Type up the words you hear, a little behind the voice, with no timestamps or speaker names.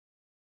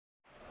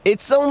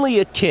It's only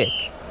a kick,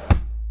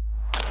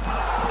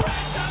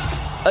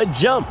 a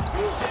jump,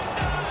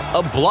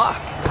 a block.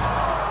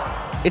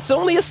 It's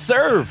only a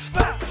serve.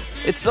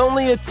 It's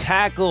only a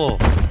tackle,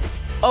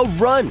 a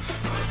run.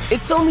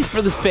 It's only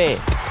for the fans.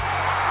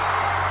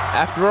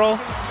 After all,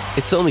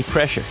 it's only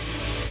pressure.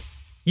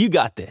 You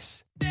got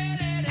this.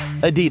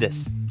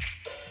 Adidas.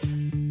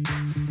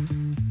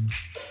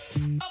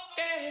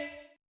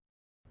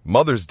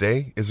 Mother's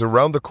Day is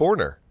around the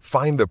corner.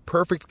 Find the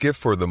perfect gift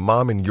for the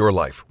mom in your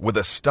life with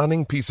a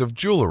stunning piece of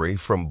jewelry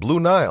from Blue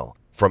Nile.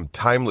 From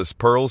timeless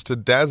pearls to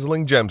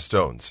dazzling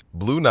gemstones,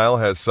 Blue Nile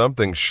has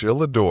something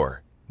she'll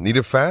adore. Need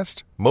it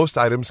fast? Most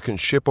items can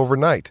ship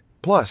overnight.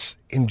 Plus,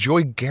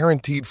 enjoy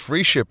guaranteed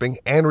free shipping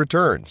and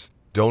returns.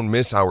 Don't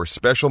miss our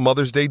special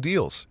Mother's Day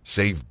deals.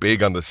 Save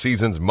big on the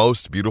season's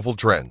most beautiful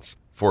trends.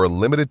 For a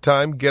limited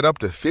time, get up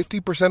to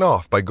 50%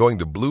 off by going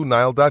to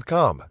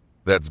BlueNile.com.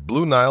 That's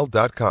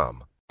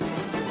BlueNile.com.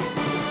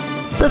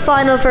 The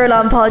Final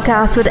Furlong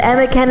podcast with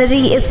Emma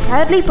Kennedy is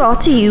proudly brought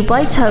to you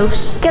by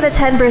Tote. Get a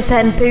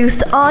 10%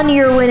 boost on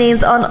your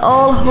winnings on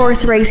all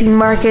horse racing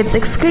markets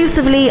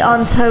exclusively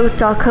on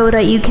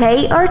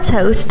tote.co.uk or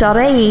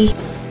tote.ie.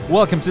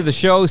 Welcome to the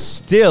show.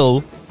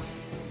 Still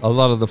a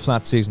lot of the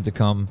flat season to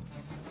come,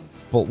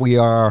 but we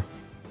are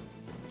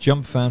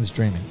Jump fans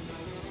dreaming.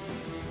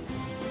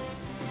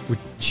 We're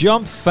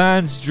Jump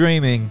fans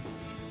dreaming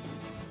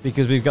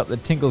because we've got the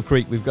Tingle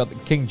Creek, we've got the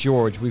King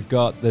George, we've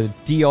got the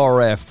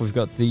DRF, we've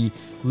got the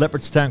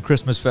Leopardstown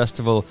Christmas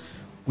Festival.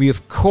 We,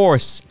 of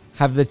course,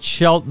 have the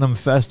Cheltenham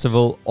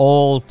Festival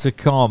all to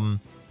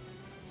come.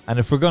 And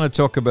if we're going to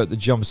talk about the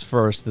jumps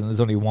first, then there's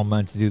only one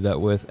man to do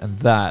that with, and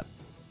that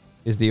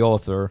is the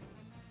author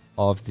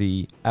of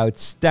the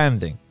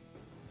outstanding,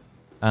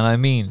 and I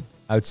mean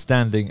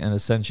outstanding and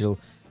essential,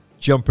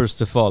 Jumpers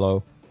to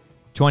Follow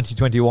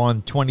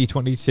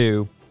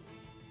 2021-2022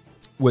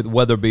 with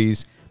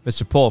Weatherby's,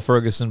 Mr. Paul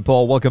Ferguson.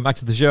 Paul, welcome back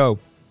to the show.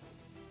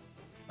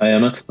 Hi,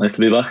 Emmett. Nice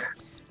to be back.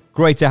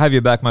 Great to have you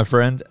back, my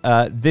friend.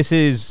 This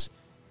is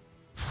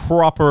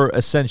proper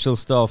essential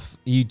stuff.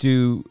 You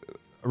do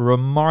a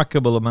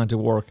remarkable amount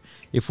of work.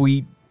 If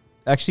we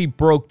actually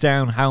broke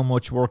down how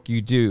much work you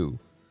do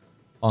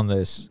on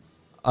this,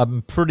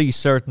 I'm pretty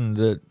certain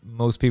that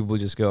most people will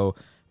just go,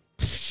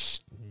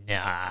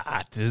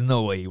 nah, there's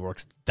no way he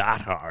works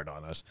that hard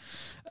on it.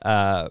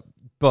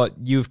 But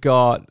you've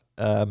got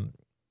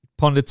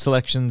pundit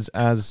selections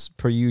as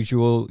per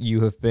usual.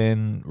 You have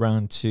been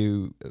round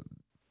to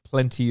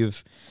plenty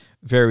of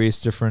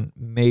various different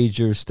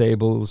major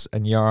stables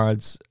and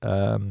yards.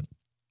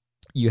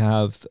 You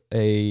have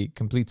a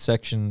complete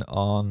section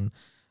on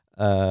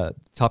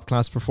top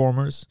class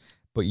performers,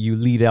 but you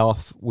lead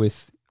off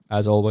with,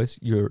 as always,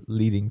 your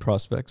leading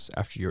prospects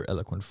after your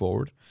eloquent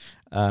forward.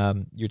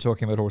 You're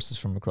talking about horses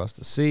from across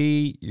the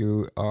sea.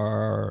 You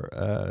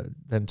are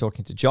then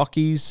talking to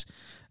jockeys,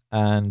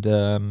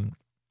 and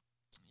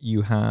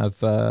you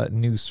have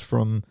news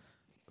from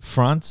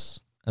France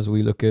as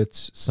we look at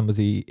some of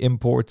the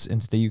imports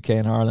into the UK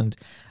and Ireland,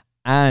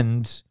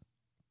 and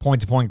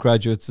point-to-point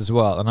graduates as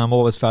well. And I'm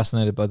always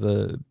fascinated by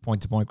the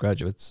point-to-point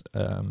graduates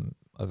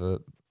of a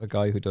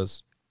guy who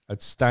does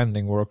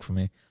outstanding work for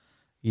me.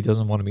 He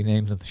doesn't want to be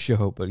named on the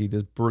show, but he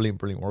does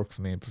brilliant work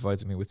for me and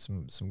provides me with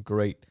some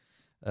great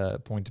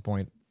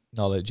point-to-point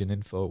knowledge and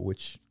info,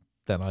 which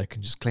then I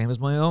can just claim as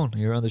my own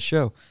here on the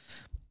show.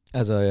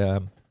 As I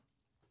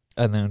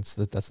announced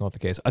that that's not the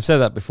case. I've said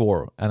that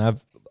before, and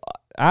I've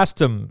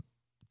asked him,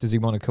 does he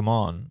want to come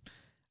on?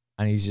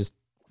 And he's just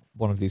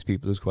one of these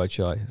people who's quite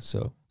shy.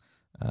 So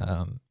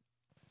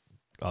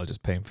I'll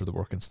just pay him for the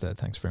work instead.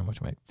 Thanks very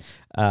much, mate.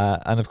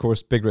 And of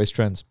course, Big Race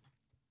Trends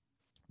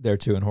there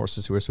too, and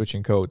horses who are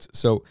switching codes.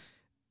 So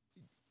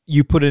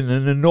you put in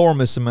an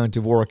enormous amount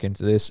of work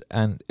into this,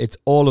 and it's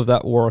all of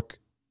that work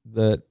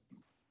that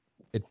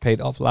it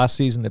paid off last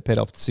season, it paid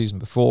off the season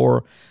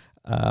before.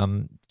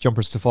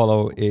 Jumpers to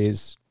Follow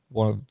is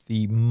one of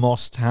the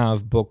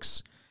must-have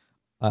books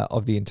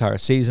of the entire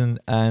season,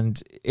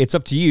 and it's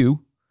up to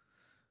you,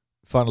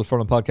 Final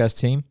Furlong podcast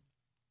team,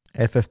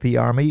 FFP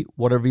Army,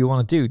 whatever you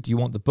want to do. Do you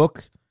want the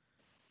book,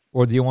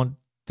 or do you want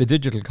the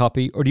digital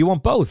copy, or do you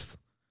want both?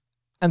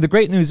 And the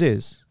great news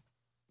is,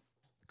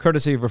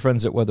 courtesy of our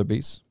friends at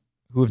Weatherby's,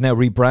 who have now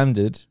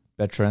rebranded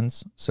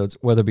BetTrends, so it's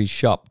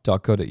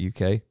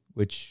weatherbyshop.co.uk,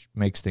 which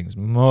makes things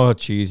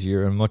much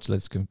easier and much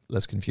less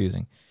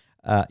confusing.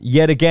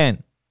 Yet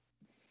again,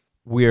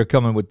 we are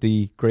coming with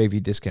the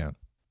gravy discount.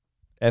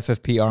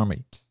 FFP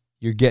Army,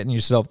 you're getting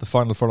yourself the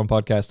Final Furlong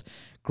podcast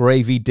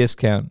gravy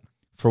discount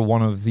for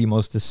one of the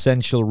most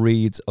essential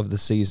reads of the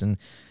season.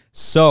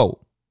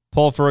 So,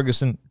 Paul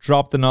Ferguson,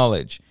 drop the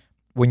knowledge.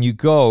 When you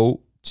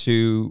go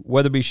to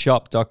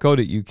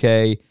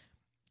weatherbyshop.co.uk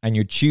and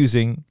you're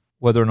choosing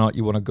whether or not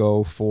you want to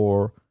go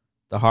for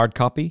the hard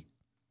copy,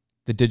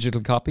 the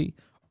digital copy,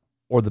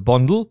 or the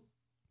bundle,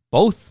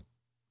 both,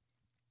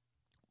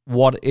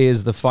 what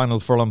is the Final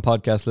Furlong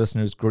podcast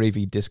listeners'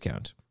 gravy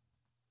discount?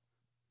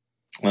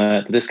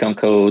 The discount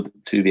code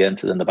to be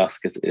entered in the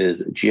basket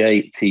is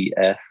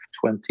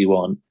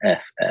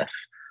JTF21FF.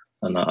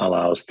 and that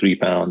allows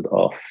 £3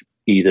 off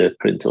either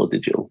print or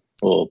digital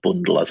or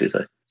bundle, as you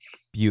say.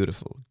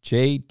 Beautiful.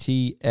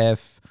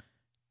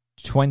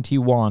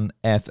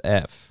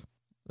 JTF21FF.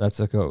 That's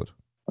the code.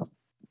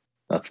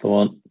 That's the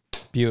one.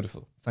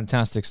 Beautiful.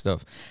 Fantastic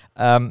stuff.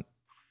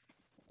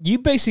 You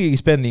basically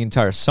spend the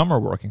entire summer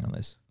working on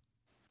this.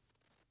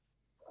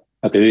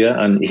 I do,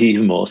 yeah. And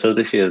even more so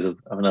this year. I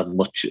haven't had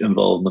much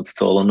involvement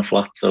at all on the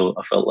flat, so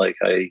I felt like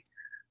I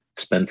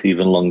spent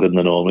even longer than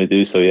I normally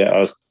do. So yeah, I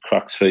was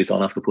cracked straight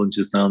on after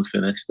Punchestown's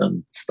finished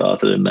and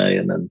started in May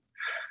and then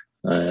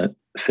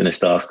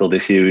finished Arsenal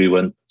this year. We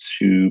went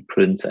to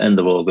print end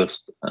of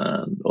August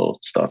or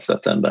start of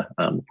September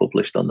and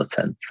published on the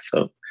 10th.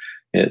 So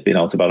yeah, it's been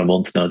out about a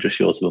month now, just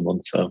short of a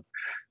month. So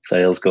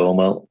sales going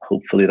well.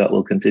 Hopefully that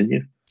will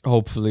continue.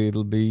 Hopefully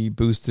it'll be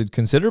boosted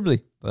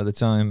considerably by the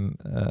time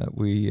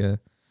we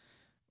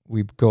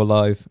go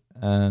live.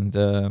 And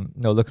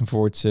looking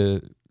forward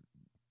to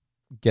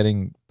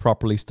getting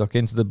properly stuck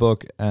into the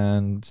book.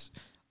 And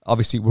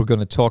obviously we're going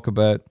to talk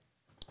about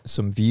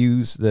some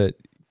views that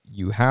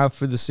you have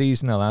for the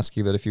season. I'll ask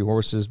you about a few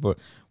horses, but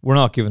we're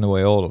not giving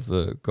away all of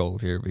the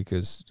gold here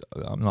because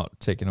I'm not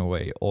taking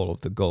away all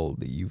of the gold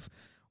that you've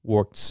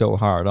worked so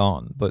hard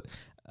on. But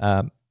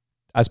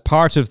as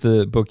part of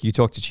the book, you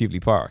talked to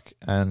Cheveley Park,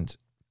 and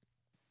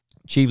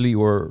Cheveley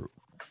were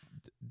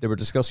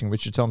discussing,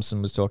 Richard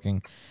Thompson was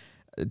talking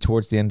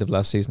towards the end of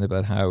last season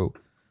about how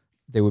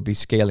they would be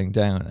scaling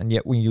down. And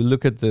yet when you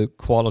look at the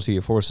quality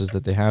of horses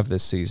that they have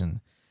this season,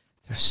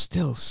 there's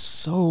still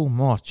so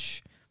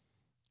much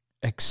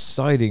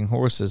exciting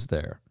horses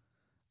there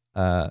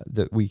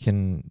that we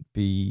can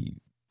be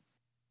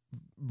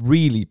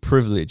really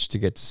privileged to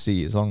get to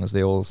see as long as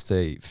they all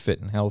stay fit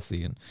and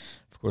healthy. And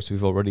of course,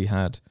 we've already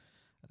had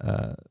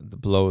the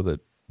blow that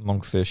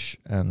Monkfish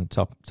and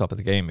top of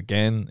the game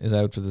again is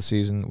out for the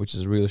season, which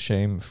is a real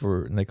shame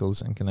for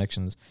Nichols and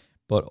Connections,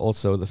 but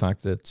also the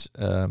fact that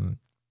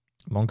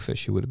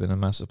Monkfish, who would have been a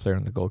massive player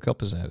in the Gold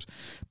Cup, is out.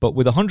 But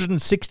with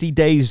 160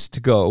 days to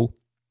go,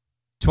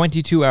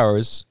 22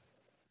 hours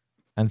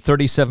and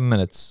 37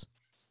 minutes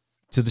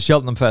to the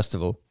Cheltenham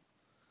Festival,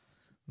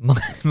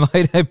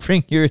 might I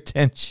bring your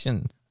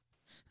attention,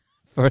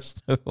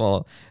 first of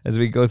all, as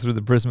we go through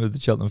the prism of the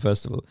Cheltenham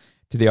Festival,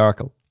 to the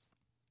Arkle.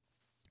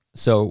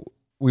 So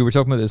we were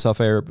talking about this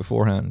off air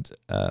beforehand,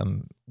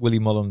 Willie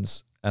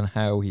Mullins, and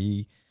how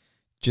he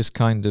just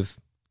kind of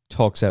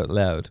talks out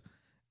loud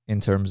in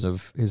terms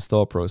of his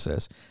thought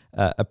process.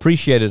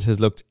 Appreciated has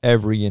looked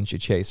every inch a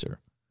chaser.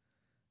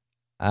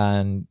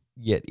 And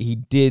yet he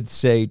did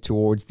say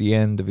towards the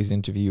end of his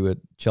interview at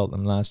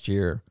Cheltenham last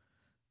year,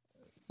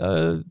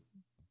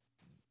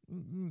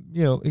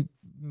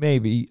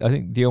 maybe, I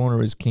think the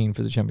owner is keen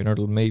for the Champion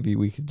Hurdle. Maybe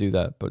we could do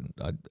that, but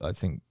I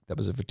think that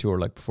was a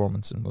Vautour-like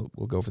performance, and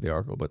we'll go for the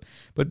Arkle.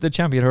 But the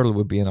Champion Hurdle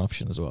would be an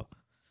option as well.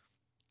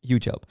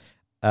 Huge help.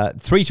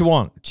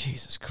 3-1.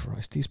 Jesus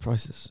Christ, these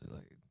prices,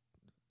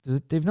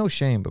 they've no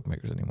shame,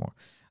 bookmakers, anymore.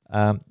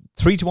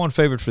 3-1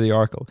 favourite for the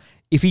Arkle.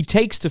 If he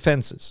takes to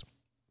fences,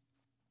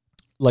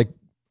 like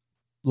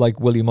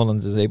Willie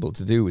Mullins is able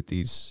to do with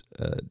these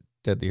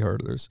deadly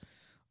hurdlers,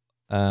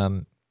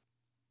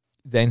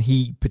 then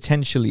he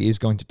potentially is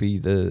going to be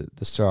the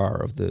star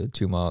of the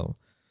 2 mile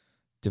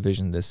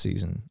division this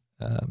season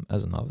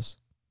as a novice.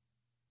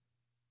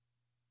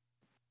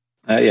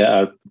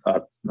 I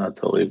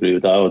totally agree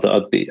with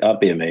that. I'd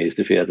be amazed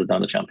if he had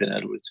done a Champion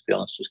Edward, to be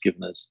honest, just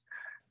given his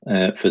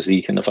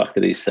physique and the fact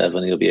that he's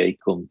 7, he'll be 8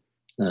 come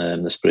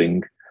the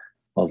spring.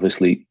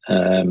 Obviously,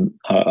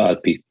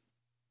 I'd be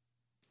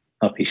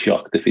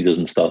shocked if he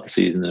doesn't start the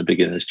season in a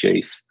beginner's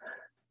chase.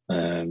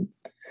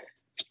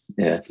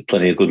 There's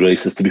plenty of good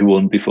races to be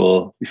won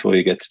before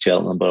you get to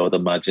Cheltenham, but I would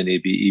imagine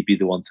he'd be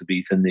the one to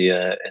beat in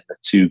the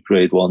 2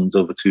 Grade 1s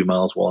over 2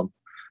 miles 1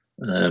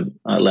 at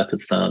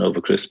Leopardstown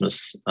over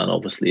Christmas, and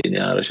obviously in the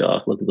Irish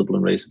Arkle at the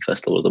Dublin Racing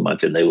Festival. I would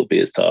imagine they will be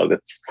his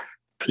targets,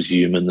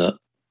 presuming that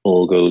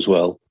all goes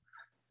well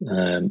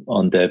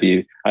on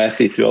debut. I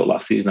actually, throughout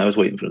last season, I was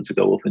waiting for him to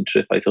go up in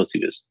trip. I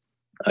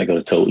got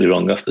it totally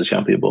wrong after the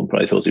Champion Bumper.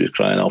 I thought he was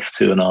crying off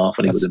 2.5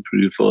 and he would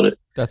improve for it.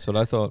 That's what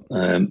I thought.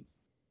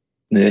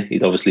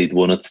 He'd obviously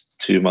won a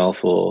 2 mile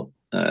 4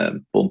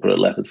 bumper at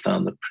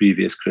Leopardstown the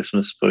previous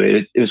Christmas, but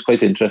it was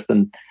quite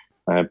interesting.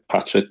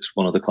 Patrick's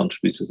one of the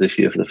contributors this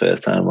year for the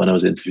first time. When I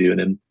was interviewing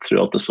him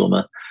throughout the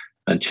summer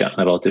and chatting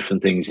about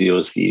different things,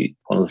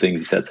 one of the things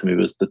he said to me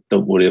was that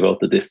don't worry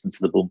about the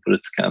distance of the bumper.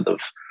 It's kind of,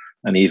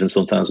 and even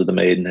sometimes with the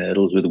maiden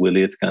hurdles with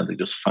Willie, it's kind of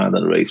just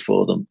finding a race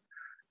for them,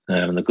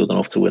 and they're good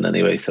enough to win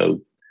anyway.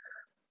 So,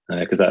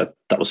 because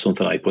that was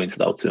something I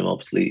pointed out to him.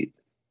 Obviously,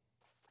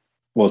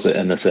 was it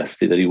a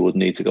necessity that he would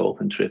need to go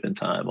up and trip in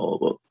time,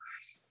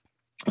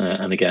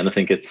 and again, I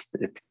think it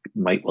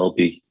might well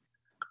be.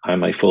 I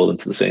might fall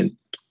into the same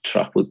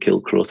trap with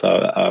Kilcrut.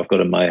 I've got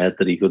in my head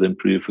that he could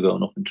improve for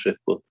going up and trip,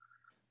 but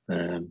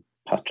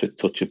Patrick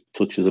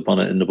touches upon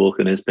it in the book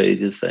and his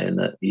pages, saying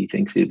that he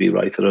thinks he'd be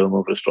right at home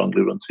over a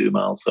strongly run 2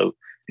 miles. So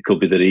it could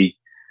be that he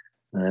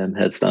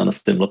heads down a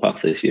similar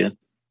path this year.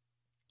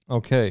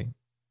 Okay,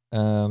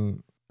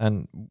 and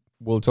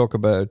we'll talk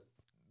about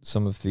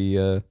some of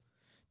the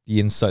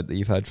insight that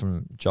you've had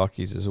from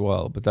jockeys as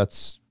well. But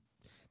that's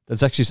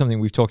actually something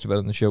we've talked about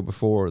on the show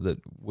before, that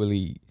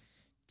Willie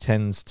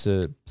tends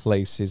to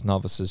place his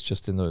novices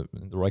just in the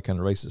right kind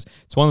of races.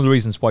 It's one of the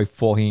reasons why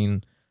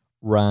Faugheen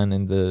ran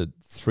in the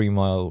 3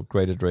 mile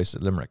graded race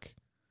at Limerick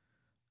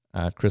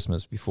at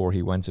Christmas before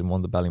he went and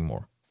won the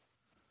Ballymore.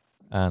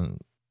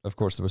 And of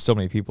course, there were so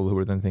many people who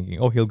were then thinking,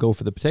 oh, he'll go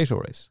for the potato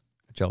race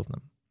at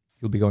Cheltenham.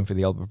 He'll be going for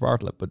the Albert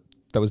Bartlett. But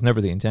that was never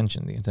the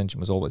intention. The intention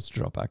was always to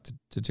drop back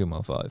to 2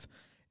 mile 5.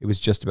 It was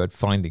just about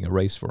finding a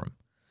race for him.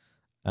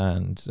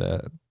 And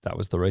that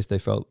was the race they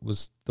felt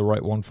was the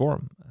right one for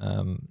him.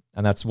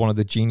 And that's one of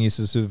the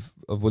geniuses of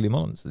Willie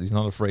Mullins, that he's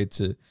not afraid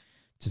to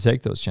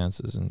take those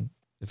chances. And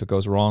if it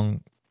goes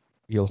wrong,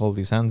 he'll hold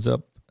his hands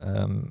up.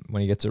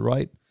 When he gets it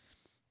right,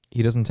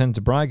 he doesn't tend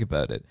to brag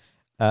about it.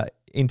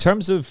 In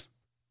terms of,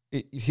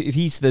 if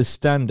he's the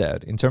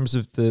standout, in terms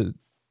of the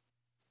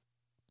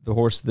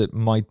horse that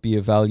might be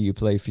a value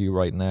play for you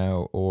right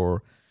now,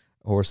 or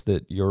a horse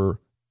that you're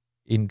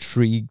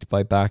intrigued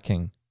by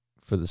backing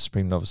for the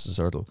Supreme Novices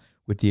Hurdle,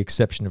 with the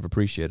exception of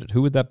Appreciated,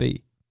 who would that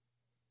be?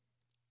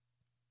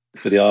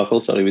 For the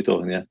Arkle, sorry, we're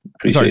talking, yeah.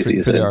 Sorry,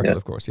 for the Arkle,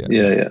 of course,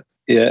 yeah.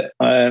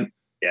 Yeah.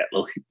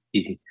 Look,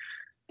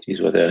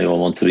 whether anyone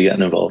wants to be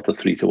getting involved at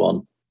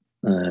 3-1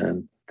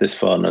 this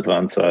far in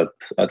advance, I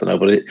don't know.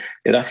 But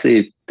it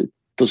actually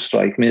does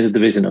strike me as a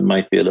division that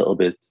might be a little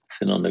bit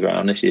thin on the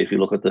ground this year. If you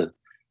look at the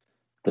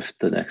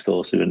next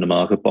horse who in the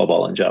market, Bob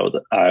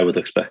Ollinger, I would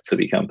expect to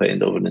be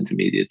campaigned over an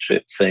intermediate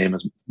trip, same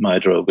as my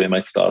Drogo. He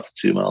might start at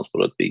 2 miles,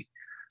 but I'd be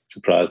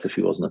surprised if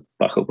he wasn't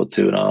back up at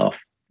 2.5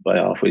 by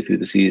halfway through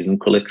the season.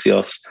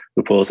 Quilixios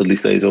reportedly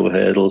stays over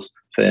hurdles.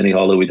 Fernie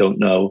Hollow, we don't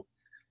know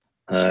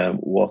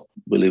what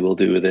Willie will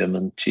do with him,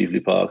 and Cheveley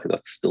Park,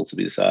 that's still to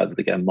be decided.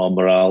 Again,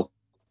 Montmoral,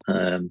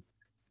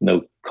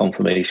 no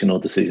confirmation or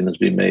decision has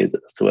been made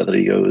as to whether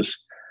he goes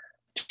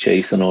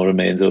chasing or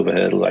remains over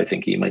hurdles. I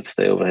think he might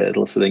stay over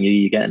hurdles. So then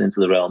you're getting into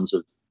the realms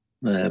of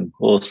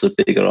horses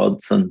at bigger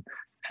odds and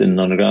thin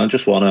on the ground.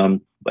 Just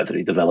one, whether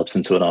he develops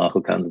into an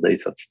Arkle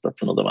candidate,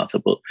 that's another matter.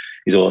 But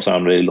he's also,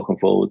 I'm really looking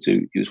forward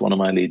to. He was one of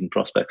my leading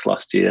prospects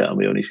last year, and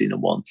we only seen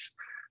him once.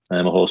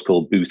 A horse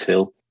called Boot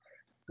Hill,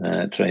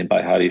 trained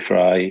by Harry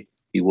Fry.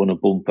 He won a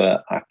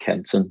bumper at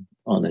Kenton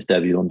on his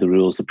debut under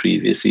rules the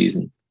previous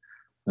season.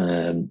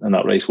 And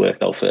that race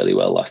worked out fairly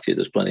well last year.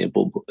 There's plenty of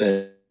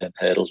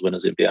hurdles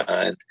winners in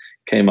behind.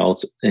 Came out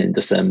in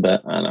December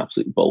and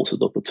absolutely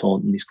bolted up a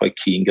ton. He's quite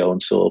keen going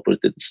sore, but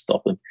it didn't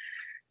stop him.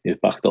 He was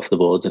backed off the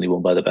boards and he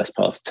won by the best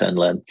part of 10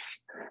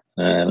 lengths.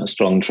 A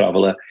strong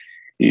traveller.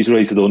 He's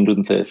rated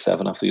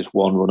 137 after just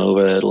one run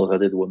over hurdles. I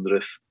did wonder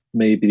if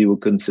maybe he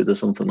would consider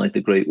something like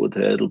the Great Wood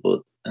Hurdle,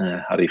 but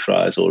Harry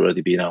Fry's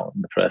already been out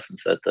in the press and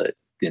said that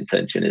the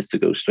intention is to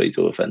go straight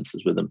over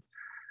fences with him.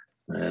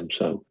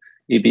 So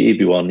he'd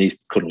be one. He's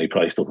currently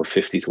priced up at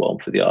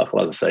 50-1 for the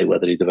Arkle, as I say,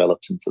 whether he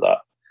develops into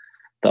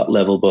that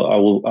level. But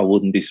I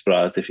wouldn't be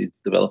surprised if he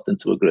developed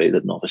into a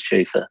graded novice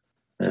chaser.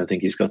 I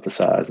think he's got the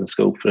size and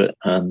scope for it.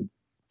 And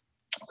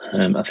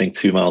I think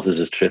 2 miles is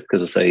his trip,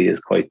 because I say he is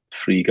quite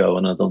free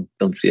going. I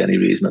don't see any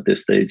reason at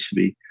this stage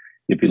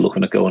you'd be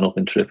looking at going up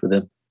in trip with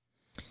him.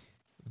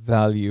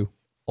 Value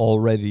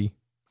already,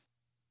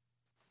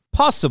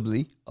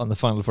 possibly on the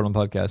Final Furlong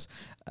podcast.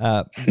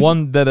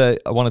 One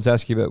that I wanted to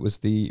ask you about was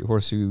the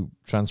horse who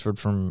transferred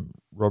from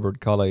Robert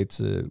Colley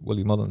to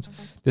Willie Mullins.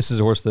 This is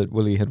a horse that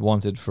Willie had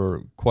wanted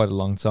for quite a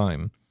long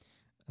time.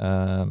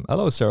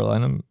 Hello, Sarah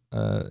Lynham,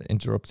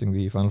 interrupting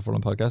the Final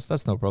Furlong podcast.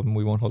 That's no problem.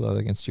 We won't hold that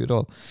against you at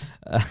all.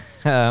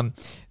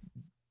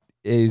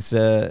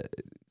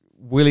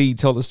 Willie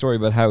told the story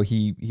about how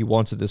he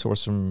wanted this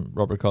horse from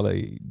Robert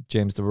Colley,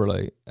 James de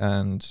Burleigh,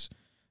 and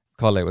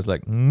Colley was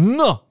like,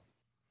 no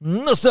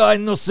sir,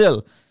 no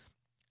sell.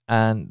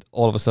 And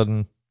all of a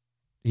sudden,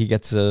 he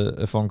gets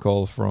a phone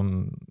call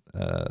from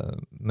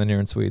Munir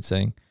and Swede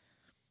saying,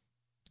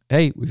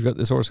 hey, we've got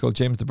this horse called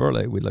James de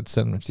Burleigh. We'd like to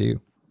send him to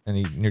you. And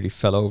he nearly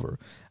fell over.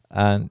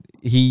 And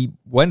he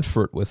went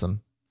for it with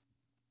him.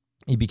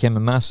 He became a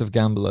massive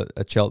gamble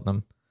at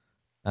Cheltenham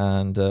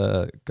and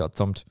got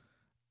thumped.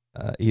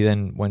 He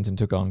then went and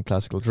took on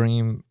Classical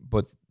Dream,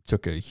 but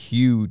took a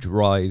huge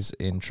rise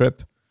in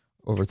trip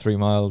over 3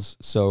 miles.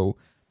 So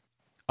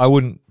I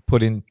wouldn't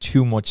put in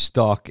too much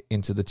stock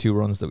into the 2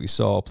 runs that we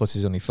saw, plus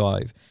he's only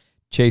 5.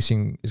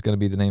 Chasing is going to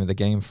be the name of the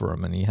game for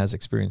him, and he has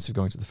experience of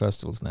going to the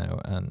festivals now,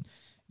 and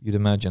you'd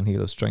imagine he'll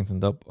have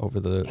strengthened up over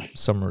the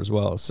summer as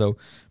well. So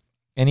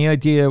any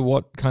idea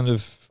what kind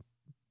of...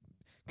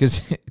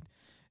 Because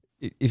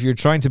if you're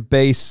trying to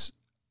base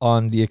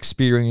on the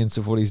experience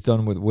of what he's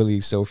done with Willie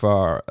so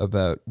far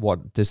about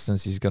what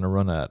distance he's going to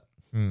run at,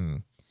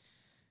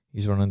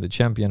 he's running the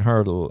Champion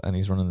Hurdle and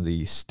he's running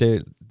the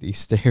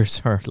Stairs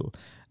Hurdle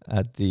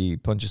at the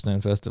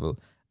Punchestown Festival.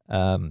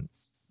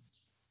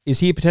 Is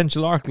he a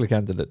potential Arkle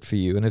candidate for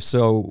you? And if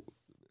so,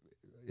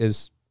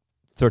 is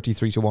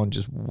 33-1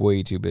 just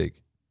way too big?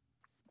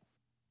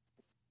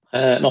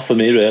 Not for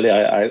me, really.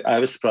 I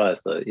was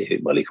surprised that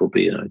he could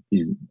be.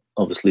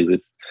 Obviously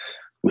with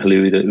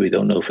we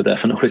don't know for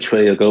definite which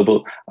way he'll go,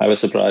 but I was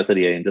surprised that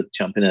he aimed at the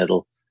champion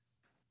hurdle.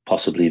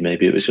 Possibly,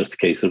 maybe it was just a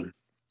case of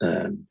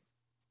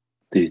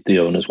the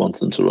owners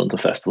wanted him to run the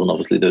festival, and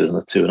obviously there isn't a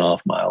 2.5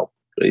 mile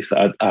race.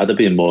 I'd have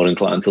been more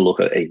inclined to look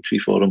at Aintree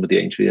for him with the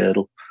Aintree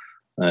hurdle,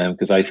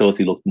 because I thought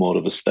he looked more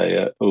of a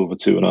stayer over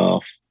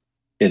 2.5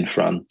 in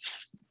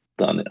France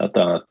than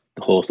the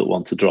horse that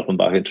wants to drop him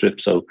back in trip.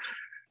 So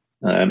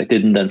it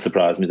didn't then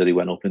surprise me that he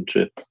went up in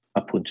trip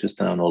at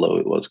Punchestown, although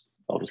it was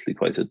obviously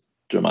quite a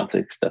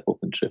dramatic step up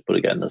in trip. But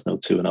again, there's no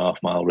 2.5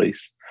 mile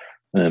race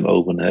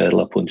open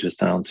hurdle at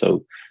Punchestown.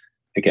 So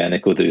again,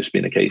 it could have just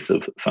been a case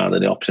of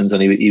finding the options.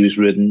 And he was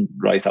ridden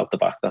right out the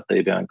back that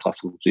day behind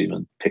Classical Dream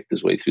and picked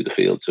his way through the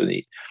field. So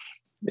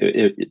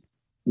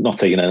not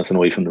taking anything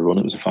away from the run,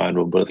 it was a fine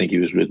run, but I think he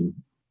was ridden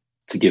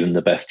to give him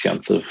the best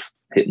chance of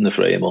hitting the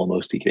frame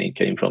almost. He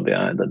came from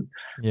behind and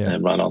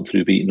ran on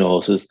through beating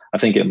horses. I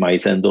think it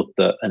might end up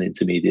that an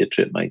intermediate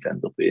trip might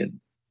end up being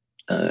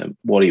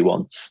what he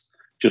wants,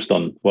 just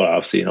on what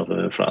I've seen of him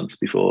in France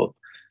before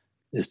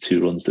his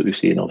 2 runs that we've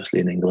seen,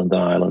 obviously, in England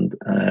and Ireland.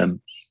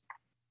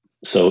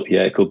 So,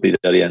 yeah, it could be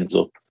that he ends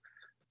up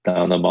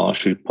down the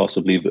Marsh route,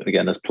 possibly. But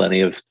again, there's plenty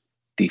of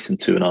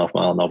decent 2.5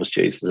 mile novice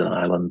chasers in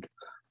Ireland.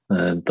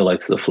 The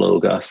likes of the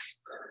Flowgas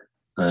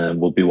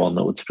would be one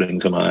that would spring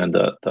to mind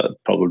that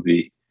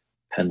probably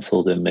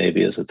penciled in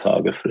maybe as a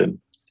target for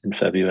him in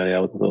February, I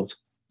would have thought.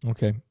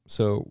 Okay,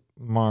 so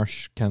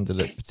Marsh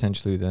candidate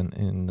potentially then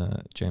in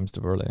James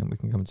de Verley, and we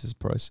can come to his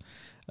price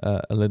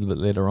a little bit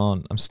later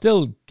on. I'm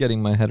still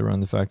getting my head around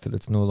the fact that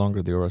it's no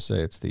longer the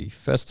RSA, it's the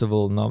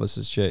Festival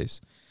Novices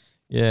Chase.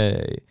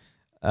 Yay.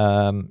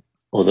 Or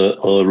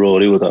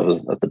Rory would have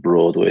us at the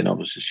Broadway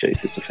Novices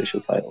Chase, its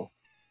official title.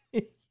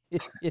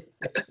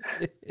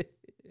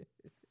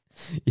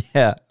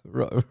 Yeah,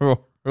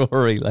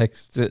 Rory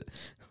likes to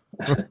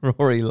to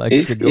go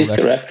he's back.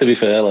 Correct, to be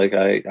fair. Like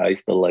I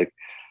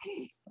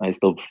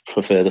still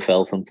prefer the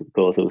Feltham to the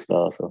Corso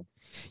Star. So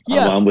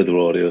yeah, I'm with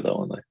Rory with that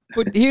one. Like.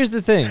 But here's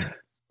the thing: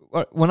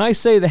 when I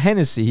say the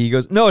Hennessy, he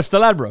goes, "No, it's the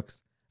Ladbrokes."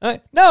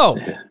 No,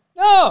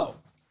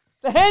 it's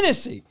the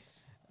Hennessy.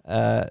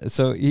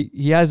 So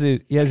he has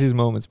his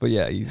moments, but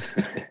yeah, he's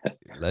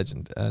a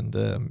legend.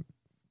 And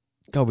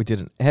God, we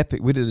did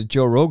a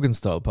Joe Rogan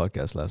style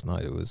podcast last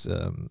night. It was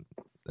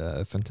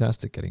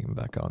fantastic getting him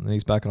back on, and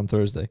he's back on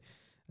Thursday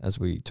as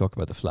we talk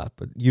about the flat.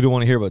 But you don't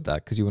want to hear about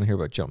that because you want to hear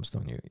about jumps,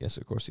 don't you? Yes,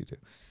 of course you do.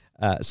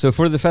 So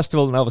for the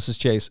Festival Novices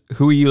Chase,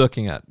 who are you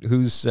looking at?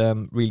 Who's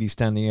really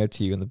standing out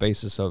to you on the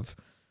basis of,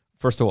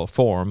 first of all,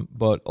 form,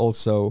 but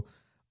also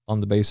on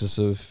the basis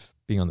of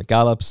being on the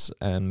gallops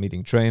and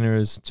meeting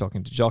trainers,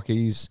 talking to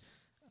jockeys?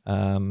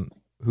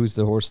 Who's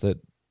the horse that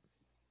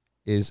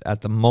is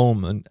at the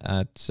moment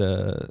at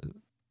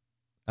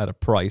a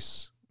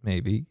price,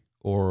 maybe,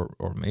 or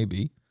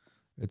maybe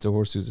it's a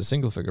horse who's a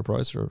single figure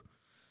price, or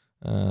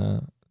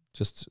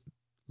just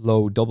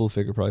low double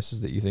figure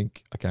prices that you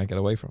think I can't get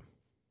away from?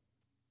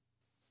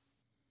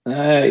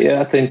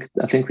 Yeah, I think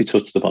we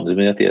touched upon it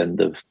at the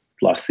end of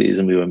last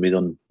season when we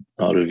done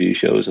our review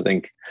shows. I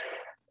think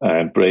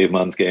Brave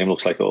Man's Game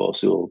looks like a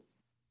horse who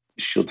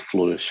should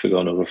flourish for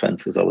going over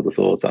fences, I would have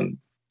thought. And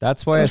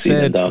that's why I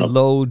said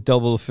low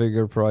double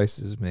figure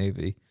prices,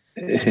 maybe.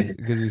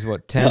 Because he's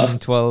what, 10,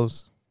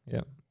 12s?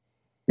 Yeah.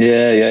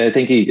 Yeah. I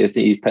think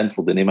he's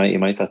penciled in. He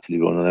might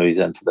actually run. I know he's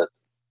entered that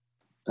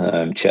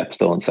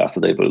Chepstow on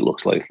Saturday, but it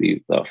looks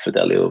likely that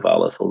Fidelio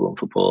Vallis will run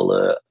for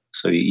Paul.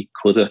 So he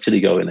could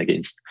actually go in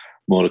against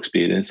more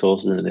experienced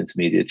horses in an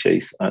intermediate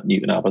chase at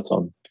Newton Abbot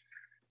on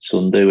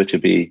Sunday, which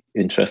would be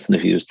interesting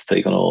if he was to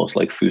take on a horse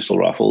like Fusel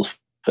Raffles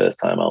first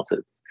time out.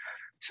 It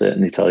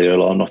certainly tell you a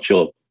lot. I'm not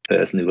sure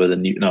personally whether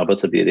Newton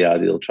Abbot would be the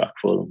ideal track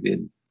for him,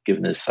 being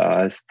given his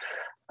size.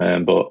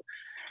 But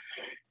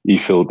he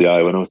filled the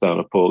eye when I was down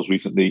at Paul's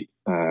recently.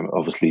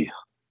 Obviously,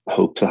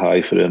 hopes are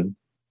high for him.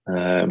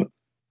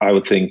 I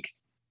would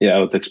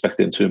expect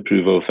him to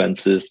improve over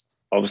fences.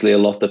 Obviously, a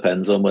lot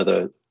depends on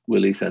whether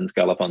Willie sends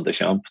Galopin Des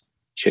Champs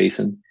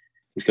chasing.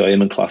 He's got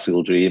him in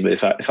Classical Dream.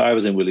 If I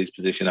was in Willie's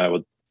position, I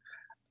would,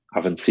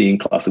 having seen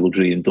Classical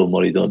Dream did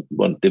what he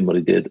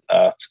did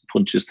at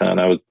Punchestown,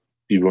 I would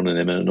be running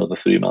him in another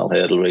 3 mile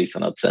hurdle race,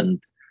 and I'd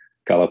send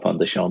Galopin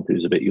Des Champs,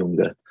 who's a bit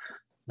younger,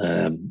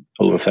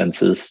 over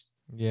fences.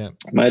 Yeah,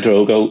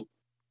 Madrogo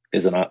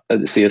is I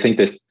think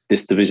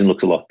this division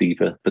looks a lot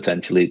deeper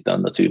potentially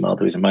than the 2 mile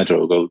division.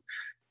 Madrogo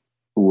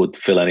would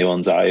fill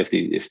anyone's eye if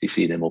they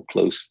seen him up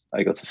close.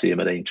 I got to see him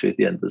at Aintree at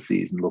the end of the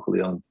season, luckily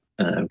on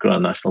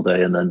Grand National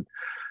Day, and then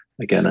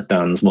again at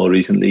Dan's more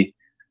recently.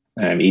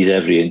 He's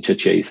every inch a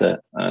chaser,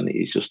 and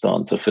he's just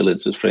starting to fill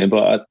into his frame.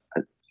 But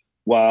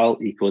while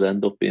he could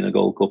end up being a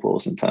Gold Cup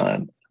horse in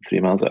time, 3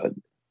 miles, I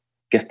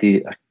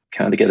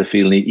kind of get a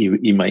feeling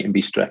he mightn't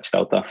be stretched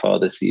out that far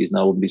this season.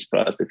 I wouldn't be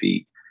surprised if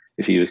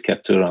he was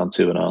kept to around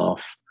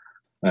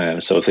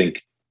 2.5. So I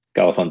think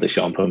Galopin Des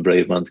Champs and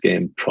Brave Man's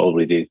Game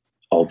probably the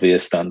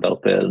obvious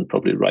standout pair, and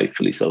probably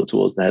rightfully so,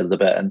 towards the head of the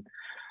bet.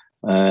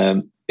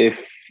 And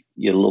if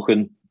you're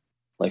looking,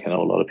 like I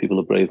know a lot of people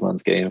are Brave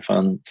Man's Game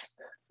fans,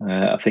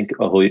 I think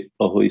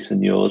Ahoy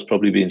Senor has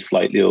probably been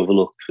slightly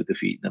overlooked for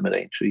defeating him at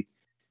Aintree.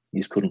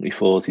 He's currently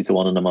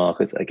 40-1 in the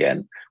market.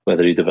 Again,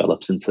 whether he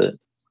develops into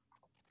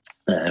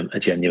a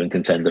genuine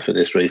contender for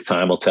this race,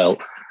 time will tell.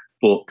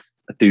 But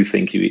I do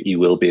think he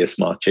will be a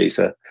smart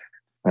chaser.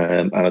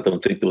 And I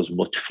don't think there was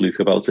much fluke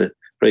about it.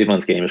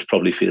 Braveman's Game is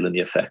probably feeling the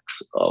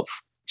effects of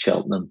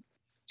Cheltenham.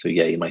 So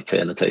yeah, he might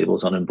turn the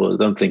tables on him, but I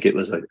don't think it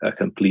was a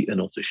complete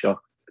and utter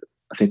shock.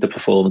 I think the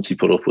performance he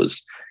put up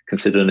was,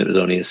 considering it was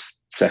only his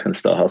second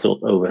start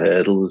over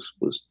hurdle,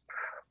 was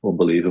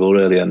unbelievable,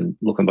 really. And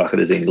looking back at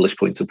his English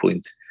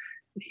point-to-point,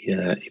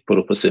 he put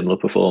up a similar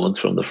performance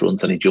from the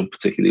front, and he jumped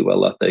particularly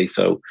well that day.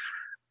 So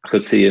I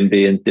could see him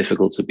being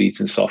difficult to beat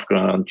in soft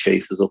ground,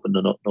 chasers up in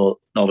the north,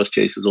 novice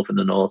chasers up in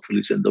the north,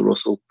 Lucinda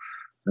Russell,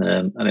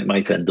 and it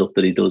might end up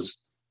that he does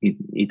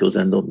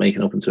end up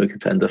making up into a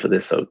contender for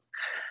this. So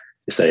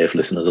you say if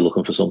listeners are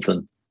looking for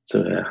something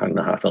to hang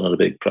the hat on at a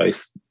big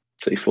price,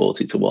 say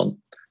 40-1,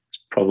 it's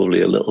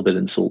probably a little bit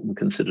insulting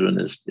considering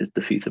his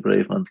defeat of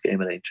Braveman's Game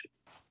at Aintree.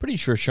 Pretty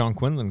sure Sean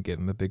Quinlan gave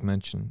him a big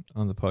mention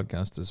on the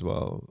podcast as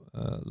well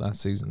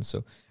last season.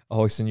 So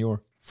Ahoy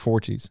Senor,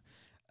 40s.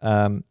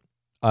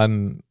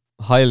 I'm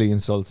highly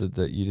insulted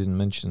that you didn't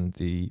mention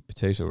the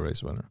potato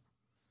race winner.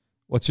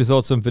 What's your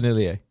thoughts on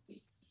Vanillier?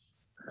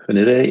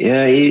 Vanillier,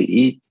 yeah,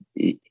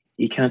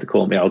 he kind of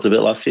caught me out of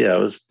it last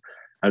year.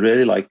 I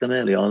really liked him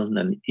early on, and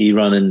then he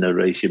ran in the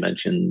race you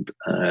mentioned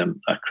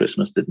at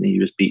Christmas, didn't he? He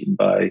was beaten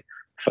by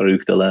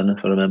Farouk Delen,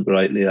 if I remember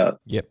rightly, at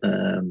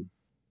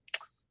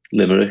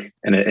Limerick,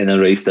 in a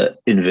race that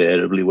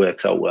invariably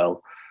works out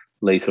well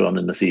later on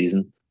in the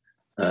season.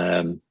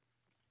 And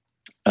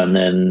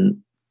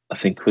then I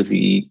think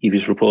he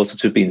was reported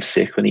to have been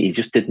sick when he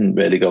just didn't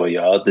really go a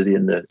yard, did he,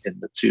 in the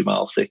 2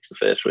 mile 6, the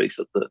first race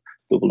at the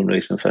Dublin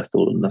Racing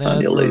Festival, and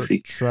Nathaniel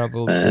Lacey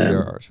travelled a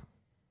yard.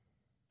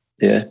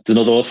 Yeah, there's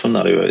another horse from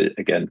that who,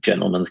 again,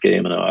 Gentleman's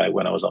Game, and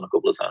when I was on a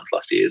couple of times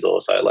last year, his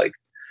horse I liked.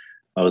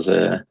 I was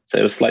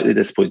slightly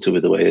disappointed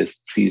with the way his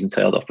season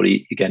tailed off, but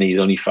he's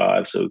only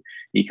 5, so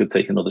he could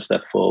take another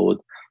step forward.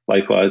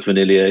 Likewise,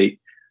 Vanillier,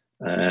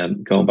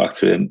 going back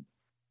to him,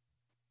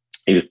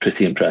 he was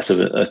pretty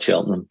impressive at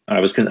Cheltenham.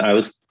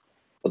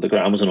 The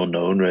ground was an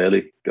unknown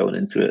really going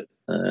into it,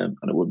 and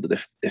I wondered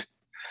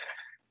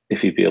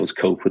if he'd be able to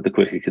cope with the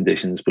quicker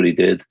conditions, but he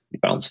did. He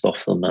bounced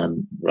off them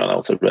and ran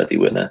out a ready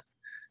winner.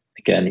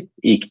 Again,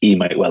 he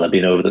might well have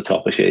been over the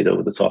top, a shade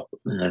over the top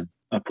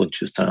at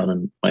Punchestown,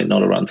 and might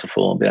not have ran to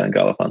form behind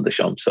Galopin Des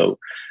Champs. So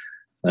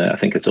I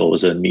think it's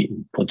always a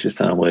meeting,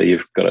 Punchestown, where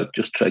you've got to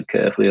just tread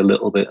carefully a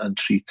little bit and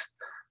treat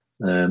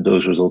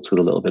those results with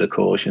a little bit of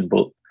caution.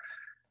 But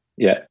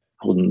yeah,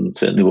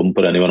 certainly wouldn't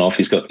put anyone off.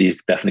 He's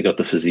definitely got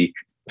the physique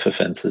for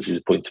fences. He's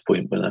a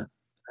point-to-point winner.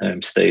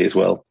 Stay as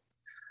well.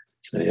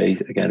 So yeah,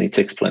 he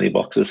ticks plenty of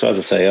boxes. So as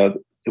I say,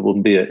 it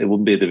wouldn't be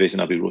a division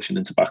I'd be rushing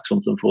in to back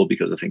something for,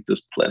 because I think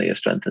there's plenty of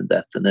strength and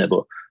depth in there. But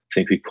I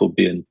think we could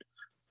be in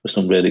for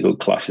some really good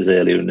clashes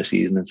earlier in the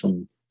season and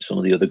some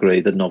of the other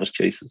graded novice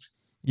chasers.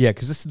 Yeah,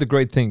 because this is the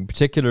great thing,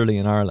 particularly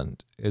in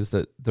Ireland, is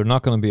that they're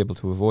not going to be able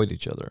to avoid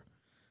each other.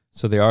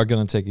 So they are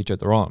going to take each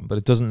other on. But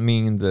it doesn't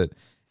mean that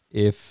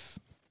if,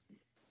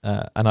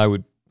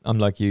 I'm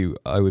like you,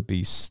 I would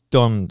be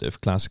stunned if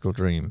Classical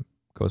Dream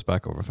goes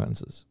back over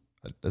fences.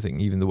 I think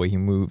even the way he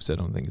moves, I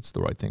don't think it's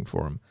the right thing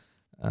for him.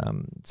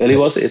 Well, he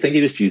was. I think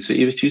he was due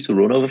to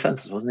run over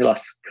fences, wasn't he,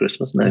 last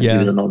Christmas? And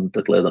yeah, he was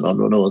declared a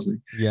non-runner, wasn't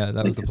he? Yeah,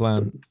 that was the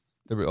plan.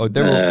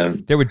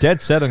 They were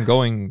dead set on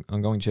going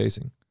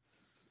chasing.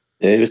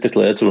 Yeah, he was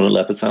declared to run at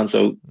Leopardstown.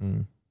 So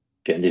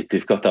again,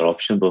 they've got that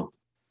option,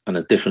 and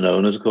a different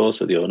owners, of course.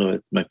 So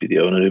it might be the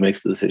owner who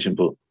makes the decision.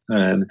 But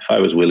if I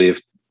was Willie,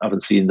 having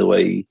seen the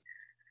way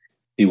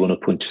he won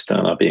at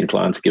Punchestown, I'd be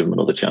inclined to give him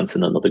another chance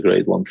in another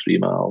Grade 1 3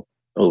 mile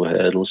over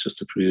hurdles, just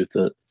to prove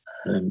that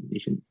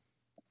you can.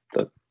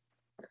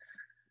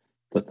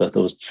 That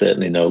there was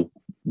certainly no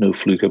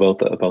fluke about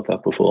that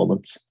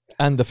performance,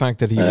 and the fact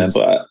that he was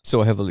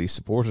so heavily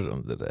supported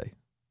on the day.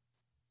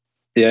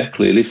 Yeah,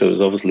 clearly. So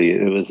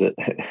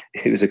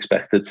he was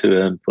expected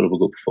to put up a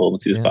good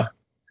performance. He was back. I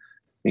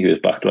think he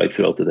was backed right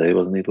throughout the day,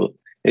 wasn't he? But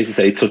as you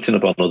say, touching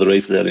upon other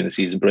races early in the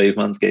season,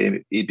 Braveman's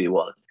Game, he'd be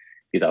one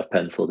he'd have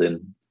penciled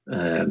in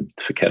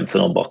for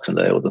Kempton on Boxing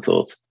Day, I would have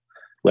thought.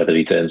 Whether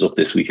he turns up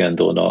this weekend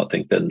or not, I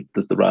think then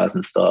there's the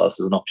Rising Stars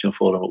as an option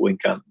for him at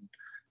Wincanton,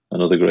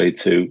 another Grade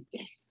 2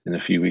 in a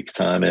few weeks'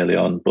 time early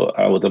on. But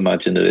I would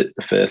imagine that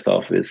the first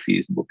half of his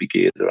season would be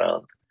geared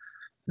around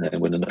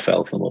winning the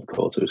Feltham or the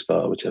Cotto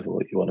Star, whichever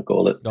you want to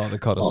call it. No, the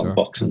Cotto Star.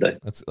 Boxing Day.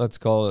 Let's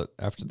call it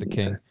after the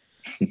king,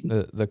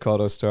 the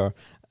Cotto Star.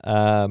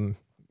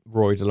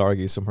 Roy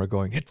Delargy somewhere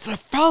going, it's the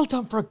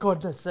Feltham, for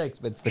goodness sakes.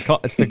 But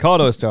it's the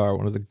Cotto Star,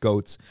 one of the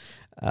goats.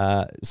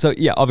 So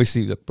yeah,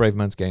 obviously the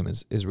Braveman's Game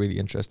is really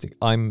interesting.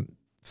 I'm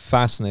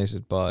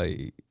fascinated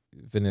by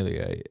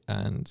Vanillier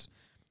and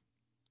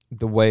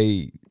the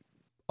way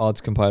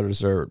odds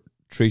compilers are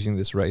treating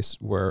this race,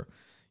 where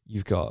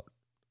you've got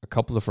a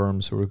couple of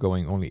firms who are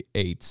going only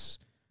 8s,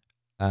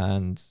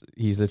 and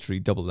he's literally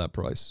double that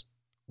price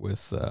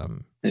with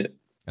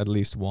at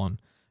least one.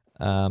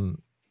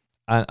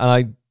 and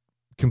I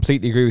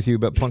completely agree with you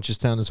about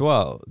Punchestown as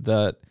well,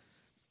 that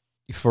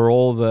for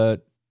all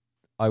that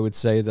I would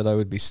say that I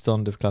would be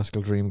stunned if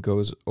Classical Dream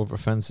goes over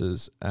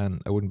fences,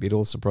 and I wouldn't be at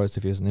all surprised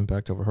if he has an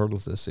impact over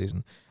hurdles this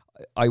season.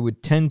 I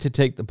would tend to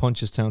take the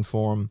Punchestown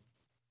form,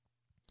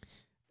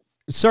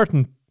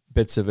 certain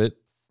bits of it,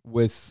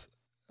 with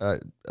a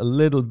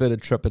little bit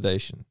of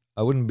trepidation.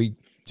 I wouldn't be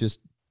just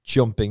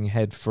jumping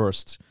head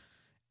first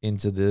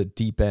into the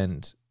deep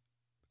end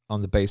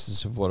on the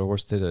basis of what a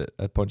horse did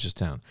at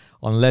Punchestown,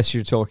 unless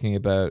you're talking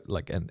about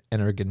like an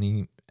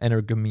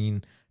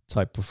Energumene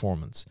type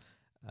performance.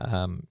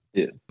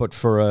 But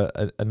for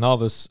a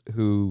novice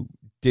who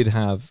did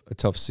have a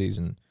tough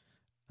season,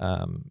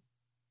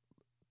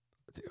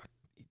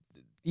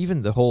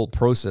 even the whole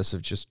process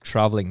of just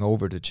traveling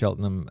over to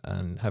Cheltenham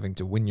and having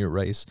to win your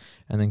race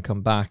and then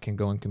come back and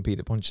go and compete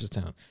at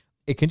Punchestown,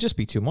 it can just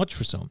be too much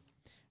for some.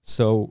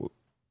 So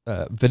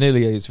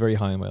Vanillier is very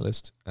high on my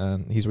list,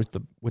 and he's with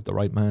the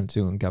right man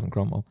too, and Gavin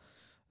Cromwell.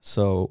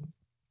 So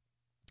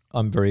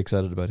I'm very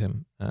excited about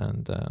him.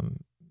 And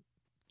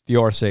the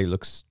RSA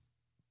looks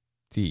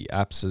the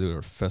absolute,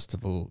 or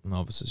Festival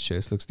Novices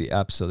Chase looks the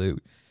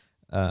absolute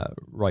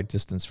right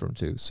distance for him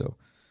too. So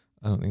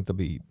I don't think they'll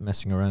be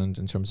messing around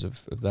in terms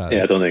of that.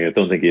 Yeah, I don't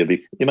think he'll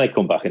be. He might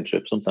come back in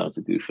trip. Sometimes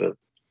they do for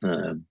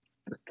the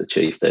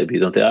Chase debut,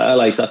 don't they? I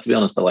like that, to be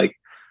honest. I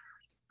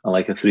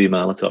like a 3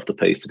 mile off the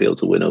pace to be able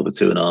to win over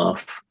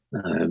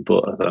 2.5.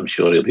 But I'm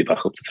sure he'll be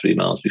back up to 3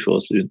 miles before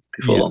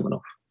long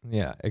enough.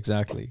 Yeah,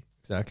 exactly.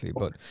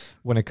 But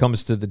when it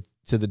comes to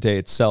the day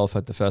itself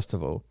at the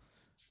festival,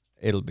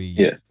 it'll be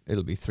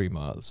 3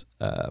 miles.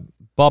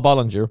 Bob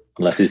Ollinger,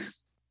 unless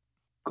he's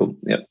cool.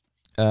 Yep.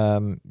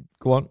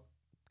 Go on.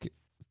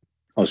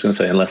 I was going to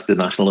say, unless the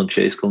National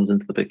Chase comes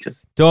into the picture.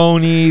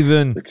 Don't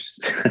even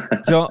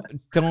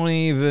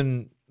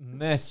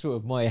mess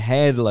with my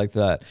head like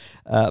that.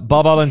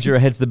 Bob Ollinger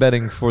heads the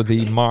betting for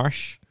the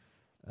Marsh,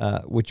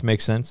 which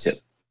makes sense,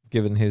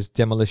 given his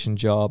demolition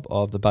job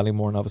of the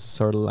Ballymore Novices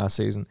Hurdle last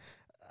season.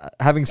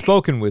 Having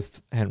spoken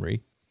with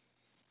Henry,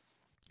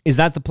 is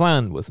that the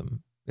plan with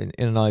him in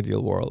an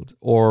ideal world?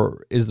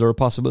 Or is there a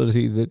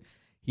possibility that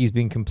he's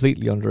been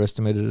completely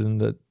underestimated and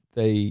that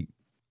they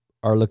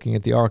are looking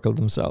at the Oracle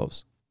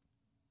themselves?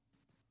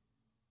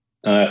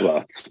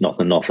 Well,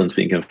 nothing's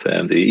been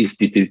confirmed.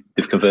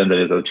 They've confirmed that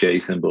he'll go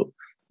chasing, but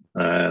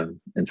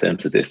in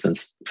terms of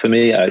distance, for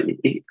me,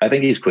 I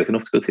think he's quick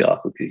enough to go to the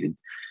Oracle.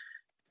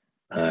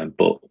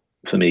 But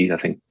for me, I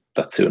think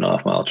that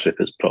 2.5 mile trip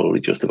is probably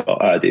just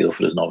about ideal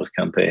for his novice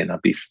campaign.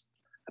 I'd be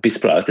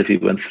surprised if he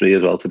went 3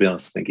 as well, to be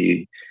honest. I think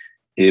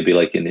he'd be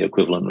like in the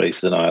equivalent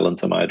races in Ireland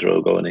to my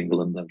Drogo in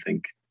England.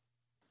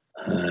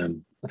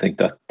 I think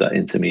that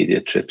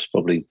intermediate trip's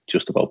probably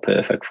just about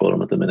perfect for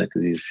him at the minute,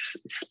 because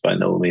he's by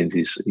no means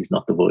he's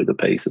not devoid of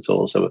pace at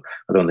all. So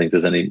I don't think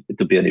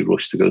there'd be any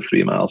rush to go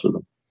 3 miles with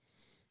him.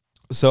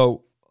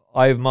 So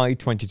I have my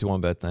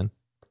 20-1 bet then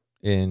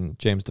in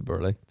James de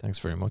Burley. Thanks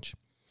very much.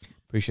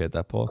 Appreciate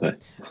that, Paul. Okay.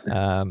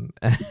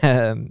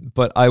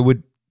 But I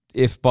would,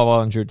 if Bob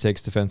Ollinger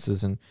takes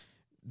defences and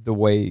the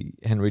way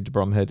Henry de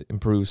Bromhead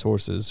improves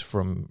horses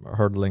from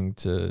hurdling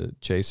to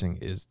chasing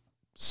is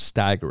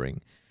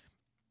staggering.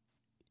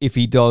 If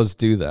he does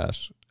do that,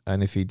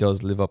 and if he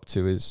does live up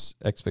to his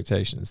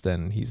expectations,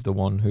 then he's the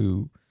one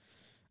who,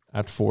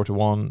 at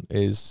 4-1,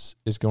 is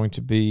going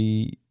to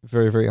be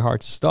very, very hard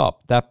to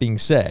stop. That being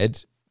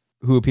said,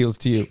 who appeals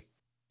to you?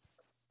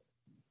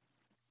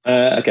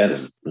 Again,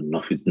 there's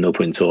no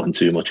point talking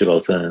too much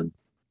about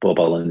Bob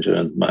Ollinger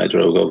and My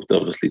Drogo. They're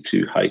obviously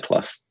two high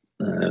class.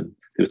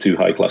 They were two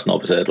high class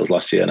novice hurdlers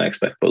last year, and I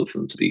expect both of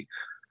them to be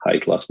high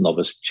class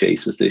novice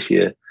chasers this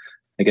year.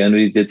 Again,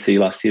 we did see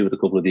last year with a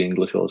couple of the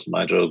English horses,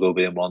 My Drogo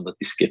being one, that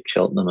they skipped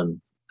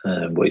Cheltenham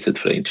and waited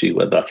for Aintree.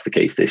 Whether that's the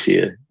case this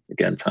year,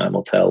 again, time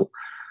will tell.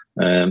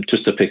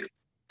 Just to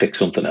pick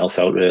something else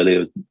out,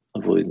 really,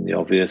 avoiding the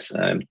obvious.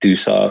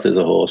 Dusart is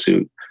a horse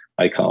who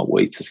I can't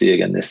wait to see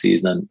again this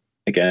season. And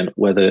again,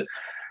 whether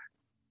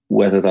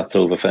that's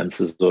over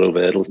fences or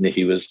over hurdles,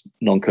 Nicky was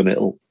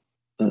non-committal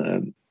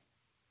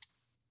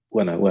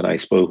when I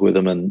spoke with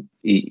him, and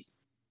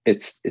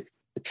it's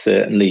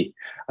certainly.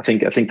 I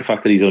think the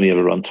fact that he's only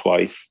ever run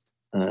twice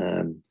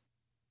in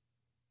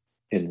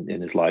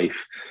his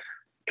life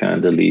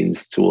kind of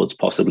leans towards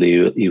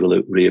possibly he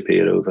will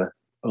reappear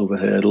over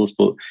hurdles.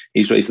 But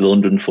he's raced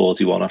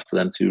 141 after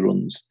them 2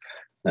 runs.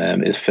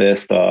 His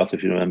first start,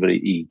 if you remember,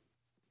 he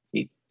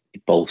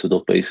bolted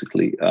up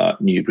basically at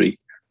Newbury,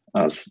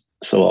 as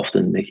so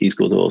often Nicky's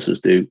good horses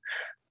do,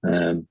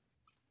 and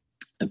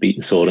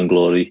beaten Sword and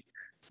Glory,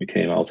 who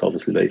came out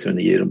obviously later in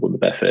the year and won the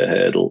Betfair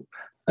Hurdle.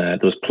 There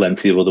was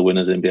plenty of other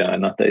winners in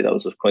behind that day. That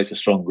was quite a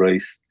strong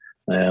race,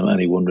 and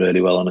he won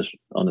really well on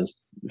his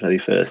very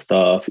first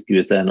start. He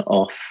was then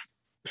off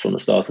from the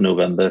start of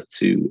November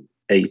to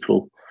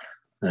April,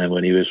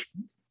 when he was.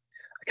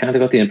 I kind of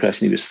got the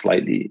impression he was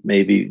slightly,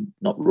 maybe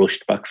not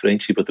rushed back for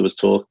Aintree, but there was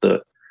talk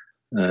that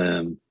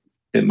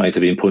it might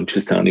have been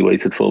Punchestown he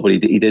waited for, but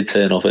he did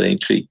turn off at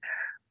Aintree,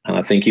 and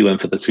I think he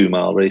went for the 2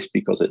 mile race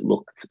because it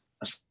looked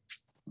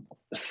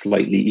a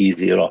slightly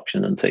easier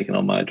option than taking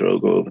on my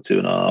Drogo over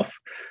 2.5.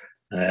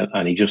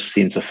 And he just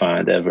seemed to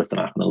find everything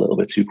happen a little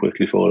bit too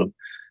quickly for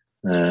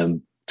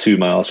him. 2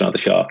 miles around the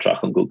sharp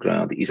track on good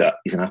ground. He's an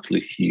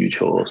absolute huge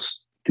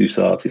horse.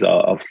 Dusart, he's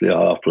obviously a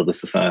half brother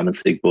to Simon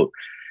Sig, but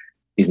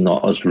he's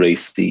not as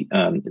racy.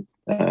 And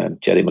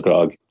Jerry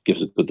McGrath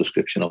gives a good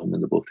description of him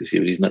in the book this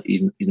year. But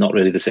he's not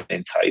really the same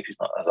type. He's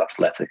not as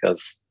athletic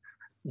as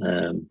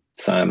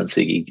Simon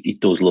Sig. He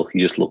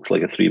just looks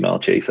like a 3 mile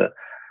chaser.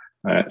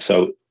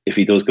 So if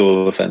he does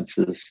go over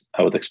fences,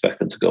 I would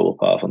expect him to go up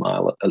half a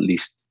mile, at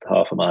least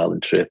half a mile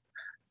in trip.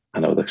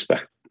 And I would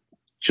expect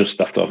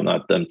just after having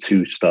had them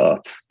 2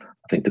 starts,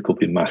 I think there could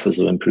be masses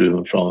of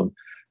improvement from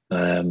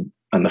him.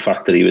 And the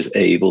fact that he was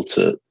able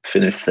to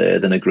finish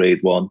third in a Grade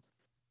 1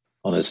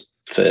 on his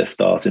first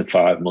start in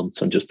 5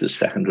 months and just his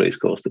second race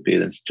course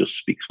appearance just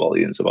speaks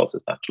volumes about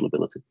his natural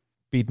ability.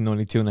 Beaten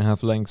only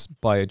 2.5 lengths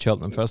by a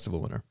Cheltenham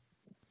Festival winner.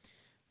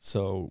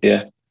 So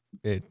yeah.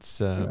 It's.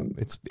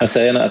 I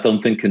say, and I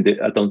don't think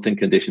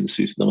conditions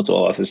suited them at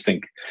all. I just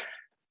think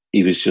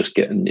he was just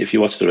getting. If you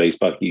watch the race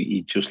back,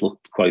 he just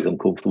looked quite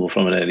uncomfortable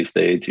from an early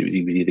stage.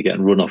 He was either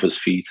getting run off his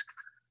feet,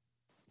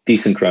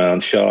 decent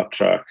ground, sharp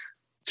track,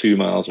 2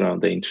 miles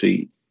around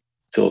Daintree.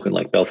 Talking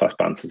like Belfast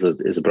Banters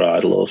is a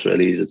bridle horse.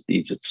 Really,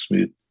 he's a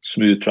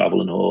smooth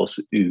travelling horse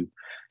who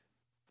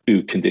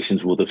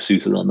conditions would have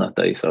suited on that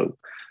day. So.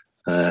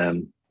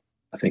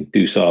 I think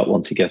Dusart,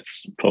 once he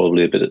gets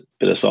probably a bit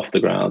of softer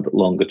ground,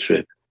 longer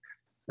trip,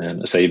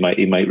 I say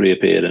he might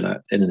reappear in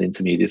an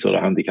intermediate sort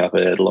of handicap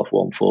hurdle off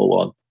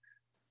 141.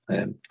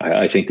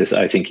 I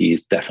think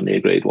he's definitely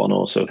a Grade 1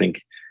 horse. So I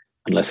think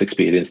unless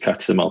experience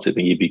catches him out, I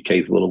think he'd be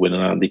capable of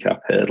winning a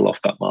handicap hurdle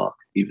off that mark,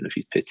 even if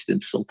he's pitched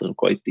into something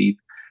quite deep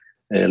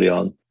early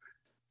on.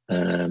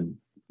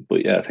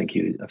 But yeah, I think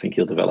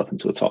he'll develop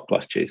into a top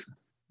class chaser.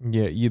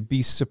 Yeah, you'd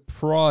be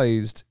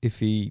surprised if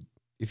he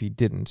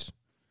didn't.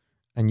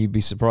 And you'd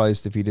be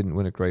surprised if he didn't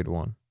win a Grade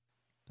 1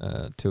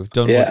 to have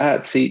done. Yeah,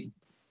 I'd see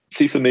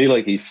for me,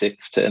 like he's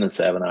 6, 10 and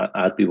 7.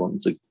 I'd be wanting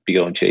to be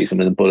going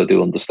chasing him, but I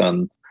do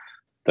understand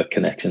that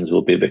connections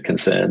will be a bit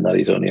concerned that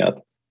he's only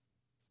had.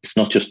 It's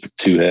not just the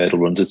 2 hurdle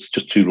runs; it's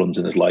just 2 runs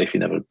in his life. He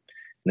never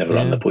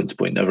ran a point to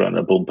point, never ran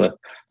a bumper.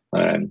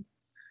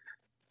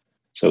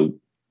 So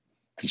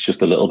there's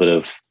just a little bit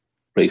of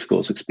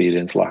racecourse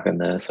experience lacking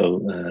there.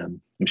 So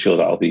I'm sure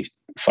that'll be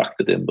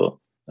factored in, but.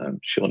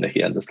 I'm sure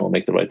Nicky Henderson will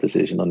make the right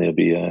decision and he'll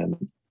be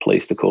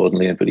placed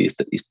accordingly. But he's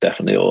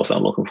definitely a horse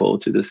I'm looking forward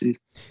to this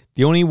season.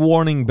 The only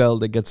warning bell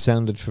that gets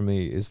sounded for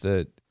me is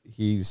that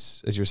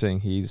he's, as you're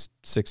saying, he's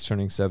 6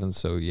 turning 7.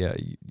 So yeah,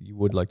 you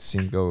would like to see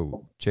him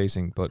go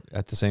chasing. But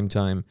at the same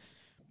time,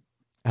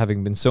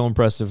 having been so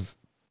impressive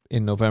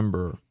in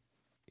November,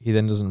 he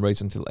then doesn't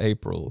race until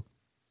April,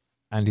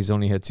 and he's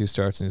only had 2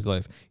 starts in his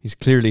life. He's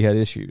clearly had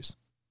issues.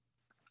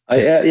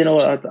 I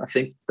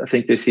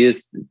think this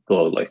year's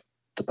like.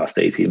 The past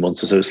 18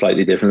 months or so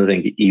slightly different. I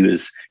think he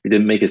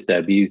didn't make his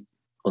debut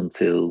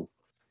until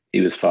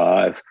he was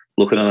 5.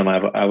 Looking at him,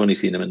 I've only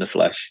seen him in the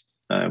flesh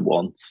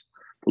once,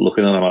 but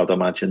looking at him, I'd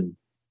imagine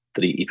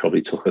that he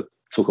probably took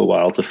a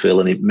while to fill,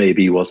 and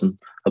maybe he wasn't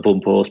a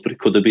bump horse, but it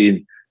could have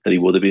been that he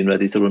would have been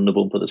ready to run the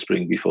bumper the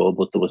spring before,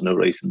 but there was no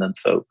racing then.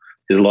 So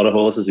there's a lot of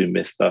horses who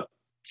missed that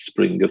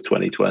spring of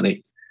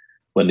 2020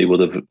 when they would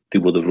have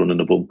run in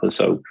a bumper.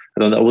 So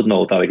I wouldn't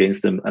hold that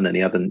against him. And then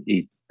he had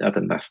a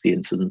nasty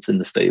incident in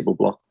the stable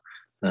block,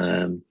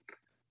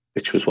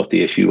 which was what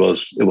the issue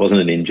was. It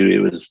wasn't an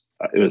injury.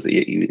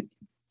 He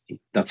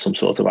had some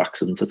sort of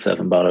accident at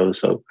Seven Barrows.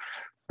 So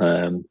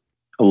I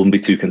wouldn't be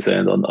too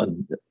concerned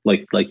on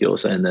like you're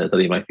saying there, that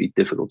he might be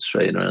difficult to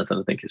train or anything.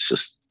 I think it's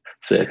just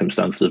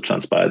circumstances have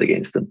transpired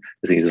against him.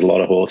 I think there's a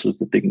lot of horses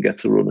that didn't get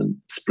to run in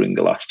spring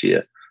of last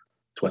year,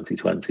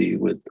 2020,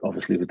 with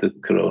the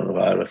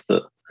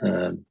coronavirus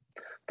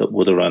that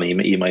would have run.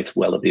 He might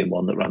well have been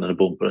one that ran in a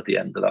bumper at the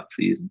end of that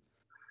season.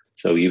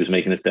 So he was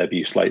making his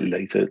debut slightly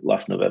later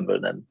last November,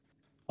 and then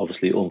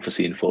obviously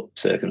unforeseen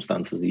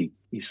circumstances,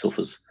 he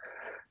suffers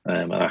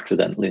an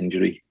accidental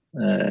injury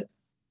at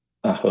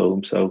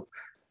home. So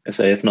I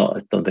say I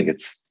don't think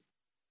it's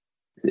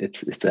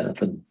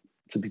anything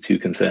to be too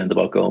concerned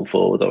about going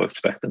forward. I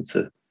expect them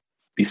to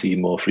be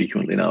seen more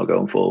frequently now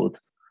going forward,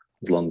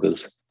 as long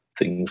as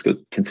things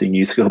could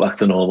continue to go back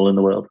to normal in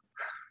the world.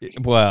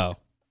 Wow.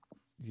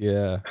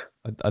 Yeah.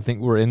 I think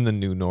we're in the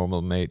new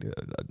normal, mate.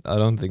 I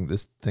don't think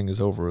this thing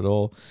is over at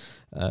all,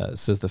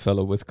 says the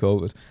fellow with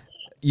COVID.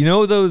 You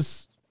know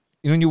those,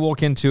 when you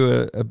walk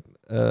into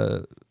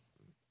a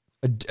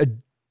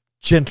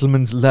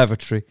gentleman's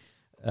lavatory,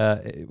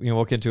 you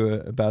walk into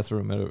a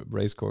bathroom at a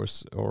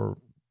racecourse or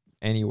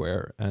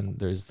anywhere, and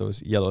there's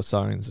those yellow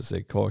signs that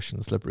say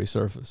caution, slippery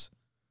surface.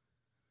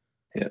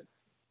 Yeah.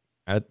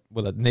 At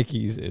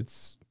Nicky's,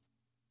 it's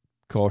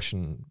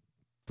caution,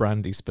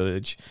 brandy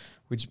spillage,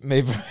 which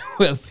may very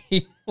well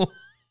be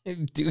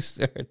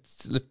Dusart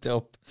slipped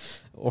up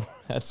or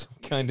had some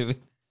kind of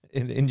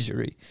an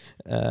injury.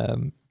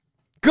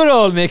 Good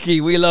old Nicky,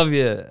 we love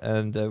you,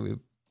 and we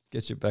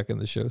get you back on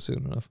the show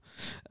soon enough.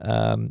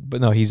 But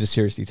no, he's a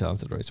seriously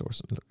talented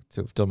racehorse. Look,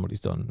 to have done what he's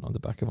done on the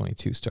back of only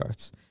 2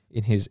 starts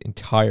in his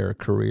entire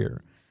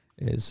career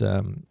is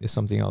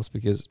something else,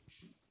 because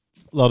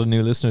a lot of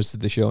new listeners to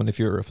the show, and if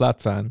you're a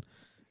flat fan,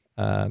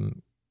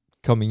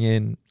 coming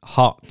in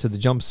hot to the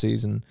jump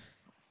season,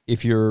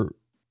 if you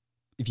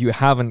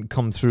haven't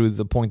come through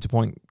the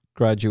point-to-point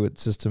graduate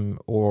system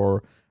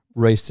or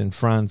raced in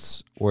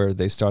France where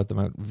they start them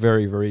out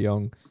very, very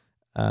young,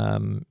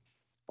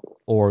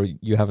 or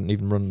you haven't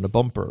even run in a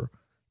bumper,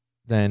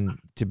 then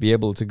to be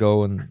able to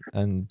go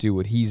and do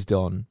what he's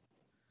done,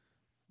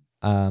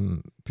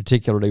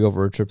 particularly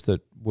over a trip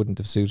that wouldn't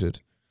have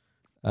suited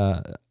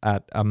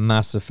at a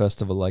massive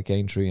festival like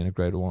Aintree in a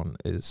Grade 1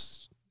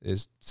 is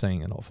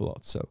saying an awful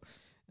lot. So,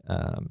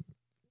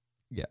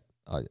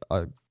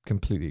 I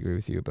completely agree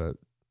with you about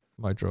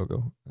my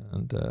Drogo,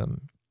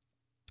 and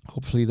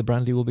hopefully the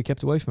brandy will be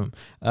kept away from him.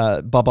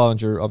 Bob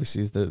Olinger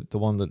obviously is the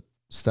one that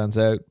stands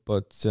out,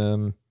 but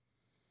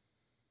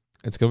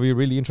it's going to be a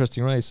really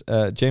interesting race.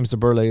 James de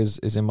Burle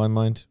is in my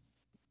mind,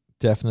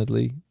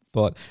 definitely,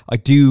 but I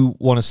do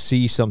want to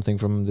see something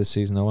from him this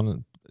season. I want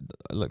to,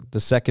 like, the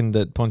second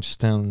at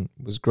Punchestown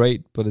was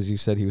great, but as you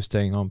said, he was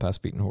staying on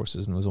past beaten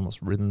horses and was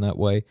almost ridden that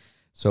way.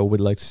 So I would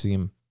like to see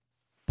him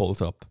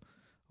bolt up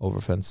over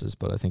fences,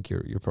 but I think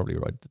you're probably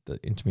right that the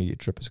intermediate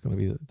trip is going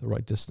to be the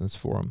right distance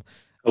for him.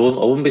 I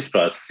wouldn't be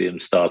surprised to see him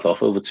start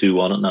off over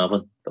 2-1 at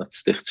Navan. That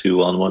stiff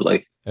 2-1 one,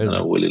 like,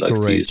 Willie likes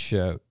to use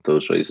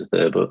those races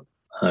there, but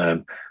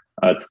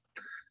I'd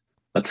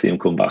see him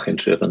come back in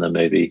trip and then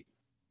maybe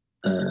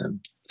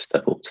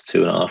step up to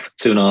 2.5.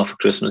 2.5 for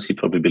Christmas. He'd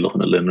probably be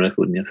looking at Limerick,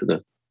 wouldn't you, for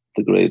the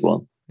Grade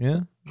 1? Yeah,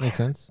 makes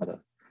sense.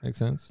 Makes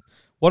sense.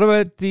 What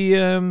about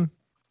the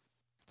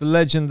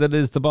legend that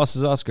is the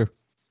Boss's Oscar?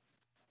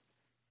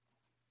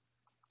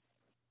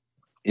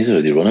 He's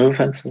already run over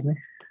fence, hasn't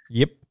he?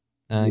 Yep,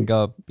 and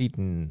got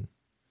beaten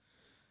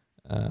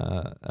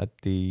at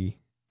the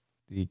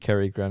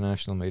Kerry Grand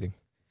National meeting.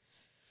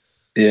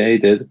 Yeah, he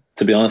did.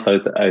 To be honest,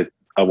 I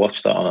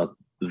watched that on a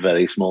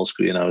very small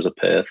screen. I was at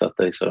Perth that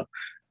day, so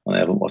I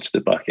haven't watched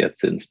it back yet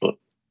since. But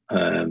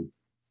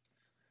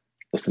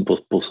Dustin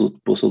Busselton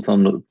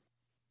was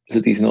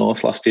a decent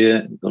horse last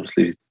year.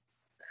 Obviously,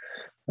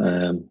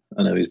 I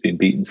know he's been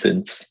beaten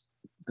since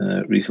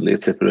recently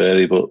at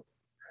Tipperary, but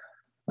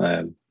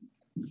I'd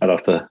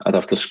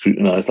have to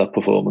scrutinise that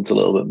performance a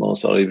little bit more.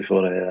 Sorry,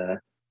 before I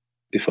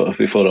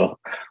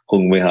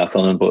hung my hat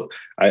on him. But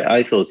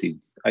I thought he'd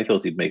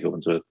make up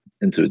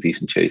into a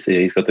decent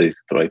chaser. He's got the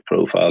right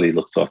profile. He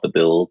looks off the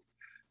build.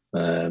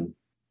 For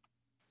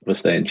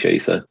staying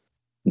chaser,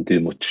 didn't do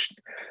much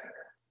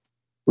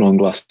wrong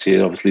last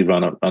year. Obviously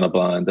ran a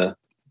blinder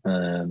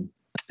in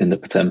the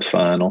Pertemps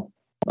final.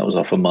 That was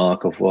off a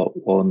mark of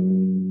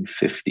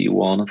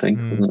 151, I think,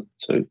 wasn't it?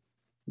 So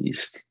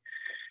he's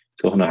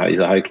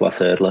a high class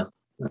hurdler.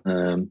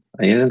 And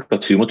he hasn't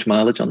got too much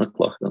mileage on the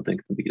clock. I don't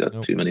think he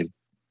got too many.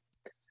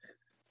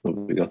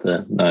 We got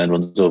the 9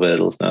 runs over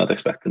hurdles now. I'd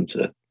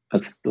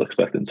still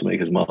expect him to make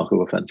his mark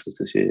over fences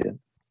this year.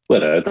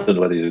 Well, I don't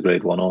know whether he's a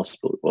Grade 1 horse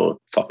or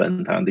top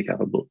end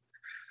handicapper, but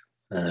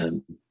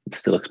I'd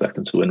still expect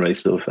him to win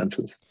races over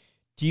fences.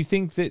 Do you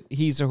think that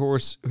he's a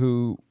horse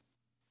who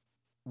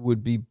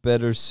would be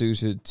better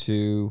suited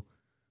to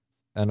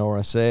an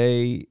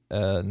RSA,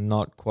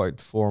 not quite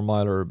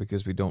 4-miler,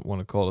 because we don't want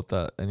to call it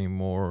that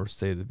anymore,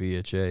 say the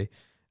BHA,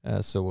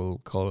 so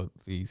we'll call it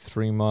the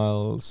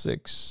 3-mile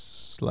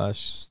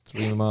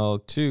 6/3-mile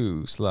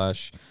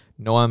 2/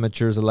 no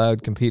amateurs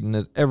allowed competing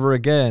it ever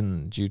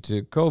again due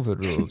to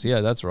COVID rules.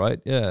 Yeah, that's right.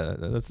 Yeah,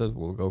 that's what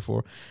we'll go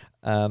for.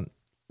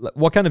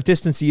 What kind of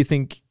distance do you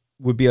think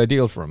would be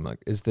ideal for him? Like,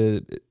 is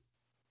the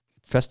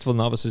Festival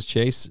Novices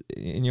Chase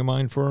in your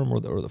mind for him, or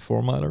the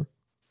 4-miler?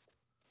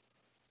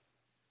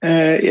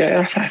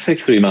 Yeah, I think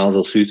 3 miles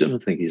will suit him. I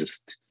think he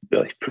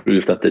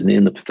proved that, didn't he,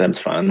 in the Pertemps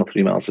final.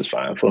 3 miles is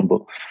fine for him,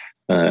 but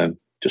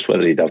just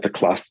whether he'd have the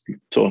class,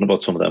 talking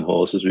about some of them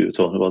horses we were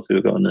talking about who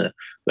were going there,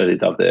 whether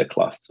he'd have their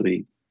class to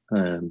be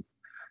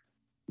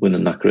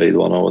winning that Grade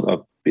 1, I'd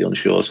be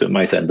unsure. So it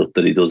might end up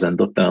that he does end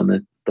up down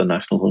the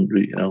National Hunt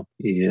route,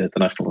 the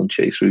National Hunt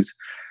Chase route.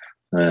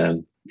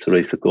 It's a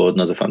race that Gordon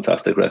has a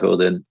fantastic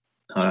record in.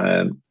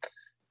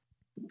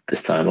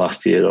 This time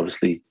last year,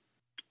 obviously,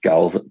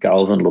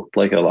 Galvin looked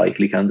like a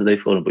likely candidate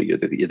for him, but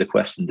you'd have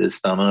questioned his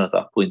stamina at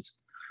that point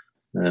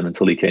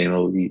until he came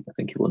over. I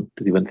think he won.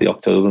 Did he win the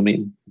October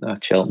meeting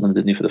at Cheltenham?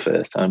 Didn't he, for the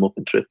first time up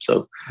in trip?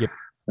 So, yep.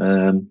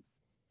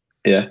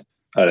 It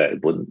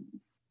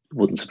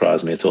wouldn't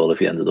surprise me at all if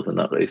he ended up in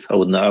that race.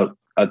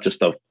 I'd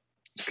just have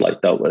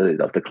slight doubt whether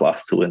he'd have the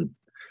class to win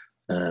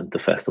the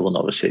Festival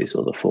Novice Chase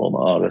or the former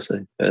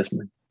RSA,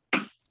 personally.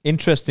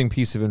 Interesting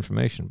piece of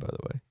information, by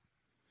the way.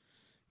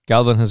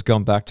 Galvin has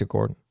gone back to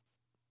Gordon.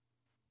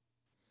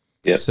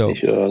 Yeah, he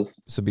sure has.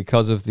 So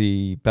because of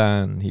the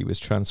ban, he was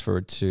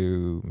transferred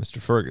to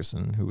Mr.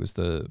 Ferguson, who was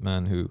the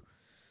man who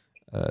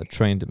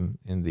trained him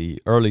in the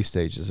early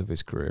stages of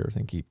his career. I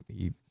think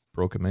he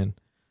broke him in.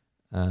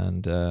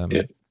 And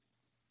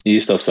He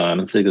used to have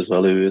Simon Sig as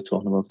well, who we were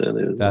talking about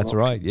earlier. That's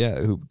right,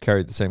 yeah, who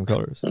carried the same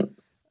colours.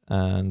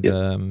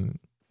 And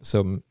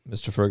so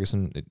Mr.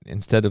 Ferguson,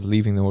 instead of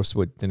leaving the horse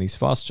with Denise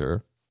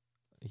Foster,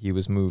 he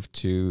was moved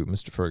to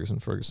Mr. Ferguson.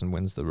 Ferguson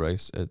wins the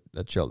race at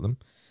Cheltenham.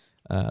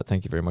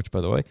 Thank you very much,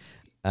 by the way.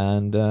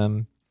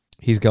 And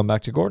he's gone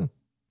back to Gordon.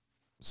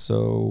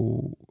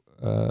 So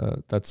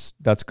that's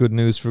good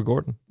news for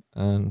Gordon,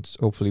 and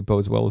hopefully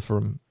bodes well for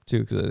him too,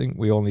 because I think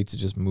we all need to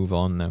just move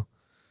on now.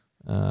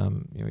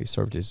 He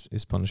served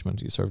his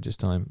punishment, he served his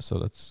time, so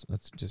let's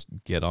just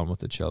get on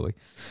with it, shall we?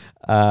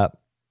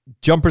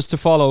 Jumpers to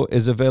Follow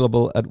is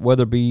available at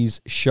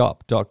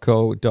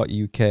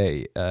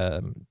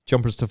weatherbeesshop.co.uk.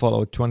 Jumpers to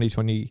Follow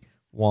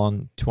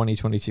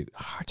 2021-2022.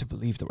 Hard to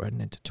believe that we're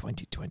heading into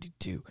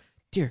 2022.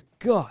 Dear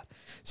God.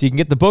 So you can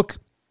get the book.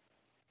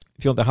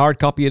 If you want the hard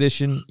copy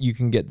edition, you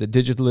can get the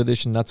digital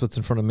edition. That's what's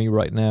in front of me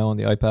right now on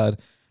the iPad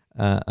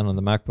and on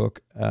the MacBook.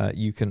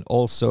 You can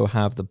also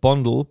have the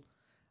bundle.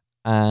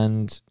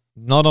 And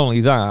not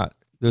only that,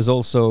 there's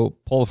also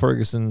Paul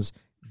Ferguson's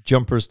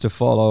Jumpers to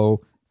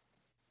Follow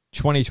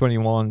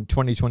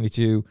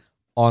 2021-2022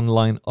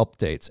 online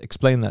updates.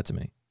 Explain that to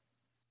me.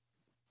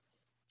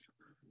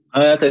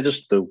 They're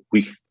just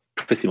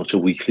pretty much a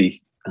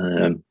weekly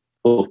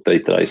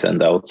update that I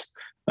send out,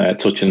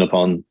 touching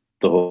upon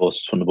the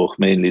horses from the book,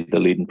 mainly the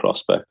leading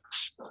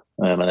prospects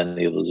and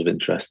any others of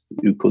interest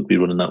who could be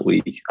running that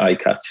week. Eye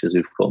catchers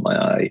who've caught my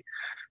eye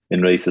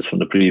in races from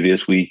the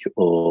previous week,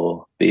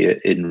 or be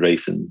it in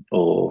racing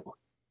or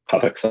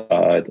paddock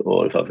side,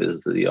 or if I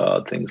visited the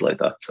yard, things like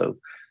that. So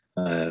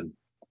a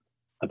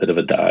bit of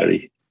a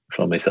diary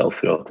from myself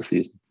throughout the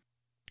season.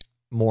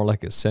 More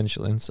like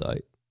essential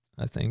insight,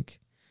 I think.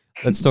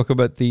 Let's talk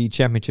about the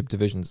championship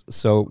divisions.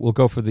 So we'll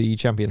go for the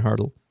Champion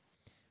Hurdle,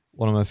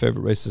 one of my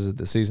favourite races of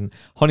the season.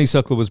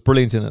 Honeysuckle was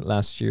brilliant in it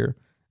last year.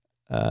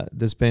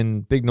 There's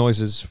been big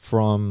noises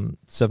from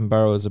Seven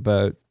Barrows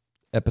about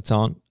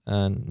Epatante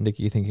and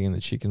Nikki thinking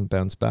that she can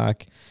bounce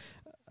back.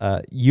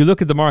 You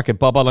look at the market,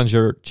 Bob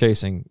Ollinger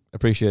chasing,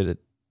 appreciate it.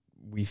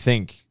 We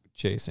think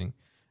chasing.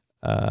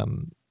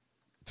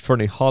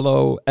 Fernie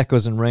Hollow,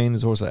 Echoes and Rain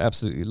is a horse I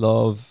absolutely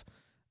love.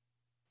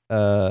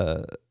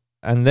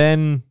 And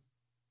then,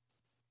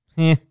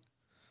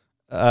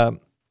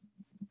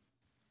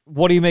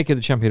 what do you make of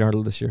the Champion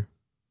Hurdle this year?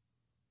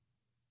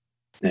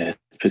 Yeah,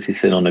 it's pretty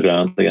thin on the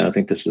ground again. I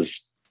think this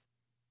is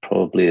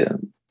probably a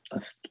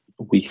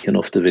weak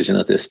enough division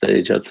at this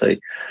stage, I'd say.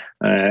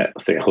 I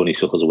think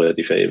Honeysuckle's a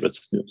worthy favourite.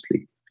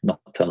 Obviously, not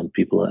telling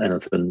people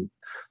anything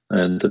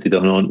and that they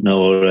don't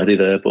know already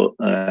there, but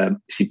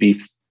she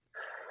beats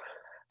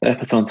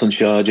Epatante and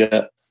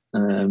Sharjah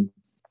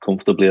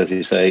comfortably, as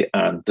you say,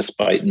 and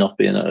despite not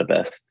being at her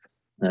best,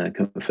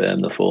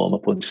 confirmed the form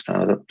of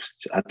Punchestown.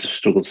 I just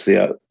struggle to see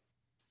how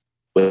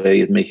where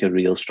you'd make a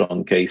real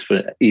strong case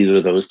for either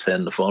of those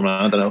turning the form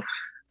around. I don't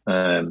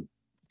know.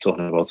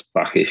 Talking about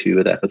back issue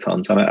with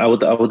Epatante, and I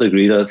would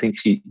agree that I think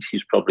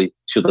she's probably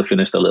should have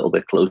finished a little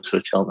bit closer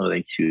at Cheltenham. I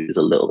think she was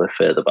a little bit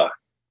further back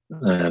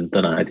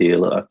than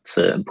ideal at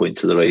certain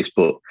points of the race,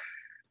 but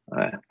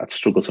I'd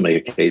struggle to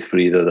make a case for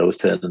either of those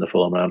turning the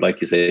form around.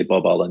 Like you say,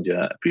 Bob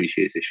Ollinger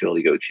appreciates it,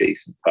 surely go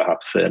chasing.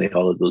 Perhaps Fernie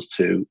Hollow does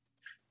too.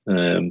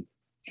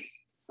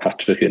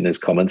 Patrick, in his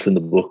comments in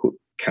the book,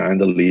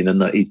 kind of leaning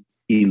that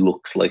he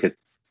looks like a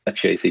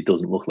chase. He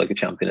doesn't look like a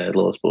Champion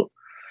Hurdle horse, but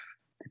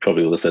he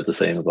probably would have said the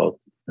same about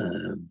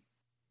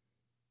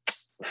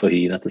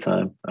Faheen at the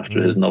time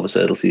after his novice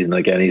hurdle season.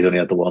 Again, he's only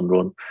had the one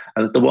run.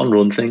 And the one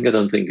run thing, I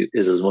don't think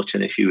is as much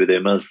an issue with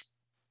him as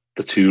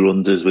the two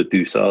runs is with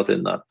Dusart,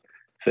 in that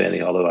Fernie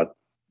Hollow had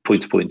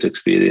point-to-point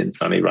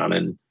experience and he ran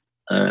in,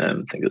 I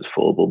think it was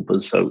 4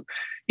 bumpers. So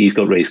he's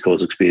got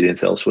racecourse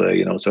experience elsewhere,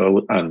 you know.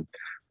 So and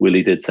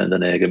Willie did send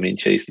an Ergamine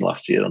chasing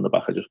last year on the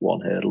back of just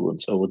one hurdle run.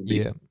 So I wouldn't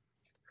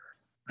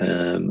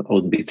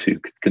be too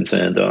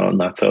concerned on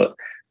that. So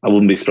I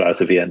wouldn't be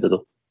surprised if he ended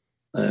up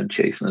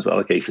chasing as well.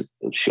 I'm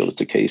sure it's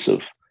a case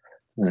of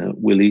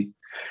Willie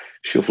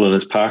shuffling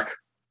his pack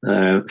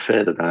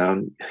further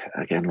down.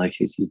 Again, like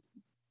he's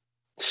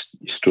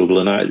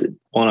struggling.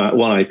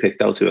 One I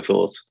picked out who I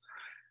thought,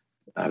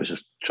 I was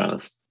just trying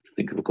to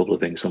think of a couple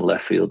of things from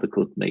left field that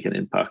could make an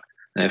impact.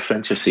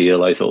 French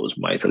Seal, I thought was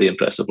mightily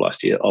impressive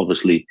last year.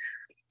 Obviously,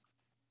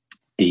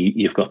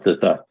 you've got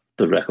the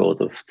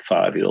record of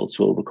 5-year-olds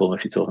to overcome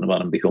if you're talking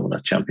about him becoming a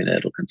Champion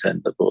Hurdle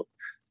contender. But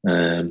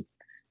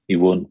he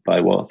won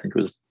by what I think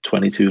it was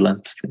 22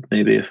 lengths, I think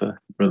maybe, if I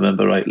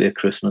remember rightly, at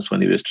Christmas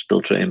when he was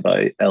still trained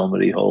by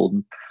Elmarie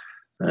Holden.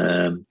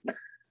 And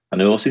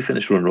he also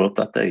finished runner-up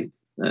that day.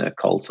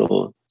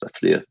 Colto,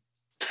 actually a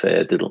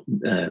fair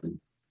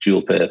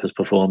dual-purpose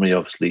performer. He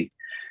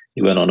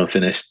went on and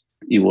finished.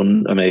 He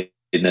won a maiden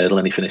hurdle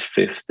and he finished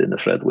 5th in the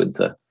Fred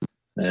Winter,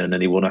 and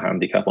then he won a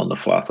handicap on the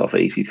flat off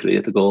 83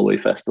 at the Galway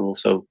Festival.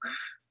 So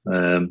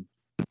it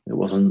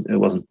wasn't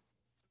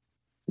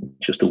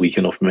just a weak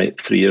enough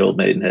 3-year-old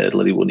maiden hurdle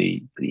that he won.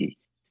 He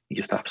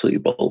just absolutely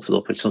bolted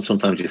up.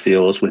 Sometimes you see a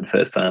horse win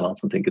first time out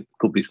and think it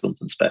could be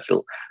something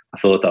special. I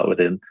thought that with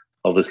him.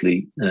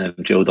 Obviously,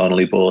 Joe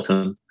Donnelly bought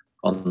him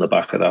on the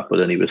back of that, but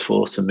then he was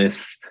forced to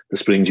miss the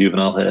spring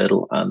juvenile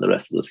hurdle and the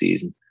rest of the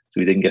season, so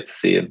we didn't get to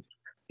see him.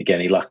 Again,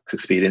 he lacks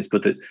experience,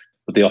 but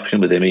the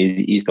option with him,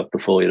 he's got the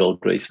 4-year-old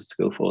races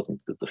to go for. I think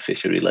there's the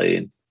Fishery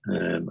Lane,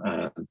 and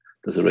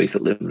there's a race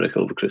at Limerick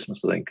over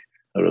Christmas. I think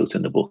I wrote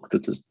in the book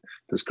that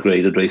there's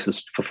graded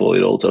races for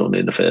 4-year-olds only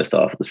in the first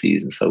half of the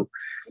season, so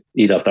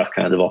he'd have that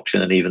kind of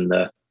option, and even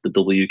the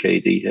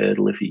WKD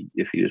hurdle if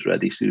he was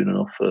ready soon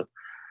enough for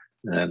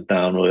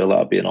Down Royal,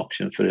 that'd be an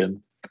option for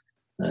him.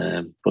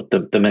 But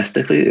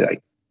domestically,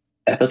 like,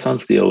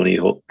 Epatant's the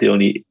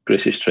only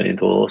British trained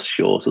horse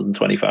shorter than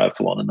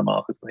 25-1 in the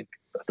market, I think,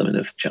 at the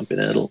minute for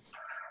Champion Hurdle.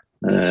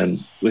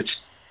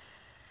 Which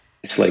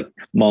it's like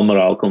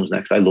Monmoral comes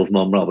next. I love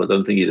Monmoral, but I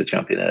don't think he's a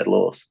Champion Hurdle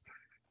horse.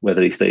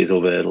 Whether he stays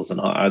over hurdles or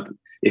not,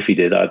 if he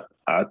did, I'd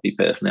be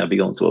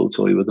going to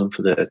Auteuil with him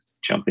for the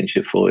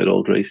championship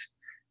 4-year-old race.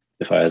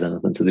 If I had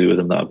anything to do with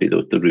him, that'd be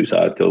the route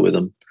I'd go with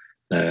him,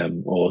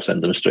 or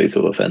send him straight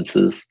over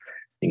fences.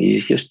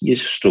 You're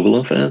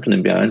struggling for anything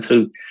in behind,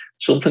 so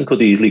something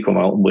could easily come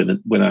out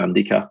and win a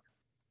handicap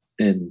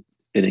in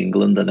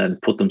England, and then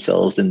put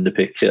themselves in the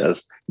picture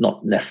as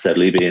not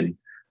necessarily being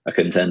a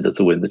contender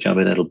to win the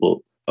Champion Hurdle, but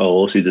a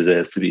horse who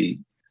deserves to be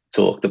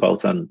talked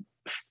about and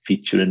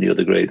feature in the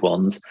other Grade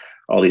Ones.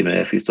 Ollie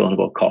Murphy's talking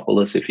about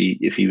Coppolas. If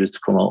he was to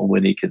come out and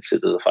win, he'd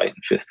consider the fighting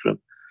fifth for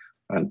him.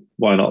 And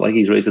why not? Like,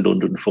 he's raised at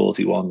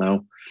 141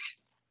 now.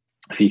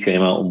 If he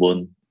came out and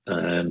won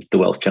the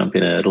Welsh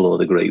Champion Hurdle or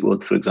the Great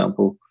Wood, for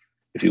example,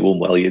 if he won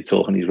well, you're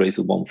talking he's raised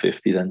at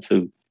 150 then.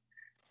 So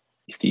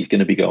he's going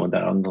to be going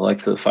down the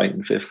likes of the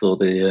fighting fifth or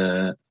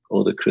the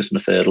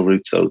Christmas Hurdle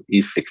route. So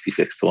he's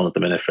 66-1 at the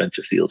minute. French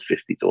Seal's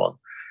 50-1.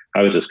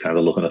 I was just kind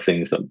of looking at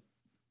things that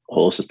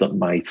horses that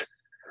might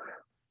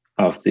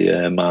have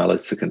the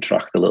mileage to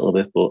contract a little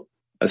bit, but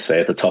I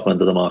say at the top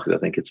end of the market, I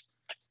think it's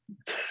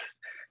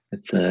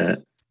a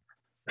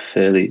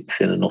fairly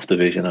thin enough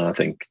division, and I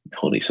think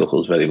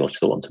Honeysuckle is very much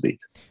the one to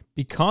beat.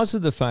 Because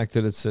of the fact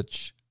that it's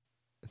such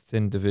a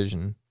thin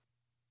division,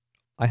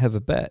 I have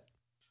a bet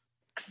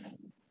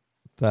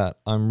that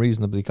I'm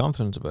reasonably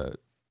confident about,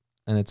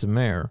 and it's a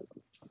mare.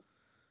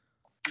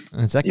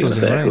 And it's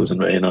Echoes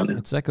and Rain, aren't you?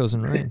 It's Echoes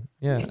and Rain,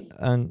 yeah.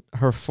 And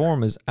her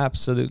form is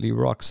absolutely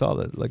rock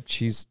solid. Like,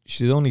 she's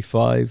only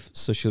 5,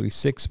 so she'll be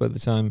 6 by the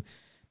time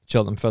the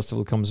Cheltenham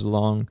Festival comes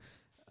along.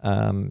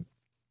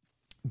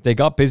 They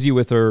got busy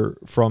with her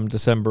from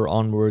December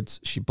onwards.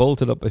 She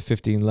bolted up by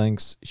 15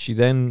 lengths. She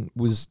then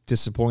was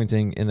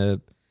disappointing in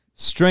a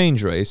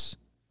strange race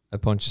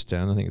at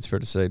Punchestown, I think it's fair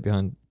to say,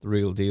 behind the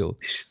Real Deal.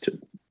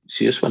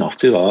 She just went off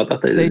too hard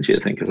that day, didn't she? I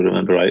think, if I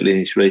remember rightly,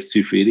 and she raced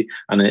too freely.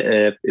 And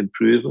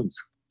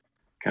improvements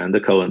kind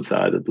of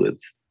coincided with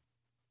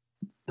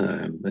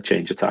a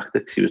change of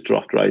tactics. She was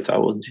dropped right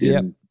out, wasn't she?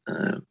 Yeah.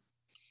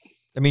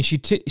 I mean,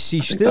 she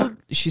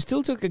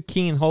still took a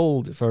keen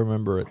hold, if I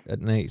remember, at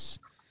Naas.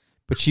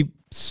 But she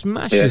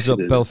smashes up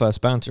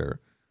Belfast Banter,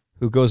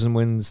 who goes and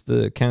wins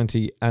the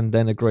county and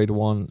then a Grade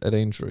 1 at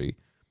Aintree.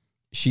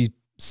 She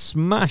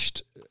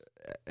smashed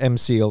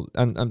MCL,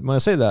 and when I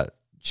say that,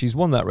 she's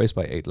won that race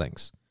by 8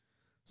 lengths.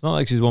 It's not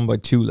like she's won by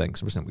 2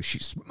 lengths. She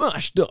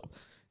smashed up.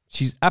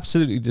 She's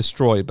absolutely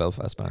destroyed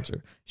Belfast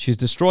Banter. She's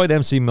destroyed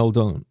MC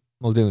Muldoon,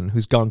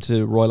 who's gone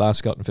to Royal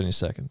Ascot and finished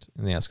second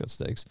in the Ascot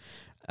Stakes.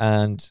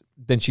 And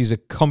then she's a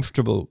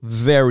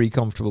very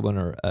comfortable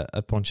winner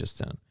at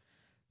Punchestown.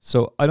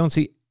 So I don't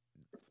see,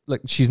 like,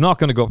 she's not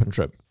going to go up and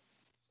trip.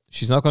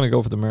 She's not going to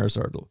go for the Mare's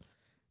Hurdle.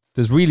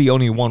 There's really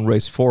only one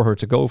race for her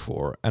to go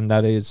for, and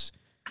that is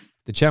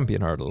the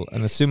Champion Hurdle.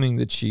 And assuming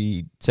that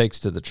she takes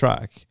to the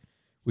track,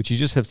 which you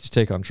just have to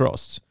take on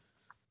trust,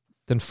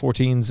 then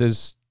 14s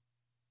is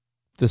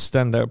the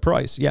standout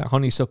price. Yeah,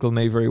 Honeysuckle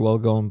may very well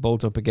go and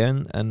bolt up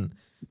again, and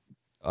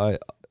I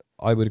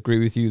would agree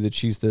with you that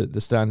she's the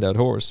standout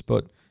horse,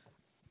 but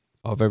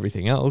of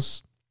everything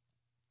else,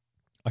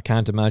 I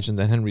can't imagine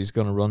that Henry's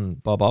going to run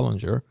Bob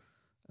Ollinger.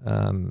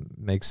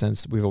 Makes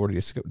sense. We've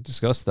already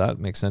discussed that.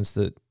 Makes sense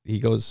that he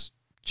goes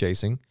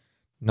chasing.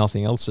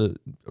 Nothing else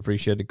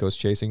appreciated goes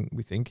chasing,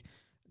 we think.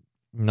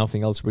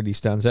 Nothing else really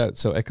stands out.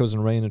 So Echoes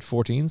and Rain at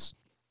 14s.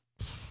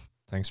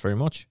 Thanks very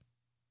much.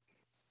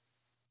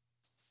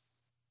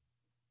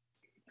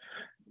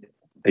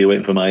 Are you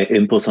waiting for my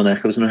input on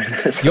Echoes and Rain?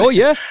 Oh,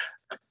 yeah.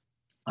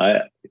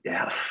 I'd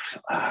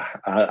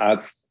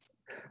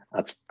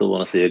still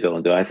want to see her go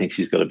and do. I think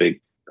she's got a bit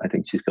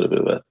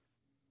of a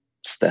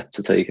step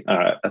to take.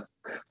 I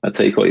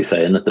take what you're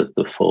saying, that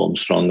the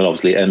form's strong, and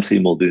obviously MC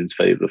Muldoon's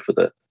favourite for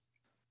the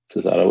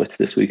Cesarewitch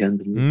this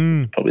weekend.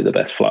 Probably the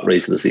best flat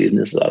race of the season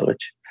is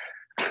Cesarewitch.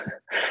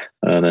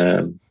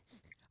 And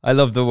I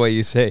love the way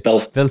you say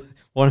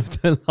one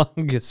of the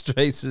longest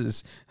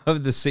races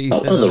of the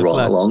season. Not the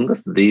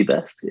longest, the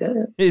best.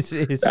 Yeah, it's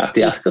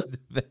the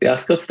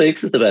Ascot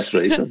Stakes is the best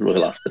race of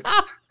Royal Ascot.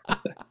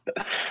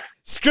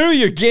 Screw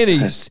your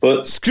guineas.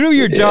 Screw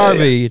your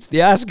Derby. Yeah. It's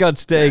the Ascot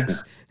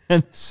Stakes.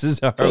 And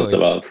Cesarewitch.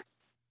 That's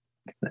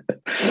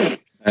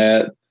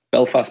about.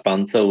 Belfast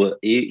Banter,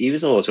 he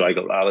was also, I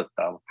got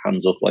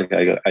hands up, like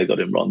I got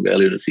him wrong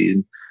earlier in the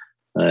season.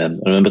 I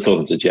remember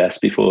talking to Jess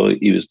before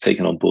he was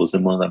taking on Buzz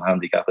in one of them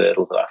handicap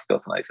hurdles at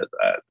Ascot, and I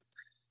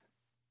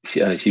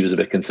said she was a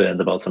bit concerned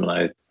about him,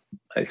 and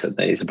I said,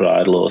 no, he's a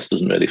bridle horse,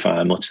 doesn't really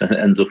fire much, and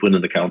ends up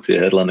winning the county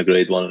hurdle and a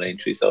Grade 1 in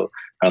Aintree. So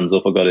hands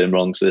up, I got him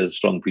wrong. So there's a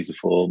strong piece of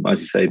form,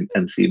 as you say,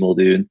 MC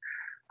Muldoon.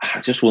 I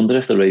just wonder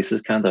if the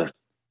races kind of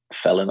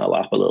fell in our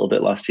lap a little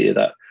bit last year.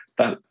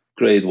 That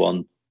Grade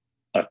 1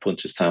 at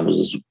Punchestown was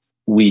as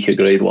weak a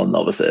Grade 1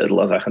 novice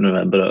hurdle as I can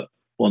remember at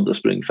one of the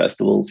spring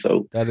festivals.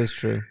 So that is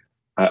true.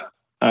 I'd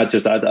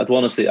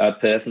want to see.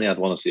 I'd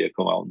want to see her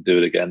come out and do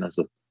it again as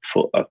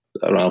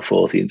around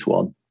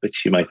 14-1, which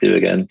she might do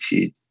again.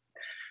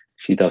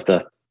 She'd have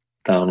that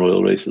Down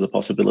Royal race as a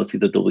possibility.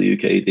 The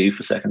WKD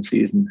for second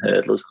season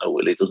hurdlers. No,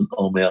 Willie doesn't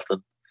normally have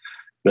them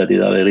ready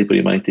that early, but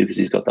he might do because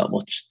he's got that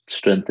much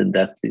strength and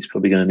depth. He's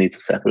probably going to need to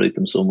separate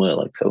them somewhere.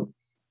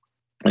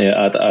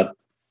 Yeah,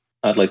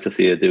 I'd like to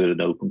see her do it in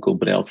an open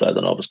company outside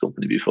the novice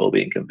company before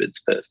being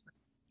convinced personally.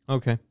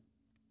 Okay.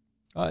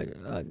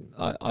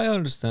 I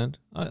understand.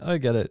 I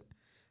get it.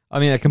 I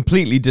mean, I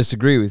completely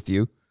disagree with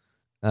you,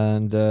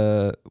 and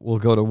we'll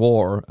go to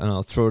war, and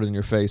I'll throw it in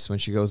your face when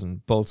she goes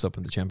and bolts up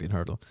in the champion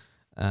hurdle,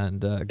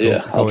 and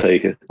I'll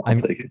take it.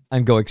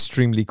 And go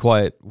extremely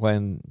quiet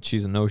when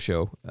she's a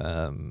no-show,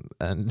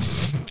 and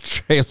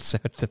trails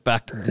out the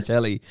back of the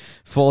telly,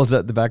 falls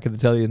out the back of the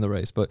telly in the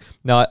race. But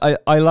no,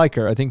 I like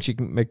her. I think she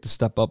can make the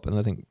step up, and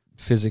I think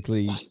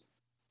physically,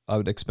 I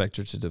would expect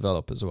her to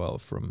develop as well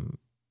from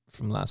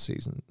last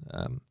season.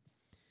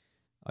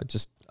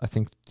 I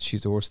think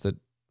she's a horse that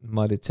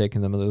might have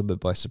taken them a little bit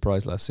by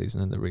surprise last season,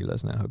 and they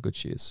realize now how good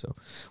she is. So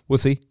we'll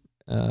see.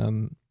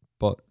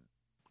 But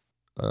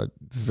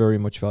very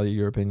much value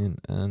your opinion,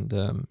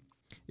 and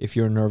if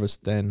you're nervous,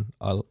 then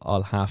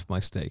I'll half my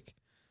stake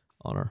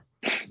on her.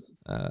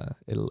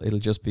 It'll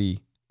just be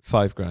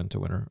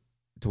 $5,000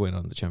 to win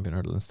on the champion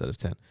hurdle instead of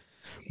 10.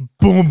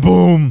 Boom,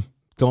 boom.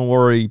 Don't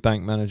worry,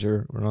 bank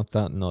manager. We're not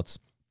that nuts.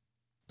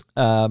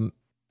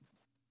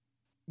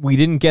 We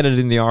didn't get it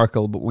in the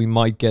Arkle, but we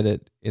might get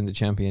it in the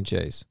Champion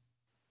Chase.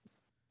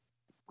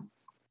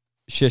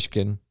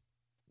 Shishkin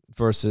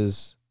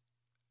versus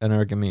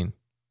Energumene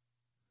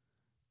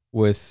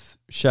with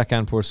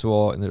Chacun Pour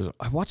Soi. And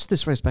I watched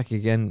this race back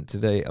again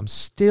today. I'm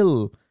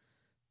still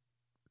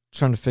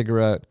trying to figure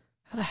out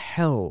how the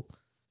hell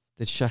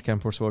did Chacun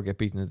Pour Soi get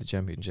beaten in the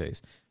Champion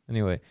Chase.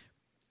 Anyway,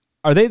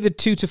 are they the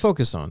two to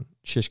focus on,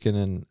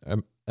 Shishkin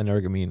and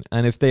Energumene?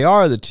 And if they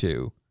are the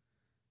two,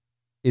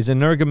 is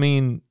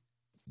Energumene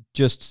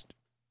just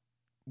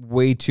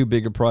way too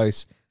big a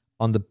price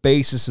on the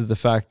basis of the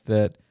fact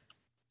that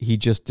he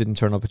just didn't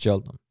turn up at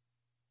Cheltenham?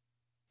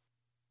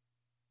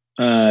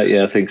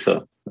 Yeah, I think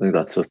so. I think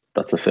that's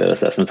a fair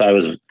assessment. I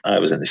was in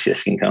the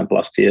Shishkin camp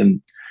last year,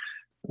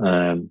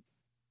 and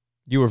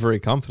you were very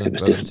confident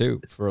about it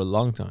too for a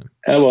long time.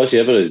 I was,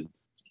 yeah, but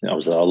I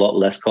was a lot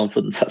less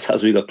confident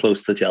as we got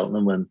close to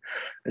Cheltenham when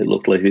it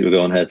looked like they were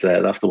going head to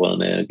head after what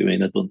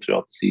Energumene had done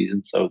throughout the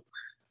season. So,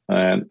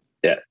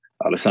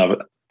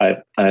 I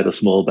had a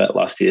small bet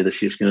last year that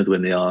Shishkin would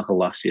win the Arkle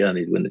last year and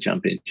he'd win the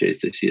Champion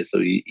Chase this year.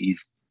 So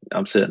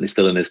I'm certainly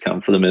still in his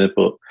camp for the minute,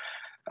 but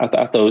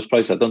at those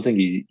prices, I don't think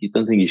he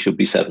should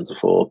be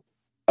 7-4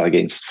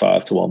 against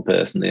 5-1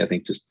 personally. I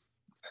think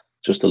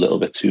just a little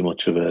bit too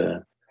much of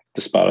a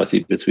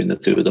disparity between the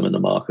two of them in the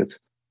market.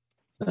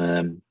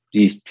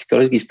 He's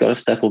got to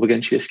step up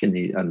against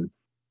Shishkin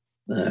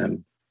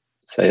and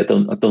say I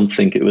don't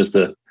think it was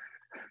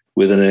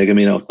with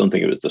Energumene. I don't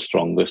think it was the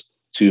strongest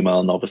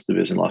 2-mile novice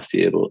division last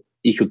year, but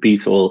he could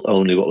beat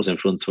only what was in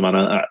front of him. And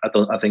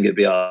I think it'd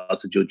be hard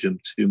to judge him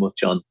too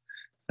much on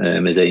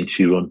his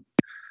Aintree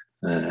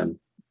run.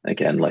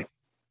 Again, like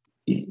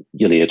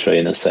you'll hear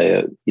trainers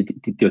say, you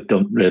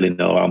don't really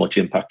know how much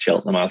impact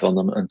Cheltenham has on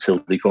them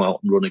until they come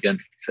out and run again.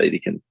 Say they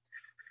can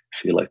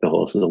feel like the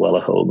horses are well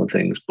at home and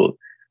things, but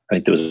I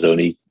think there was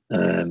only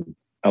out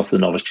of the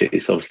novice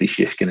chase, obviously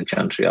Shishkin and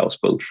Chantry House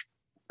both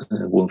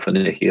won for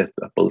Nicky at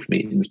both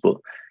meetings, but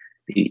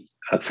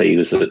I'd say he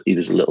was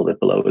a little bit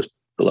below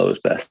his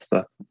best.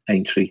 That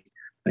Aintree,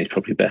 and he's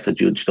probably better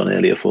judged on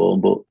earlier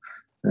form. But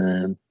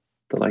the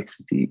likes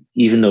of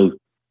even though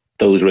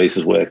those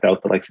races worked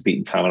out, the likes of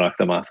beating Tamarack,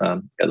 the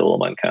Matan, get All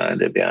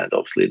Mankind in behind,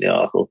 obviously in the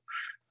Arkle,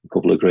 a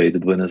couple of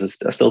graded winners.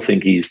 I still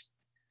think he's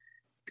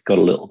got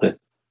a little bit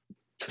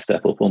to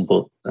step up on,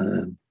 but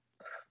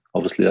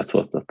obviously that's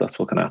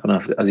what can happen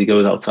as he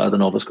goes outside the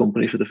novice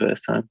company for the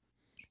first time.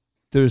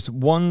 There's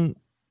one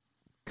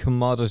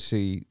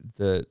commodity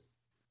that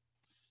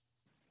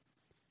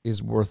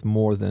is worth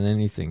more than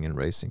anything in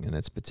racing, and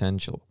it's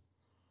potential.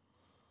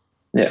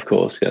 Yeah, of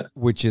course, yeah.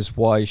 Which is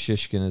why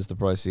Shishkin is the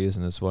price he is,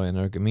 and it's why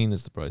Energumene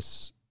is the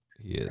price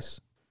he is.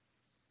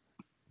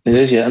 It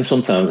is, yeah. And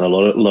sometimes a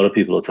lot of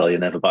people will tell you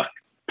never back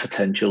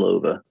potential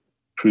over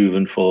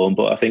proven form,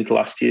 but I think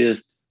last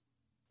year's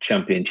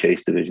Champion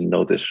Chase division,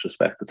 no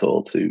disrespect at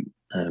all to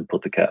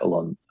put the kettle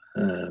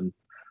on.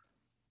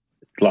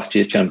 Last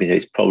year's Champion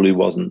Chase probably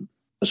wasn't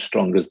as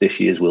strong as this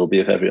year's will be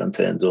if everyone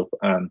turns up,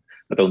 and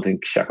I don't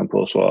think Chacun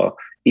Pour Soi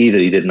either.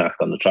 He didn't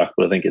act on the track,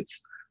 but I think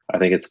it's a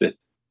bit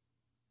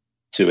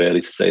too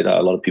early to say that.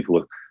 A lot of people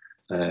were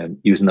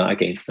using that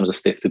against him as a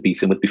stick to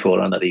beat him with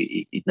beforehand, that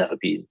he'd never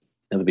been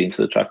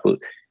to the track, but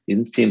he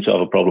didn't seem to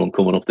have a problem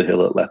coming up the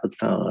hill at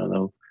Leopardstown. I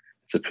know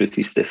it's a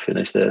pretty stiff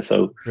finish there,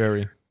 so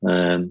very.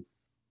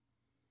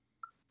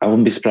 I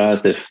wouldn't be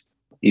surprised if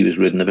he was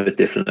ridden a bit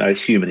different. I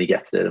assume when he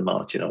gets there in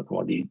March, come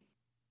on,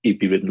 he'd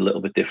be ridden a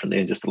little bit differently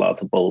and just allowed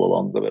to bowl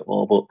along a bit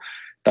more. But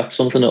that's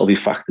something that'll be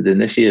factored in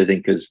this year, I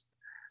think, because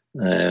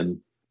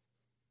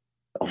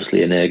obviously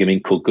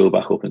Energumene could go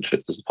back up in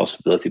trip. There's a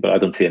possibility, but I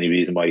don't see any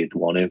reason why you'd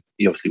want to.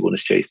 He obviously won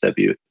his chase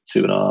debut at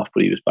 2.5,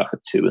 but he was back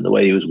at 2, and the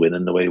way he was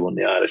winning, the way he won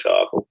the Irish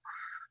Arkle,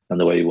 and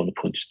the way he won the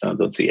Punchestown, I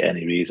don't see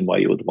any reason why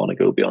you would want to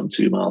go beyond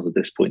 2 miles at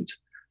this point.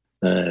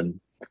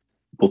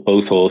 But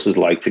both horses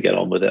like to get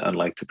on with it and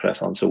like to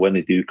press on. So when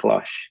they do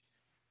clash,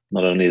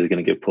 not only is it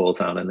going to give Paul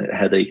Town a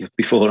headache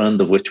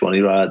beforehand of which one he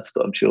rides,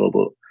 but I'm sure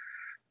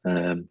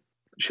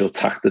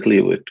tactically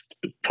it would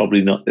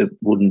probably not. It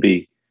wouldn't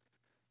be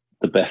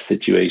the best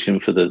situation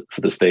for the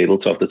stable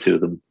to have the two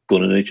of them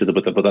gunning each other.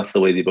 But that's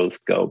the way they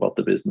both go about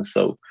the business.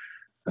 So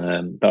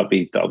that'll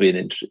be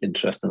an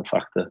interesting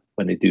factor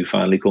when they do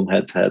finally come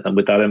head to head. And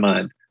with that in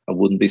mind, I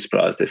wouldn't be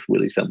surprised if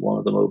Willie sent one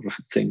of them over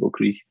for Single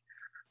Creek.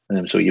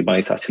 So you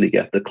might actually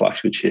get the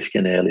clash with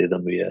Shishkin earlier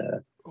than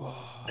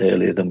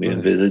we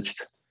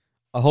envisaged.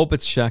 I hope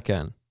it's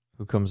Shakan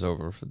who comes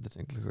over for the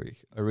Single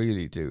Creek. I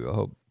really do. I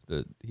hope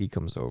that he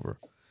comes over,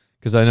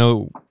 because I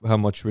know how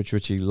much Rich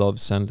Ritchie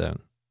loves Sandown,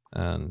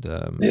 and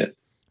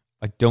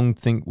I don't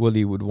think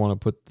Willie would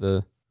want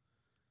to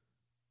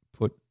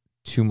put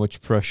too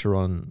much pressure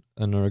on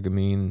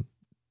Energumene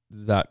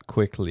that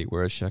quickly,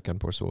 whereas Shakan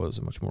Pourceau is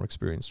a much more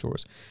experienced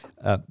horse.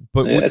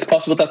 But it's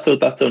possible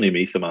that's only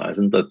me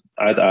surmising that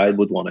I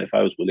would want to, if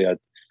I was Willie.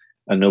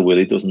 I know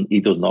Willie does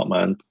not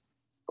mind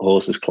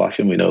horses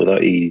clashing. We know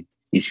that he's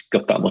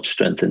got that much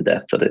strength and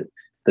depth that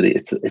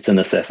it's a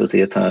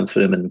necessity at times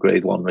for him in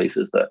Grade 1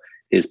 races that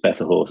his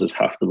better horses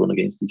have to run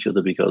against each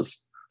other because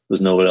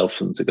there's nowhere else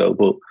for them to go.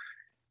 But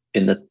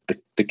in the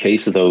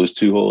case of those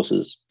two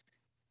horses,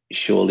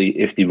 surely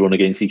if they run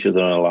against each other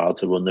and are allowed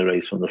to run the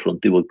race from the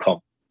front, they would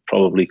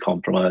probably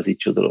compromise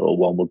each other, or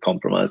one would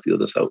compromise the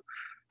other. So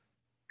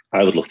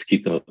I would look to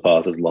keep them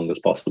apart as long as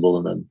possible,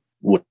 and then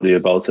worry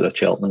about it at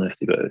Cheltenham if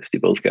they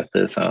both get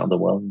their sound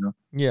and well.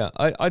 Yeah,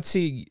 I'd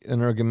see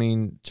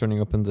Energumene turning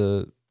up in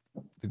the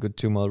good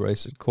 2 mile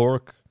race at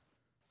Cork,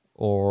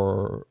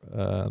 or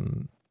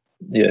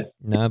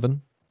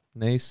Navan,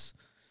 Naas,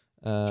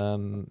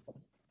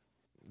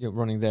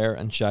 running there,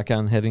 and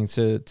Shakan heading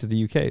to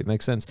the UK. It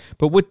makes sense.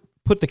 But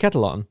put the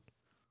kettle on.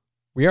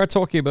 We are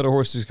talking about a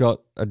horse who's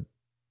got a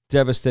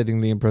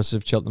devastatingly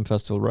impressive Cheltenham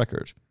Festival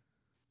record,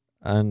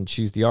 and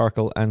she's the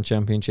Arkle and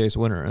Champion Chase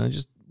winner. And I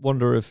just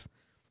wonder if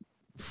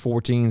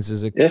 14s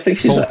is a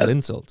total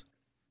insult.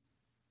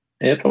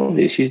 Yeah,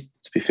 probably. To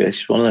be fair,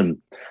 she's one of them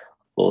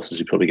horses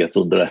who probably gets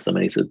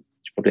underestimated.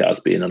 She probably has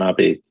been, and I'd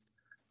be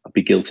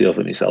guilty of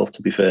it myself.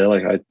 To be fair,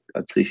 like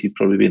I'd say she's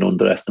probably been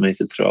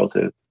underestimated throughout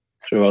her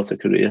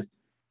career.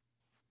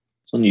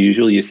 It's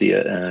unusual. You see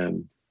a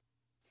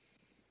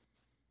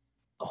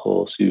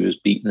horse who was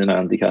beaten in a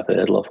handicap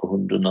hurdle off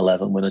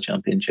 111 win a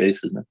Champion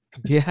Chase, isn't it?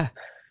 Yeah.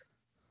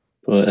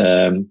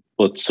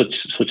 But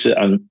such a,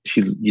 and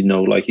she,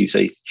 like you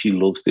say, she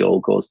loves the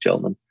old course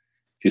Cheltenham.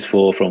 She was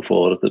 4 from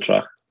 4 at the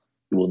track.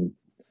 She won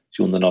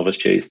the Novice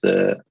Chase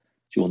there.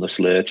 She won the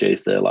Slayer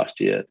Chase there last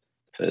year,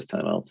 first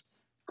time out.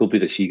 Could be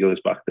that she goes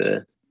back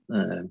there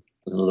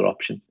as another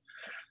option.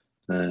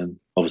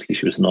 Obviously,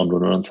 she was a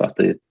non-runner on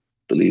Saturday, I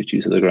believe,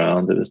 due to the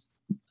ground. It was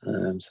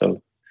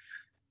so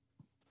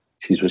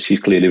she's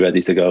clearly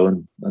ready to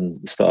go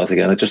and start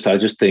again. I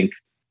just think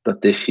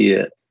that this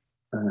year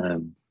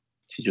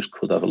she just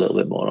could have a little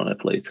bit more on her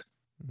plate.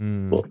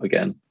 But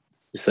again,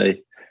 you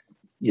say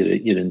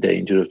you're in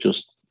danger of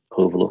just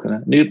overlooking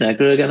it. Noob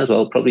Negra again as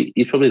well.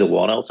 He's probably the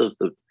one out of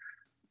the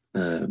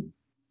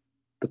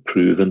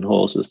proven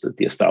horses,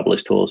 the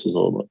established horses,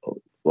 or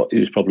he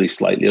was probably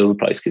slightly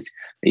overpriced because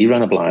he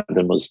ran a blind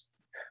and was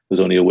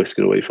only a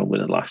whisker away from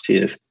winning last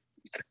year.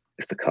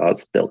 If the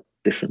cards dealt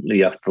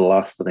differently after the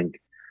last, I think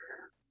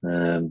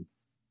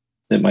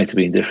it might have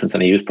been different.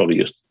 And he was probably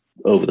just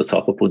over the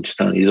top of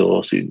Punchestown. He's a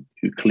horse who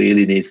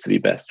clearly needs to be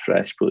best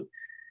fresh, but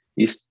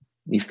he's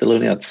still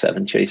only had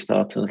 7 chase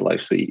starts in his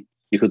life. So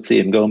you could see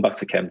him going back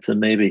to Kempton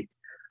maybe,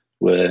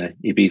 where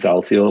he beat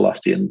Altior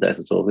last year in the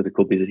Desert Orbit. It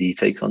could be that he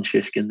takes on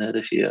Shishkin there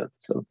this year.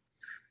 So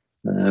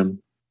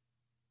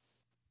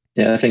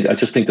I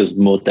just think there's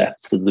more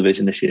depth to the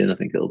division this year, and I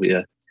think it'll be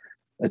a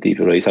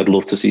deeper race. I'd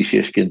love to see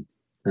Shishkin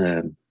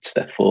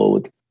step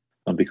forward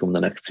and become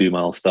the next 2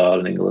 mile star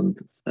in England.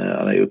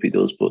 And I hope he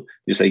does. But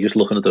just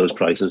looking at those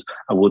prices,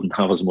 I wouldn't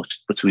have as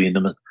much between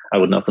them. I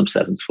wouldn't have them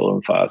 7-4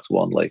 and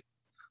 5-1 like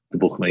the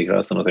bookmaker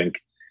has. And I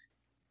think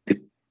they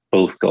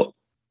both got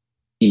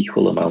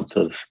equal amounts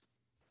of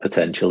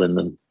potential in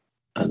them.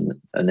 And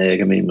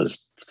Energumene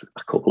was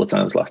a couple of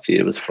times last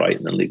year was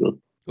frighteningly good.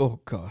 Oh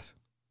God,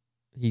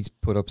 he's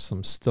put up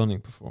some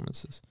stunning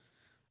performances.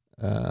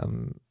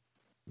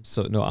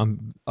 So no,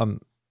 I'm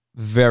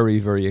very,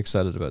 very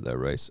excited about that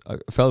race. I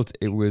felt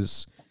it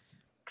was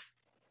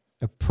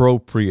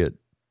appropriate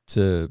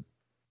to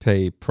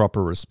pay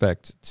proper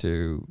respect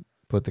to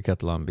Put the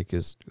Kettle On,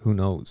 because who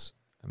knows?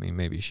 I mean,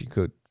 maybe she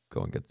could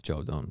go and get the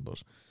job done,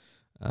 but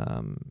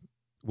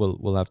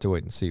we'll have to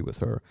wait and see with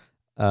her.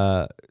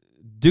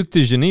 Duc de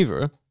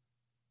Genève,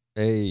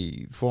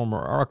 a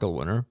former Oracle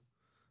winner,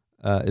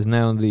 is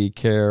now in the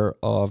care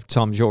of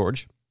Tom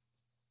George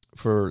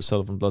for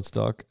Sullivan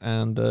Bloodstock,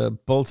 and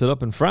bolted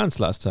up in France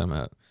last time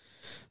out.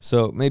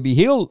 So maybe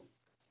he'll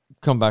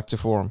come back to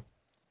form,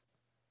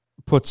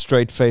 put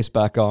straight face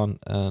back on,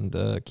 and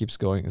keeps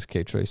going as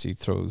Kate Tracy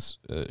throws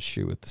a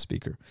shoe at the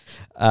speaker.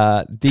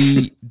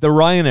 The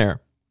Ryanair.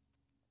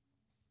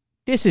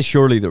 This is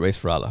surely the race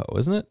for Allaho,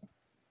 isn't it?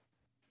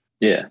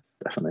 Yeah,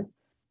 definitely.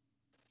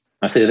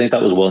 I think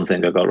that was one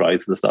thing I got right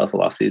at the start of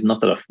last season.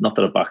 Not that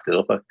I backed it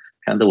up. I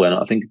kind of went.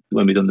 I think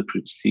when we done the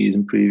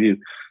season preview,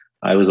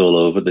 I was all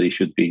over that he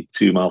should be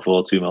 2 mile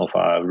 4, 2 mile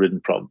 5,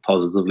 ridden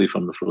positively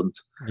from the front.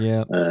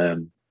 Yeah.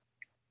 And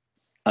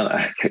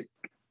I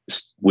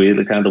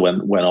weirdly kind of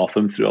went off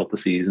him throughout the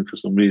season for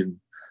some reason.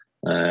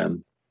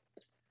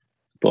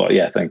 But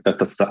yeah, I think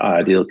that's the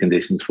ideal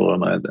conditions for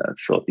him. I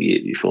thought the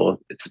year before,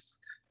 it's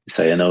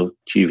say I know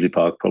Cheveley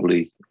Park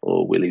probably,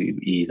 or Willie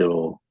either,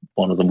 or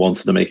one of them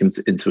wanted to make him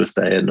into a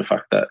stay, and the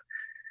fact that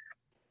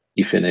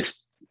he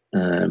finished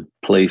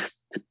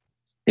placed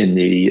in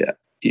the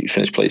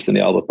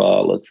Albert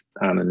Bartlett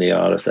and in the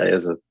RSA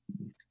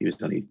he was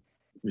only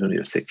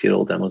a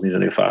 6-year-old then, wasn't he? He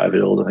was only a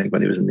 5-year-old, I think,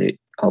 when he was in the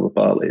Albert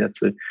Bartlett.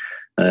 So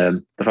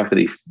the fact that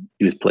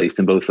he was placed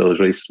in both those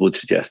races would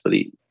suggest that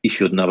he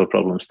shouldn't have a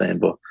problem staying,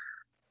 but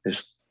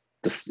his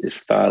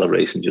style of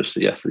racing just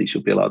suggests that he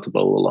should be allowed to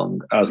bowl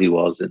along as he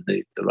was in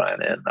the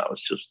Ryanair, and that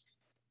was just,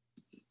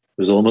 it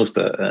was almost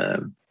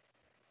a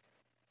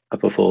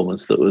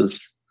performance that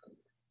was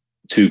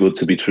too good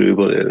to be true,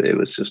 but it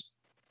was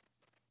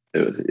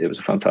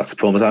a fantastic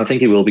performance. I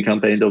think he will be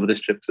campaigned over this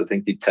trip, because I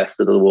think he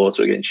tested the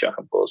water against Jacques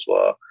and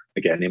Bourgeois.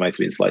 Again, he might have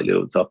been slightly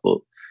over the top, but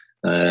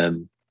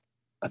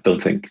I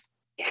don't think,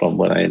 from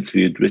when I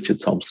interviewed Richard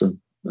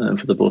Thompson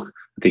for the book,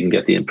 I didn't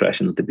get the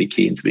impression that they'd be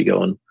keen to be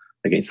going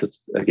against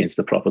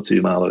the proper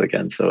 2-miler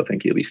again. So I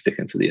think he'll be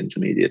sticking to the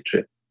intermediate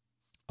trip.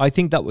 I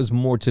think that was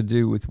more to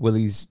do with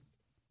Willie's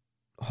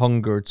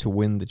hunger to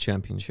win the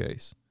champion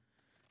chase.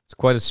 It's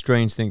quite a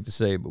strange thing to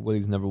say, but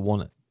Willie's never won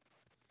it.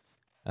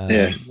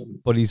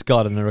 But he's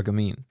got an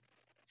Ergamine.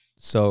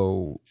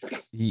 So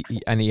he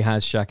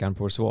has Jacques and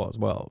Bourgeois as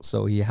well.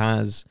 So he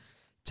has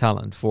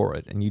talent for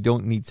it, and you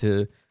don't need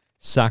to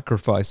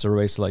sacrifice a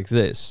race like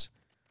this,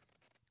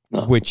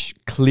 which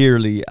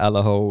clearly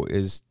Allaho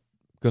is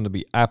going to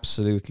be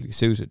absolutely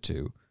suited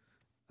to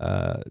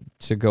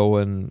go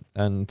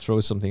and throw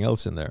something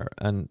else in there.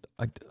 And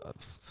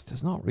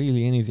there's not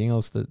really anything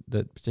else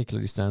that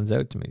particularly stands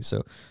out to me.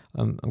 So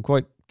I'm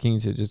quite keen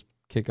to just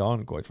kick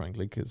on, quite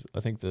frankly, because I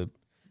think the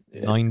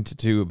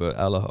 9-2 about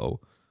Allaho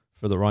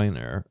for the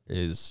Ryanair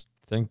is,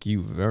 thank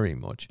you very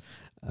much.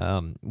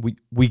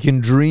 We can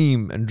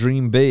dream and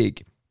dream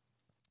big.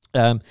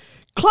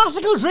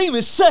 Classical Dream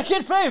is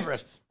second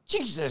favourite.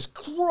 Jesus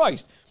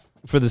Christ.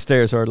 For the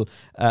Stayers hurdle.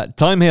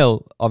 Time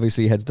Hill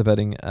obviously heads the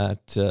betting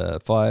at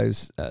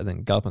 5s.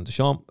 Then Galopin Des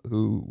Champs,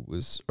 who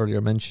was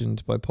earlier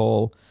mentioned by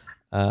Paul.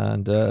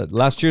 And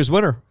last year's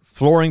winner,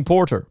 Flooring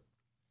Porter.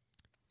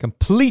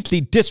 Completely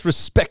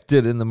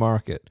disrespected in the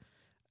market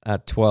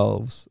at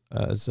 12s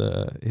as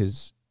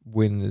his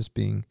win is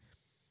being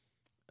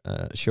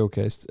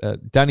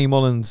showcased. Danny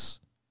Mullins,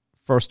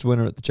 first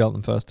winner at the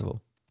Cheltenham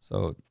Festival.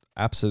 So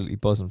absolutely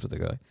buzzing for the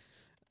guy.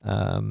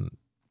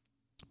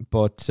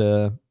 But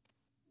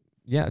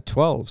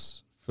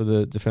 12s for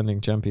the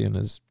defending champion,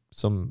 as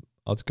some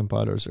odds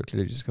compilers are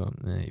clearly just going,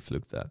 he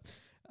fluked that.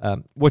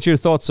 What's your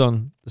thoughts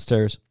on the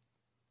Stayers?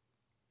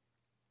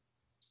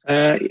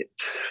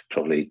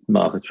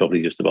 Market's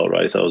probably just about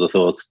right. I would have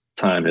thought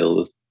Time Hill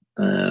was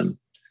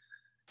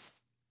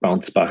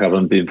bounced back,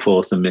 having been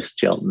forced to miss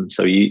Cheltenham.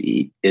 So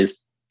his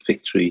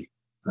victory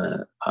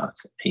at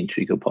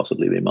Aintree could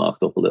possibly be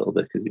marked up a little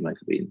bit, because he might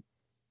have been,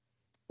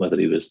 whether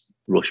he was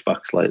rushed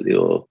back slightly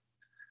or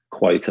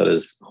quite at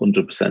his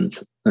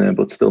 100%,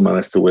 but still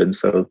managed to win.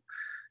 So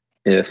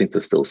yeah, I think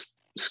there's still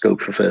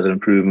scope for further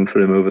improvement for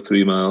him over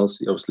 3 miles.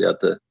 He obviously had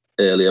the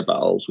earlier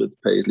battles with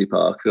Paisley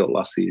Park to go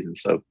last season,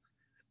 so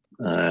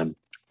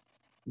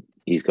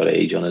he's got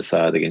age on his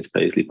side against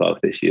Paisley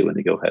Park this year when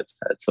they go head to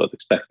head. So I'd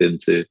expect him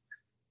to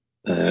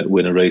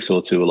win a race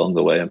or two along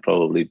the way, and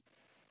probably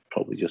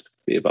just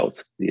be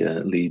about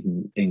the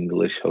leading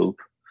English hope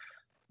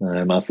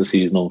as the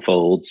season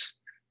unfolds.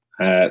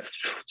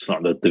 It's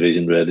not the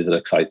division really that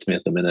excites me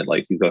at the minute.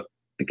 Like, you've got,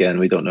 again,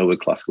 we don't know with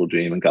Classical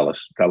Dream and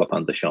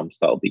Galopin Des Champs,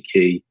 that'll be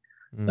key.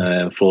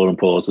 Flooring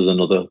Porter's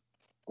another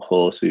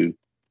horse who,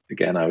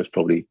 again, I was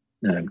probably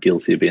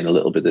guilty of being a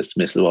little bit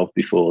dismissive of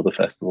before the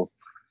festival,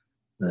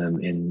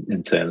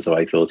 in terms of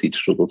I thought he'd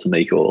struggle to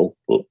make all,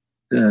 but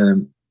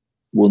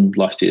won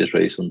last year's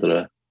race under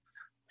a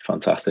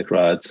fantastic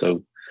ride.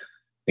 So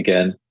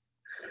again,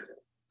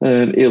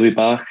 He'll be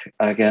back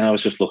again. I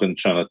was just trying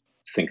to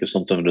think of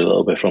something a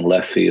little bit from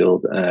left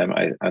field.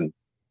 And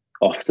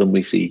often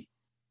we see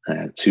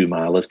 2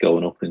 milers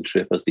going up in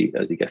trip as he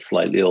gets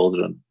slightly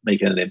older and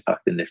making an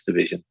impact in this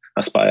division.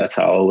 Aspire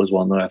Tower was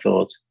one that I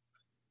thought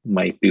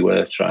might be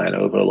worth trying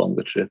over a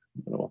longer trip.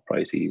 I don't know what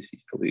price he is.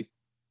 He's probably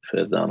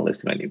further down the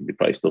list. He might even be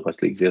priced up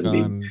actually because he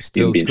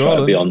hasn't been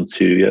tried beyond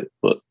 2 yet.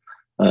 But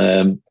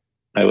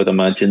I would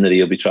imagine that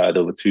he'll be tried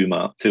over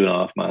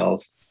 2.5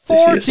 miles.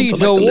 40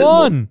 to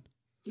 1.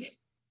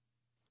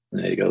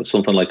 There you go.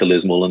 Something like the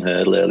Lismullen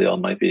hurdle early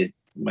on might be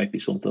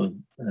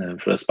something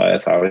for Aspire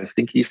Tower. I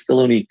think he's still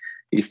only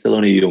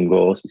a young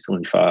horse. He's still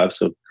only 5,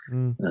 so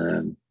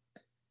again,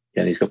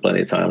 he's got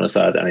plenty of time on his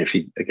side. And if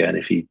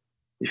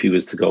he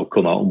was to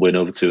come out and win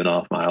over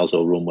 2.5 miles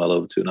or run well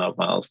over 2.5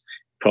 miles,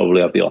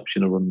 probably have the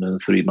option of running a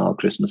 3 mile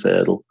Christmas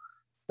hurdle.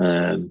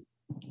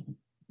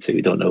 So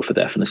we don't know for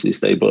definitely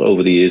stay, but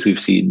over the years we've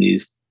seen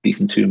these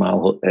decent 2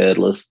 mile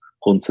hurdlers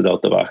hunted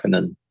out the back and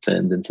then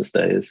turned into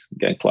stayers.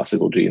 Again,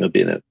 Classical Dreamer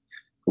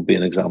would be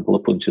an example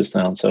of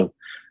Punchestown. So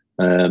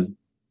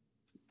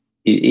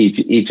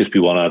he'd just be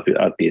one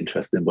I'd be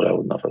interested in, but I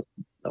wouldn't have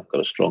I've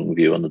got a strong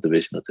view on the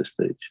division at this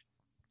stage.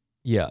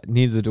 Yeah,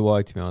 neither do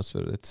I, to be honest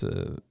with it.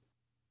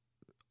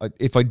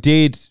 If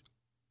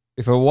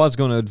I was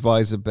going to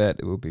advise a bet,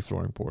 it would be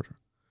Flooring Porter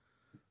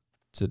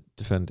to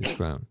defend his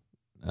crown.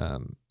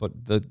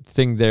 But the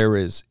thing there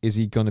is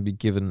he going to be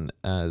given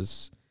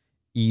as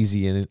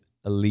easy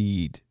a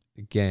lead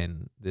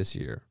again this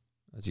year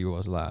as he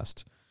was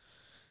last?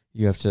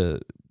 You have to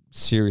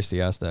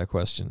seriously ask that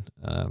question.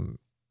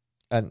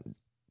 And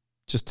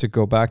just to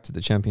go back to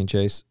the Champion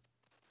Chase,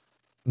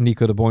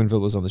 Nico de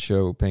Boinville was on the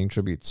show paying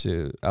tribute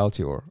to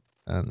Altior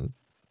and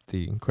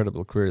the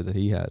incredible career that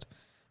he had.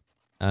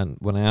 And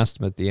when I asked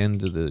him at the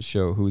end of the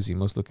show, who's he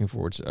most looking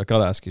forward to? I got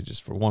to ask you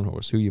just for one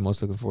horse, who are you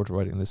most looking forward to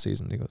riding this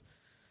season? He goes,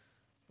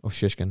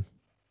 Shishkin.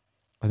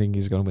 I think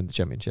he's going to win the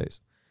Champion Chase.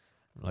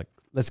 I'm like,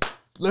 let's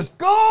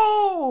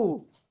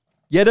go!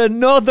 Yet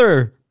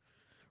another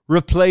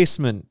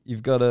replacement.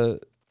 You've got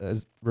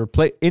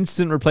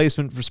instant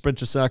replacement for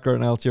Sprinter Sacre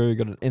and Altior. You've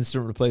got an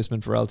instant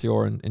replacement for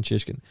Altior and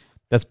Shishkin.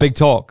 That's big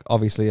talk,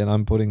 obviously, and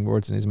I'm putting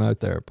words in his mouth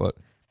there, but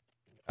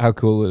how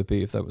cool would it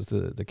be if that was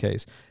the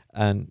case?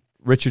 And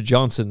Richard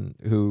Johnson,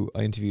 who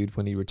I interviewed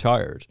when he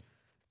retired,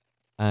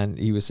 and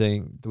he was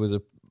saying there was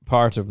a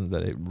part of him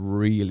that it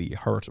really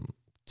hurt him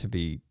to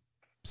be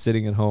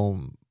sitting at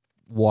home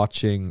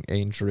watching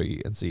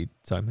Aintree and see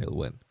Time Hill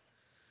win.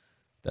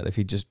 That if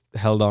he just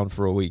held on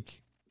for a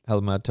week,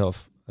 held mad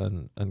tough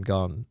and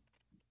gone,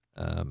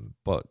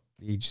 but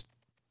they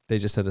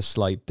just had a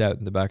slight doubt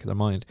in the back of their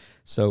mind.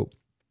 So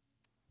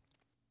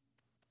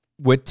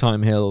with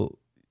Time Hill,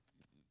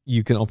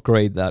 you can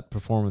upgrade that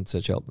performance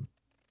at Cheltenham,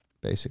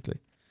 basically.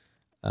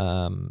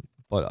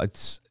 But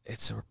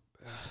it's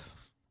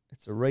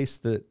a race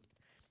that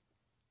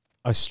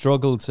I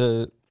struggle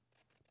to,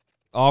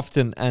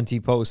 often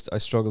anti-post, I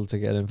struggle to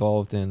get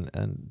involved in,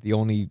 and the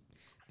only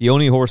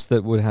horse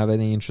that would have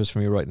any interest for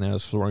me right now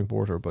is Flooring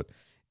Porter, but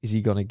is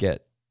he going to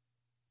get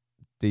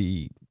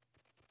the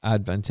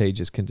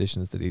advantageous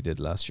conditions that he did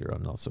last year?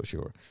 I'm not so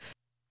sure.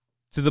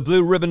 To the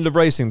blue ribbon of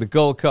racing, the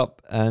Gold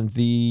Cup and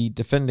the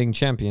defending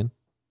champion,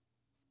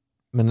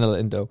 Manila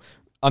Indo.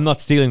 I'm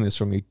not stealing this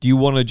from you. Do you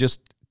want to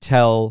just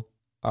tell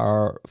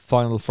our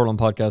final Furlong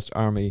Podcast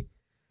army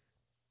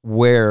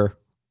where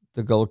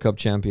the Gold Cup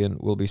champion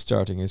will be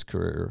starting his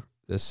career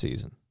this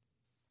season?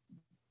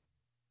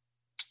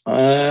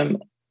 I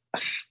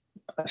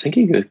think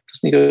he goes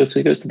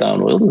to Down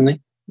Royal, doesn't he?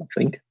 I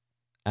think.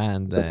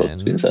 And that's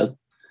what's been said.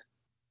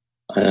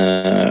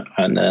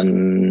 And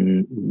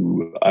then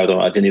I don't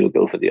imagine he would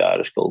go for the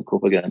Irish Gold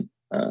Cup again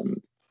and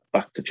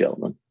back to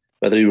Cheltenham.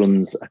 Whether he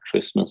runs at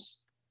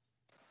Christmas,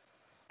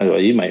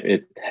 Henry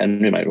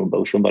might run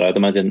both of them, but I'd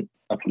imagine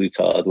A Plus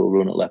Tard will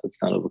run at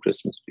Leopardstown over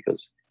Christmas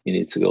because he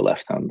needs to go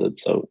left-handed.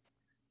 So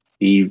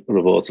he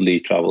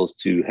reportedly travels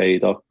to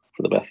Haydock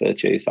for the Betfair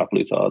Chase, A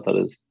Plus Tard, that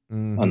is.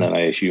 Mm-hmm. And then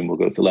I assume we'll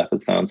go to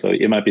Leopardstown. So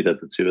it might be that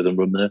the two of them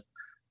run there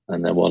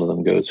and then one of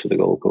them goes for the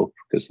Gold Cup,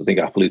 because I think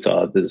A Plus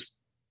Tard is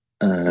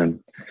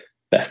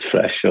best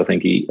fresh. So I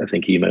think he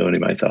only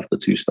might have the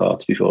 2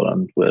 starts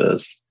beforehand,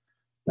 whereas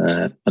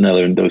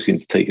Manila Indo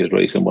seemed to take his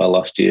racing well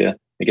last year.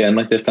 Again,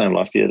 like this time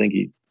last year, I think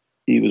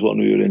he was one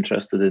we were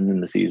interested in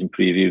the season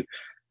preview.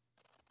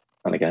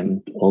 And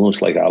again,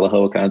 almost like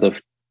Allaho, kind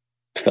of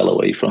fell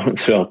away from him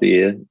throughout the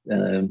year,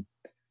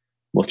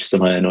 much to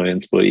my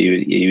annoyance. But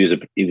he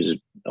was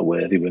a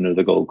worthy winner of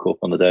the Gold Cup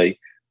on the day.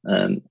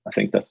 And I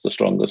think that's the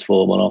strongest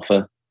form on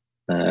offer.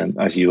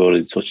 As you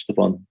already touched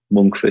upon,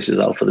 Monkfish is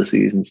out for the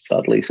season,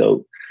 sadly.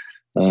 So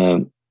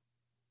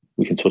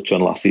we can touch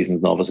on last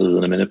season's novices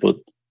in a minute, but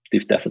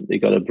they've definitely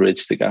got to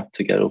bridge the gap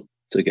to get up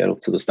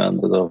to the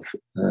standard of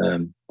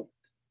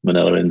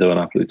Manila Indo and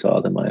A Plus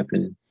Tard, in my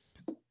opinion.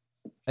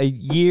 A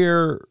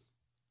year,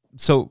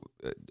 so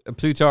A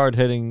Plus Tard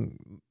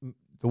heading,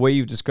 the way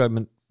you've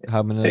described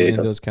how Manila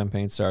Indo's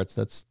campaign starts,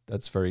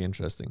 that's very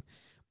interesting.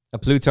 A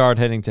Plus Tard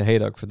heading to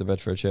Haydock for the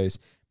Betfair Chase,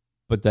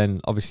 but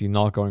then obviously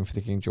not going for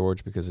the King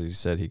George because, as you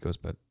said, he goes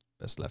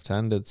best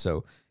left-handed,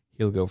 so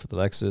he'll go for the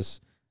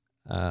Lexus.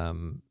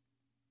 And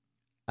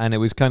it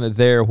was kind of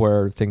there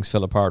where things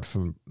fell apart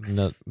from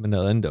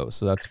Manila Indo,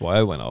 so that's why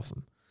I went off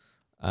him.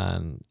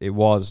 And it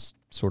was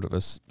sort of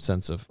a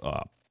sense of,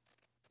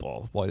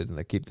 ball, why didn't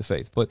I keep the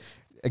faith? But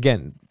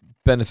again,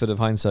 benefit of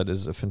hindsight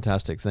is a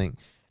fantastic thing.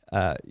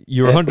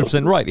 You're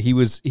 100% right. He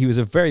was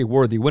a very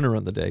worthy winner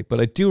on the day,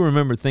 but I do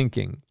remember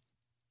thinking,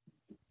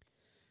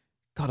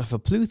 God, if a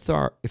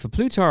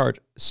Pluthart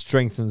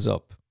strengthens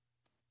up,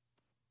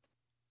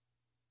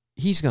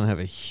 he's going to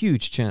have a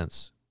huge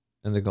chance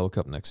in the Gold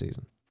Cup next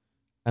season.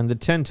 And the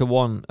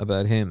 10-1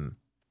 about him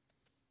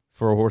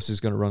for a horse who's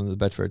going to run in the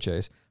Betfair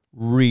Chase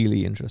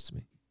really interests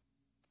me.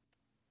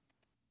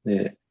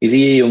 Yeah, he's a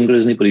year younger,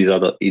 isn't he? But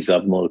he's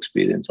had more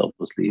experience.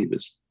 Obviously,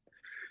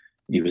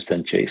 he was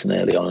then chasing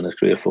early on in his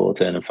career, 4,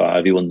 10, and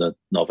 5. He won the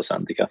novice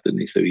handicap,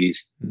 didn't he? So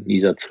he's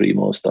had 3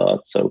 more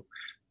starts. So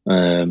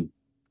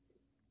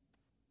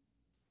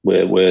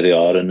where they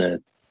are in their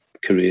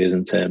careers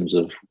in terms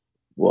of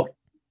what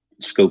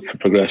scope for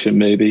progression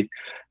maybe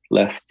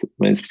left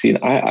remains to be seen.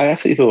 I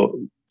actually thought,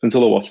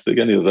 until I watched it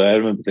again the other day, I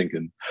remember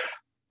thinking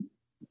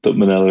that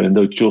Manila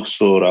Indo just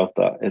saw out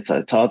that it's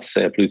hard to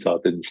say a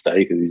Pluthart didn't stay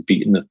because he's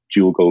beaten the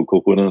dual Gold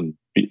Cup winner and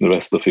beaten the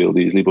rest of the field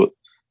easily. But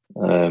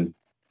I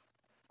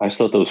just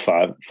thought those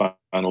final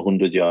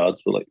 100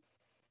 yards were like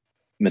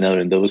Manila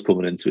Indo was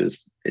coming into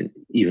his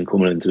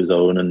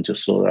own and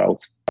just saw it out.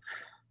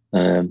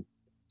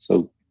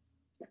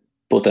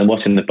 But then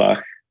watching it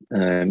back,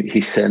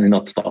 he's certainly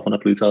not stopping a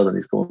Pluthart and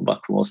he's coming back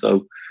for more.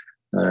 So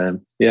I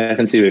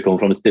can see where you're coming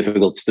from. It's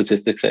difficult.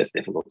 Statistics say it's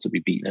difficult to be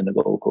beaten in the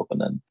Gold Cup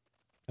and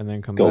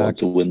then come go back on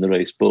to win the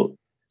race. But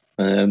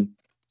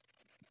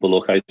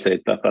look, I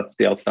say that's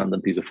the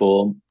outstanding piece of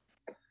form,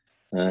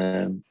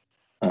 and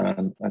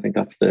I think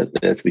that's there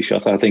to be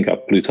shot. I think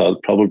at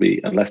Pluthart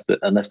probably, unless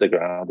the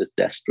ground is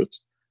desperate,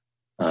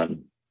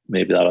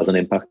 maybe that has an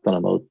impact on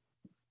him. I'd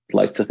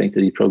like to think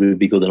that he'd probably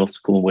be good enough to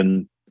come and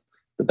win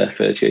the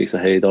Betfair Chase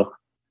at Haydock.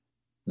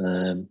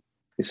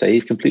 They say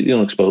he's completely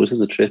unexposed to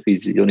the trip.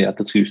 He only had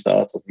the 2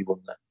 starts. He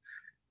won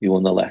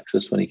the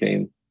Lexus when he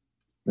came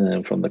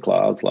from the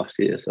clouds last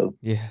year. So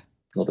yeah,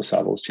 not the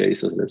Savills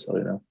Chase as it is,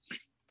 sorry now.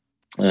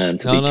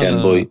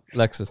 Ken Boy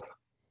Lexus.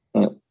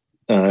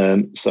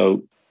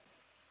 So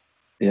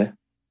yeah,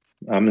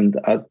 I mean,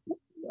 I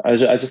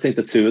just think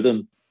the 2 of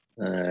them.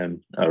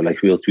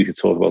 We could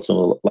talk about some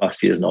of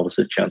last year's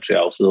novices. Chantry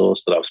House, the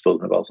horse that I've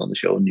spoken about on the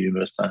show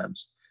numerous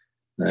times.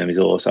 He's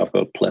a horse I've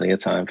got plenty of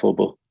time for,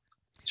 but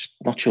just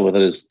not sure whether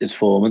his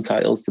form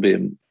entitles to be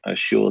as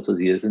short as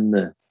he is in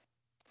the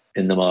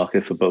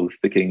market for both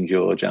the King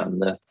George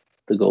and the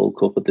Gold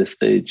Cup at this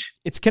stage.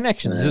 It's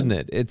connections, isn't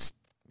it?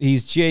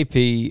 He's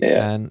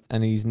JP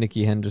and he's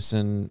Nicky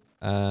Henderson,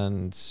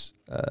 and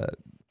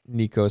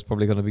Nico is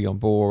probably going to be on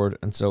board,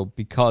 and so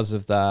because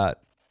of that,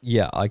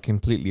 I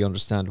completely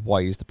understand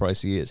why he's the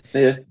price he is.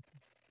 Yeah,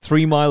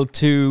 3 miles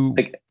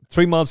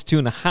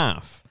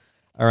 2.5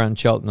 around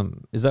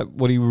Cheltenham. Is that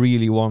what he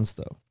really wants,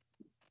 though?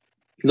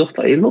 He looked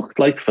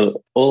like for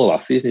all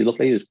last season, he looked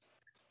like he was,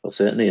 well,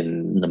 certainly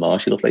in the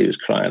Marsh, he looked like he was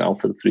crying out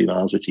for the 3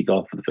 miles, which he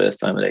got for the first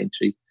time at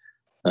Aintree.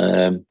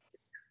 But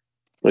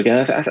again,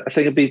 I think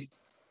it'd be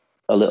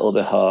a little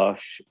bit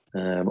harsh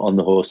on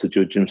the horse to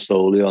judge him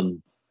solely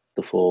on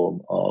the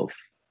form of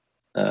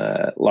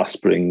last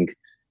spring,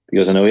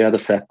 because I know he had a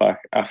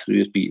setback after he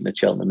was beaten at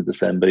Cheltenham in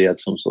December. He had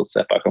some sort of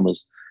setback and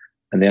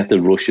they had to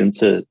rush him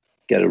to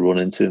get a run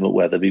into him at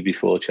Wetherby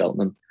before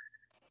Cheltenham.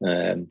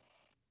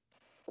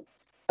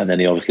 And then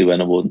he obviously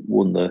went and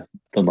won the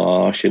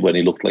Marsh when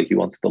he looked like he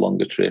wanted the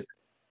longer trip,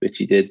 which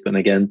he did. But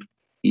again,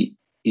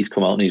 he's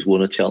come out and he's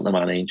won at Cheltenham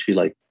and Aintree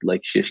like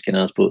Shishkin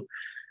has. But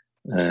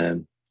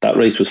that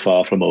race was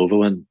far from over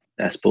when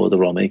Espoir de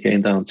Rome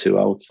came down 2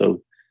 out.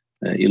 So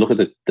you look at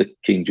the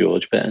King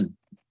George betting.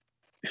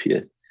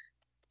 I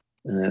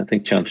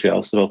think Chantry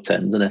House is about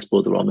 10s and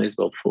Espoir de Rome is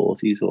about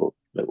 40s, or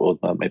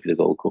maybe the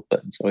Gold Cup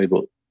betting. Sorry,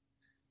 but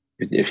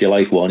if you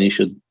like one,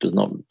 there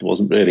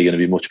wasn't really going to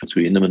be much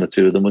between them, and the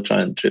 2 of them were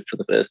trying to trip for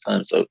the first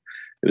time. So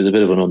it was a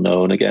bit of an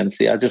unknown again.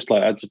 See, I just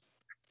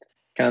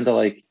kind of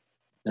like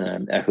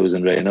Echoes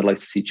and Rain. I'd like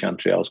to see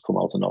Chantry House come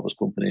out of novice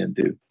company and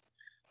do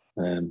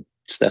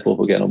step up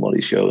again on what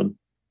he's showing.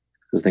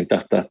 Because I think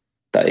that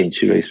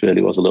Aintree race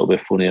really was a little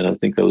bit funny, and I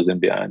think those in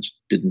behind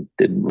didn't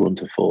run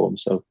to form.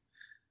 So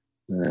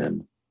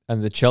and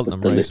the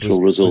Cheltenham race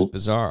was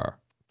bizarre.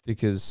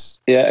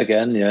 Because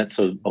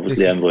so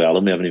obviously Envoy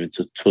Allen we haven't even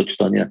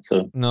touched on yet.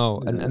 So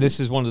no, and this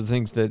is one of the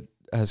things that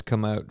has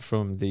come out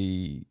from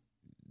the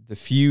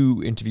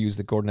few interviews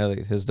that Gordon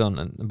Elliott has done.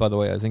 And by the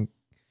way, I think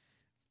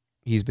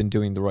he's been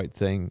doing the right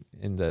thing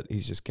in that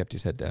he's just kept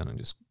his head down and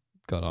just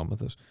got on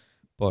with it.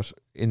 But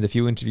in the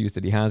few interviews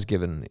that he has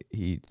given,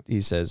 he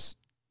says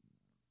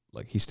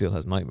like he still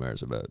has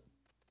nightmares about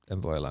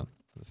Envoy Allen,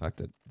 the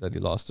fact that he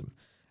lost him.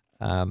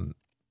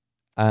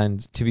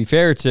 And to be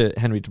fair to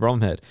Henry de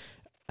Bromhead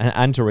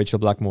and to Rachel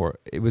Blackmore,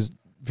 it was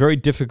very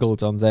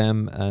difficult on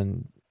them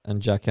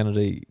and Jack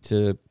Kennedy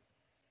to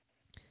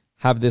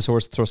have this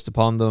horse thrust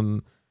upon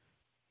them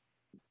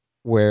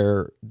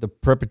where the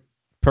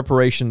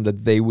preparation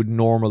that they would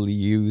normally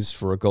use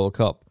for a Gold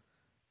Cup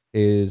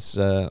is,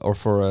 or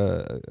for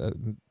a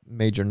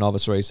major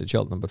novice race at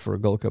Cheltenham, but for a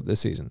Gold Cup this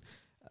season,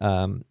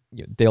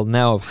 they'll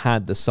now have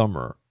had the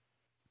summer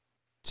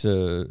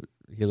he'll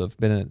have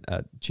been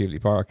at Cheveley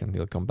Park and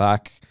he'll come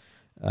back,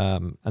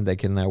 and they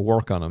can now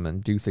work on him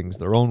and do things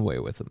their own way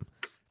with him.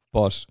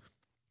 But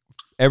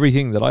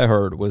everything that I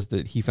heard was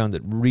that he found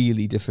it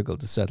really difficult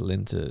to settle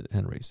into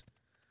Henry's,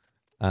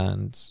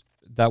 and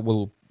that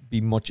will be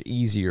much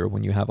easier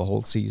when you have a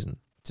whole season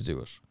to do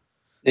it.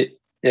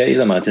 Yeah, you'd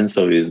imagine.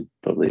 So you'd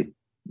probably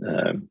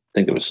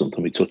think it was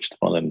something we touched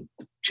upon in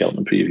the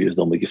Cheltenham previews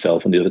done with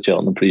yourself and the other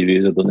Cheltenham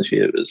previews I've done this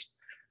year.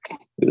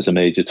 It was a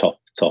major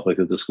topic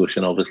of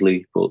discussion,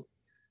 obviously, but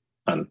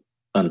and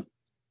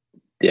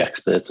the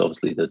experts,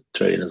 obviously the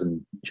trainers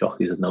and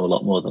jockeys, would know a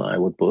lot more than I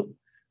would, but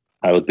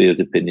I would be of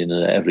the opinion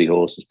that every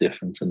horse is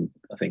different, and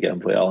I think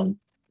Envoy Allen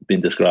has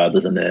been described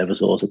as a nervous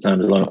horse at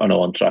times. I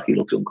know on track he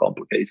looks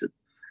uncomplicated,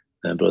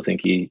 but I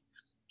think he's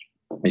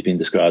been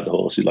described a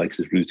horse who likes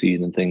his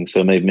routine and things.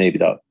 So maybe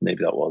that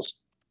was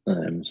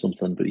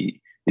something, but he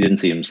didn't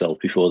see himself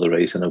before the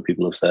race. I know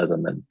people have said,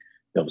 and then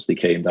he obviously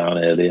came down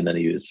early, and then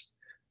he was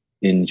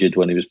injured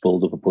when he was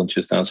pulled up a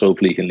Punchestown. So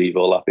hopefully he can leave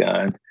all that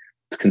behind.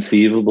 It's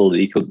conceivable that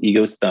he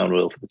goes to Down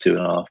Royal for the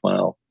 2.5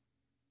 mile.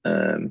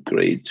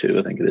 Grade 2,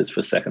 I think it is,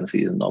 for second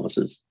season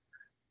novices.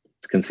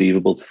 It's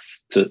conceivable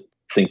to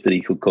think that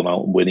he could come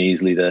out and win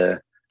easily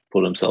there,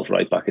 put himself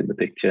right back in the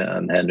picture,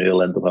 and Henry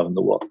will end up having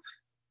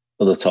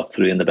the top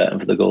 3 in the betting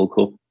for the Gold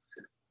Cup.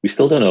 We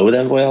still don't know with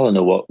Envoy Allen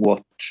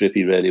what trip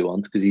he really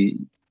wants, because he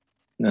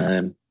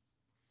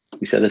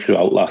said it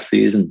throughout last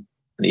season,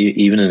 and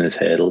even in his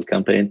hurdles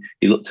campaign,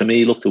 he looked to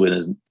win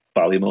his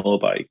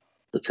Ballymore by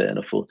the turn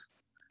of foot.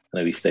 I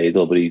know he stayed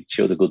though, but he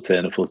showed a good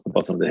turn of foot at the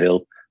bottom of the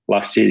hill.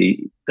 Last year,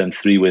 he done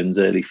 3 wins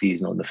early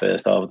season on the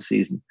first half of the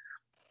season.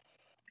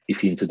 He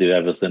seemed to do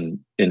everything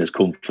in his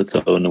comfort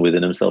zone and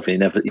within himself. He's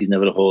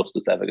never a horse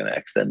that's ever going to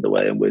extend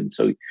away and win.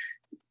 So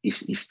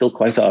he's still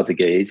quite hard to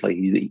gauge. Like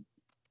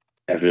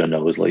everyone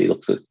knows, like he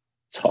looks a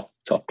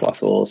top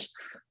class horse.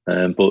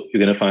 But you're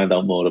going to find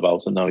out more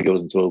about him now. He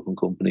goes into open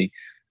company,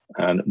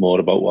 and more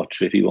about what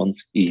trip he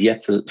wants. He's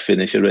yet to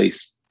finish a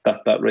race.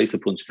 That race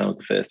at Punchestown was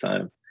the first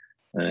time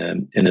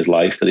in his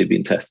life that he'd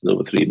been tested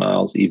over 3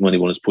 miles. Even when he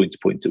won his point to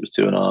point, it was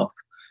 2.5.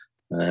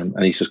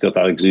 And he's just got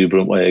that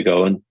exuberant way of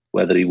going.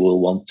 Whether he will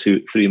want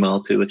 3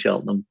 mile 2 at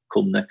Cheltenham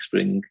come next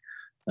spring,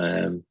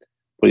 but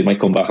he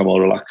might come back a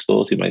more relaxed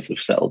horse. He might have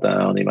settled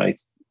down. He might,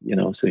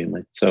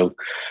 So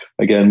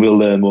again, we'll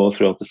learn more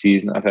throughout the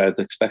season. I'd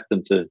expect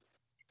him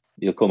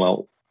he'll come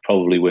out,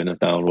 probably win at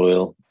Down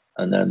Royal,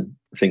 and then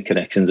I think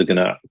Connections are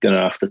gonna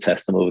have to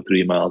test him over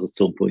 3 miles at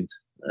some point.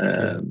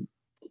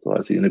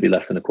 Otherwise, he's going to be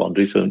left in a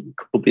quandary. So it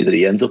could be that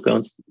he ends up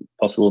going.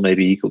 Possible,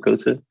 maybe he could go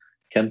to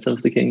Kempton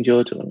for the King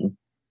George. I don't know.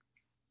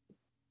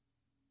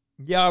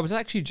 Yeah, I was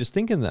actually just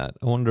thinking that.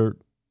 I wonder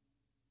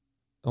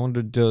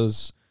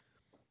does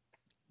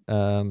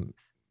the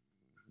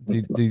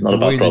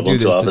way they do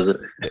this?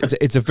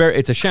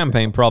 It's a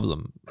champagne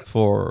problem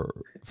for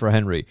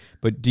Henry.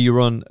 But do you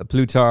run a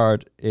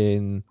Plutard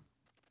in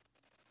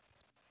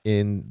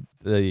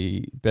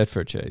the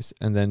Bedford Chase,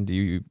 and then do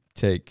you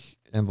take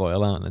Envoy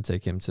Allen and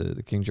take him to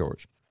the King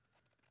George?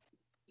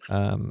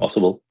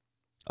 Possible.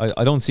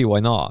 I don't see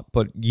why not,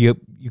 but you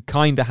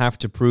kind of have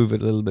to prove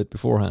it a little bit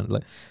beforehand.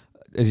 Like,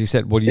 as you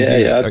said, what do you do?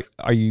 Yeah,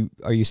 are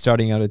you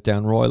starting out at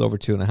Down Royal over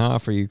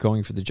 2.5? Are you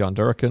going for the John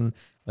Durkan?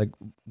 Like,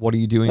 what are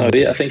you doing? No,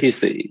 I think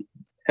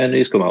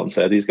Henry's come out and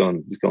said he's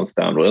going to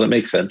Down Royal. It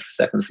makes sense.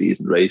 Second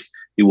season race.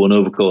 He won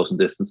over course and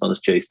distance on his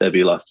Chase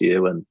debut last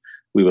year when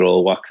we were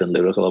all waxing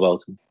lyrical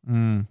about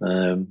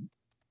him.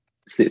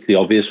 It's the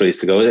obvious race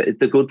to go.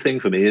 The good thing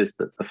for me is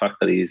that the fact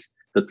that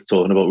they're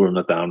talking about running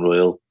at Down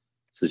Royal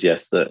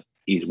suggests that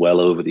he's well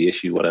over the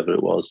issue, whatever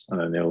it was.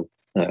 And I know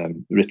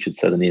Richard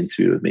said in the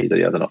interview with me that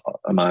he had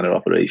a minor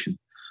operation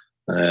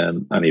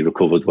and he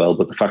recovered well.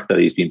 But the fact that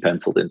he's been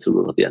penciled in to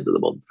run at the end of the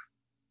month,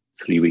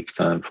 3 weeks'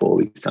 time, 4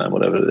 weeks' time,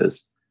 whatever it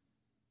is,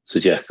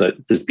 suggests that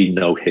there's been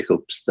no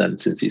hiccups then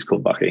since he's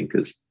come back in.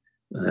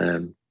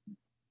 And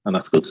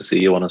that's good to see.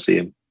 You want to see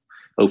him.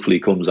 Hopefully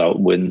he comes out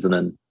and wins, and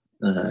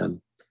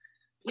then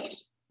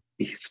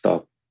he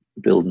start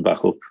building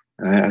back up.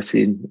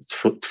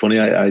 It's funny.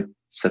 I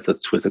set a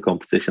Twitter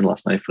competition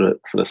last night for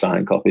a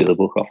signed copy of the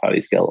book off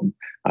Harry Skelton,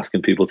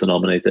 asking people to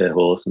nominate their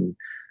horse, and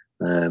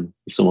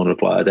someone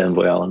replied,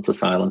 Envoy Allen to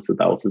silence the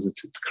doubters.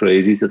 It's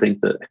crazy to think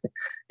that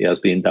he has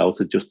been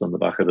doubted just on the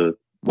back of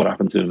what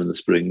happened to him in the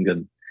spring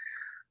and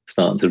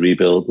starting to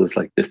rebuild was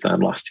like this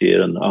time last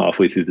year, and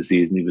halfway through the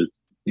season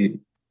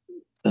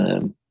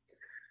there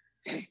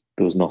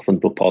was nothing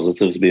but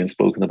positives being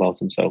spoken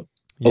about him. So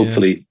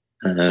hopefully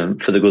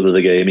for the good of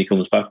the game he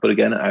comes back. But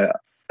again,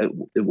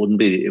 it wouldn't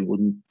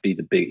be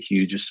the big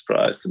hugest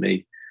surprise to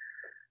me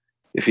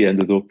if he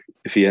ended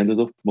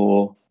up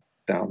more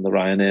down the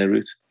Ryanair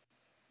route.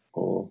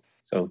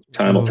 So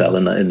time will tell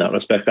in that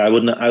respect. I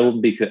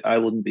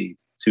wouldn't be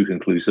too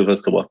conclusive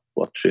as to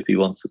what trip he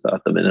wants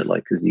at the minute.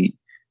 Like, because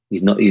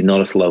he's not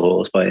a slow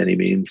horse by any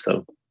means.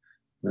 So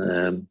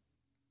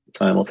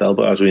time will tell.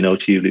 But as we know,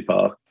 Cheveley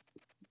Park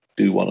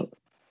do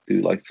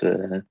like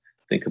to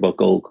think about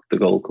the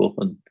Gold Cup,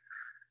 and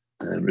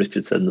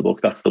Richard said in the book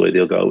that's the way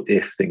they'll go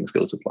if things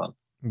go to plan.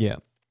 Yeah,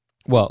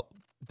 well,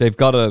 they've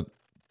got a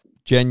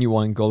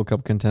genuine Gold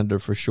Cup contender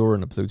for sure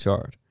in a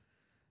Pluchard,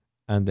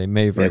 and they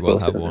may very well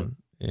have one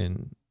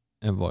in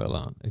Envoy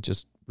Elan. It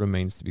just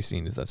remains to be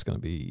seen if that's going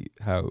to be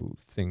how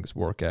things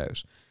work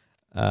out.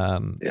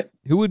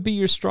 Who would be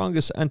your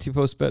strongest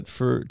anti-post bet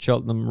for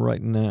Cheltenham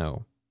right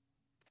now?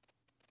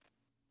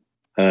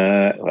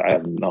 I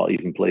have not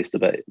even placed a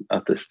bet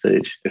at this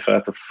stage. If I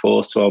had to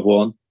force to have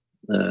one,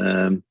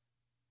 and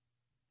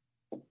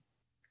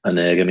I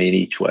mean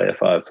each way a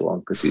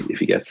 5-1, because if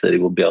he gets it, he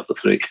won't be able to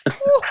 3.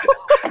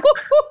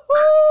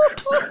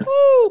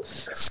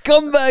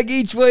 Scumbag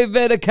each way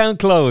bet account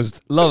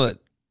closed. Love it.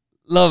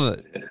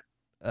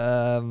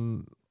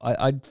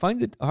 I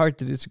find it hard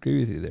to disagree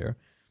with you there,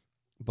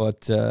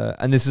 but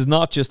and this is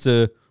not just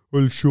I'll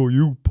show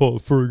you, Paul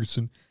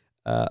Ferguson.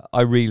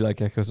 I really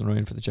like Echoes and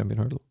Rain for the Champion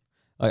Hurdle.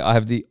 I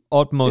have the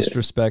utmost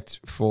respect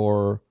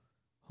for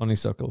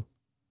Honeysuckle,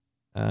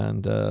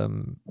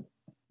 and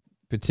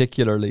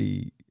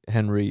particularly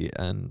Henry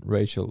and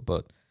Rachel,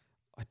 but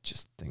I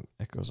just think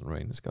Echoes and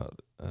Rain has got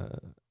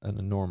an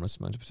enormous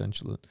amount of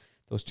potential.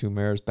 Those two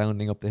mares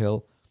bounding up the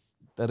hill,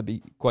 that'd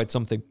be quite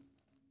something.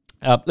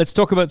 Let's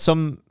talk about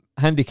some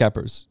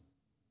handicappers,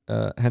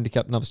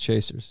 handicap novice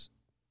chasers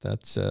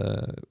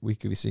that we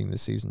could be seeing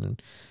this season.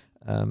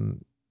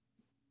 And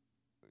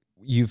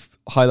you've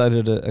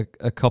highlighted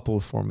a couple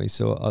for me,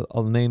 so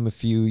I'll name a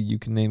few. You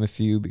can name a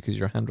few because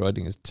your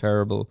handwriting is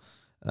terrible.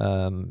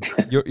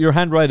 Your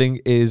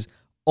handwriting is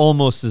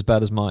almost as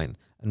bad as mine,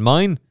 and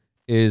mine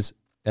is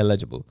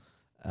illegible.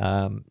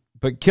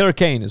 But Killer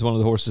Kane is one of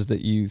the horses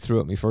that you threw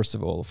at me first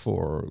of all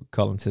for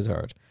Colin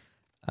Tizard.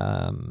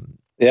 I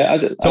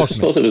just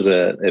thought it was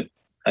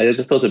I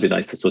just thought it'd be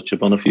nice to touch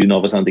upon a few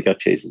novice handicap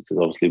chasers, because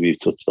obviously we've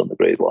touched on the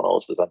Grade 1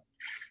 horses,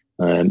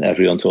 and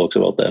everyone talks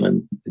about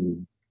them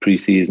in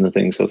pre-season and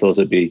things. So I thought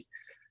it'd be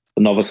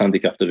the novice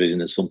handicap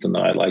division is something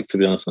that I like, to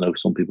be honest. I know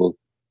some people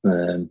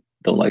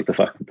don't like the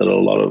fact that there are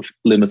a lot of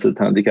limited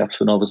handicaps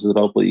for novices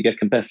about, but you get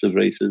competitive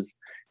races,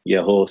 you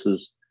get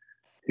horses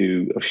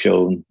who have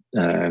shown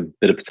a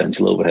bit of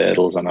potential over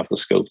hurdles and have the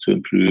scope to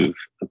improve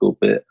a good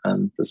bit,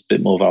 and there's a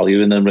bit more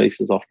value in them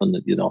races often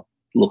that you're not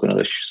looking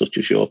at such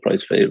a short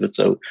price favourite.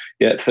 So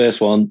yeah, first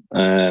one,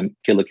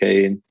 Killer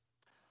Kane,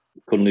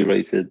 currently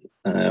rated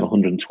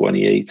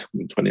 128,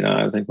 129,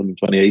 I think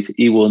 128.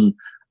 He won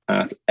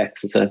at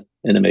Exeter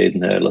in a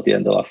maiden hurdle at the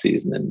end of last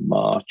season in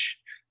March,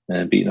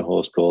 beating a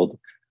horse called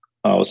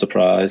Our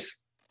Surprise,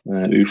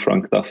 who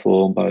franked that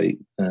form by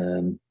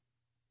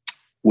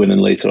winning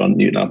later on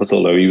Newton Abbott,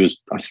 although he was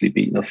actually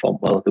beating a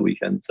Fontwell at the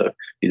weekend, so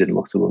he didn't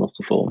look to run up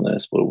to form there,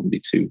 but I wouldn't be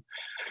too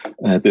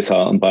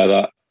disheartened by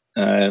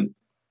that.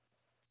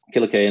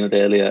 Killer Kane had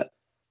earlier,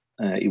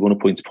 he won a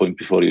point-to-point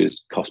before he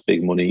was cost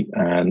big money,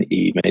 and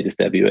he made his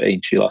debut at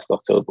Aintree last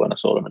October when I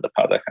saw him in the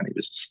paddock, and he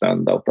was a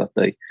standout that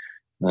day.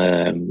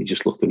 He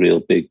just looked a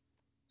real big,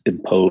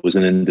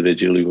 imposing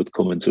individual who would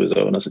come into his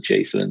own as a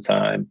chaser in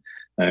time.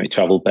 He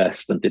travelled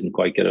best and didn't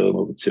quite get home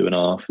over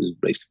 2.5. He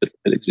raced a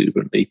bit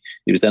exuberantly.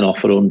 He was then off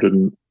for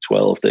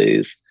 112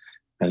 days,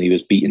 and he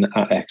was beaten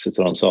at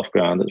Exeter on soft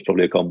ground. It was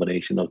probably a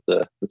combination of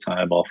the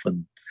time off,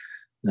 and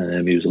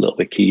he was a little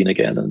bit keen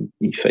again, and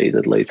he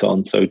faded late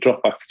on. So he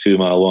dropped back to 2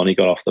 mile 1. He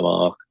got off the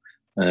mark,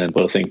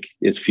 but I think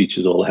his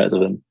future's all ahead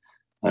of him.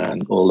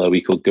 And although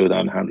he could go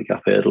down the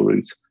handicap hurdle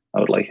route, I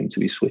would like him to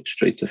be switched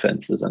straight to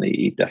fences, and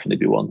he'd definitely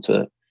be one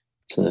to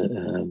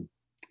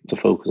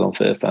focus on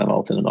first time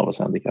out in a novice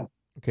handicap.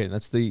 Okay,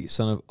 that's the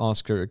son of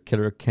Oscar,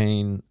 Killer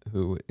Kane,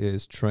 who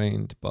is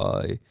trained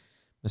by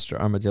Mr.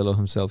 Armadillo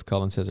himself,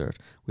 Colin Tizard.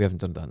 We haven't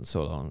done that in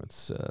so long.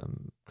 It's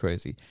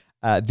crazy.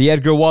 The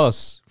Edgar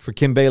Wallace for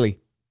Kim Bailey.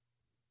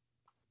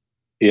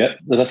 Yeah,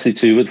 there's actually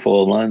 2 with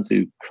form lines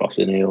who cross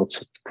in here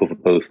to cover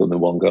both of them in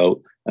one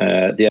go.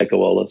 The Edgar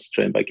Wallace,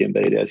 trained by Kim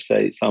Bailey, I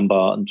say. Sam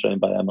Barton,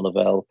 trained by Emma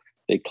Lavelle.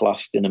 They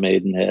clashed in a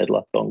maiden hurdle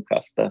at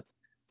Doncaster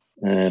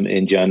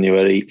in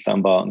January.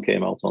 Sam Barton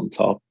came out on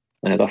top.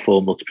 That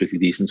form looked pretty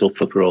decent. Up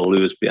for Parole,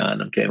 who was behind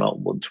him, came out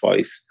and won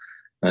twice.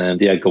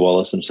 The Edgar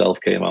Wallace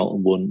himself came out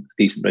and won a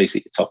decent race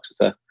at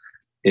Toxeter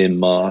in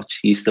March.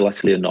 He's still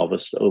actually a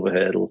novice over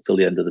hurdles till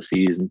the end of the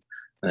season.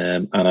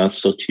 And as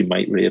such, he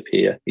might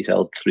reappear. He's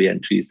held 3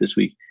 entries this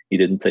week. He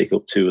didn't take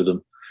up 2 of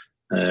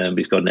them.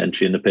 He's got an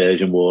entry in the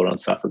Persian War on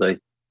Friday,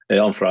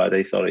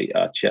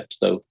 at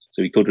Chepstow.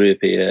 So he could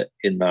reappear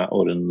in that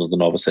or in another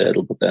novice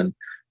hurdle, but then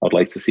I'd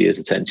like to see his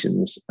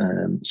attentions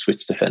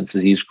switch to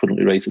fences. He's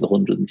currently rated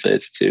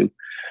 132.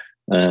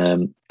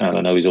 And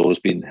I know he's always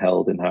been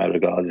held in high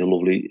regard. He's a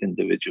lovely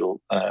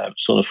individual.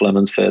 Son of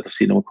Fleming's Fair. I've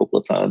seen him a couple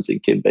of times in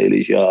Kim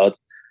Bailey's yard.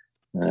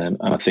 And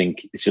I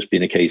think it's just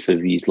been a case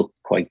of he's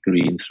looked quite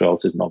green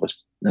throughout his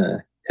novice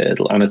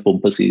hurdle and his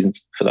bumper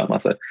seasons, for that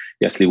matter.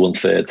 He actually won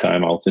 3rd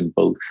time out in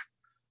both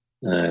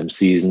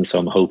season, so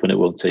I'm hoping it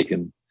won't take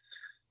him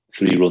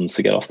 3 runs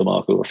to get off the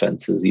mark over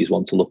fences. He's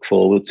one to look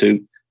forward to.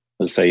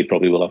 As I say, he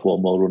probably will have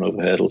one more run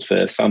over hurdles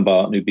first. Sam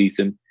Barton, who beat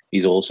him,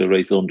 he's also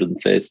raced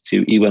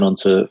 132. He went on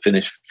to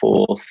finish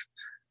 4th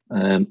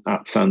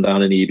at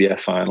Sandown in the EBF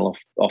final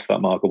off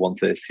that mark of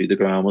 132. The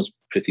ground was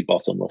pretty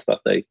bottomless that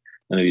day.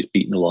 I know he was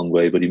beaten a long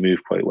way, but he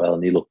moved quite well,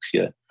 and he looks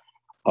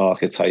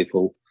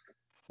archetypal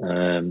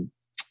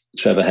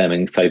Trevor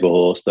Hemmings type of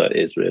horse that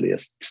is really a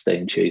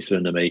staying chaser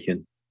in the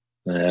making.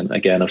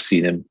 Again, I've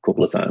seen him a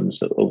couple of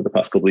times over the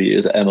past couple of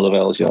years at Emma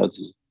Lavelle's yards.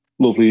 He's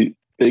lovely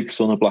big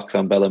son of Black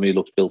Sam Bellamy,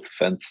 looks built for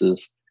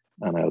fences,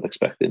 and I would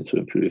expect him to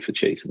improve for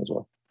chasing as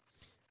well.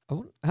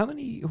 How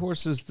many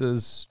horses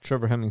does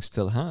Trevor Hemmings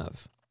still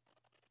have?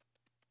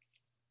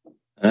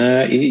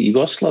 He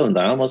was slowing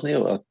down, wasn't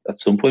he, at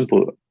some point?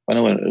 But when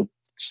I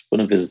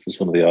visited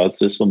some of the yards,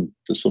 there's some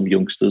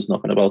youngsters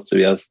knocking about. So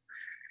I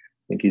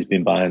think he's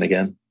been buying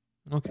again.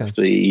 Okay.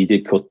 After he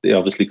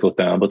obviously cut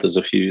down, but there's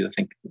a few.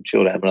 I'm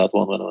sure Emma had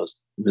one when I was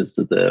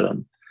visited there,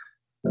 and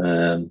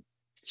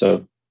so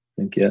I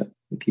think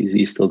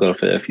he's still got a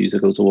fair few to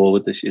go to war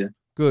with this year.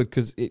 Good,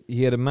 because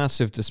he had a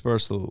massive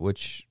dispersal,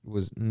 which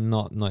was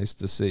not nice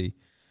to see.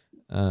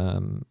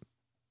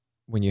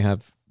 When you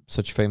have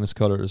such famous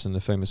colours and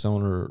a famous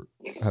owner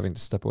having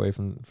to step away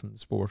from the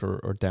sport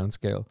or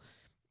downscale,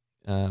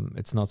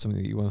 it's not something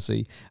that you want to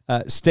see.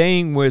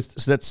 Staying with,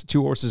 so that's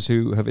 2 horses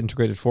who have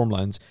integrated form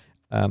lines.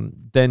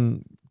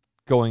 Then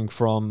going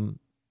from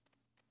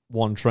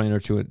one trainer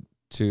to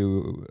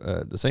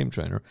the same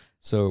trainer.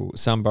 So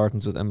Sam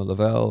Barton's with Emma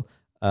Lavelle.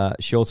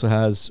 She also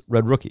has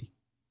Red Rookie.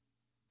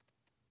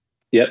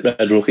 Yeah,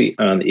 Red Rookie,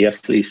 and he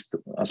actually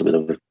has a bit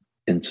of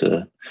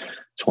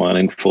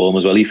intertwining form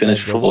as well. He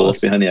finished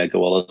 4th behind the Edgar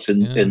Wallace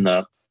in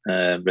that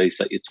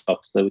race at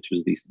Uttoxeter, which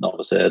was a decent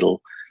novice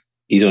hurdle.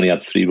 He's only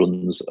had 3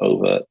 runs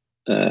over.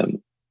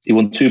 He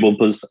won 2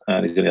 bumpers,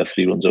 and he's only had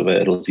 3 runs over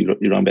hurdles. He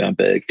ran behind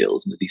Berg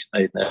Hills in a decent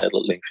maiden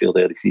hurdle at Lingfield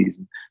early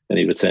season. Then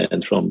he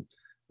returned from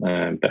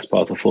best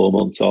part of 4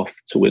 months off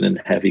to winning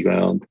heavy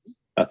ground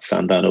at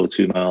Sandown over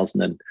 2 miles,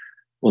 and then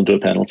under a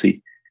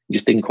penalty. He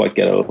just didn't quite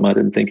get over him. I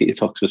didn't think at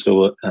Uttoxeter,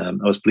 so I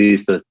was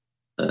pleased to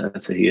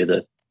hear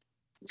that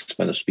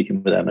when I was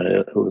speaking with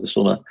Emma over the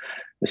summer,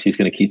 that she's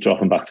going to keep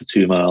dropping back to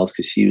 2 miles,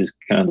 because she was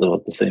kind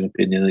of the same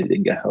opinion. He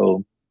didn't get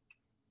home.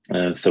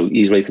 So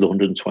he's raced at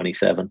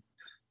 127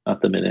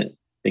 at the minute. I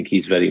think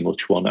he's very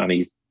much one, and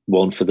he's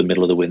one for the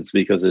middle of the winter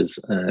because his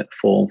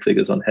form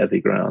figures on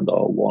heavy ground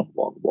are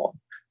 1-1-1.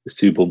 His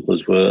 2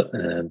 bumpers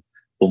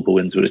bumper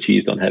wins were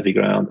achieved on heavy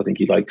ground. I think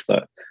he likes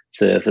that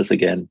surface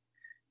again.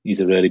 He's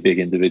a really big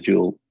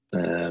individual,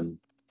 and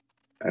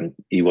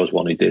he was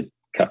one who did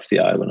catch the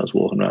eye when I was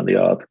walking around the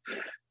yard.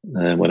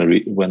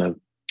 When I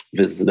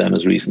visited them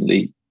as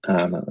recently,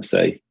 and I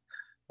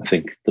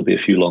think there'll be a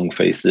few long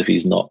faces if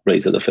he's not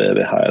rated a fair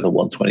bit higher than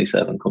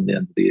 127 come the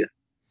end of the year.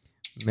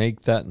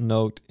 Make that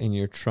note in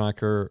your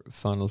tracker,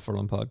 Final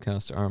Furlong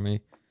Podcast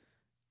Army.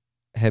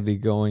 Heavy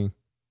going,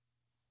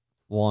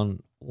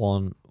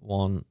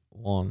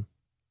 1-1-1-1,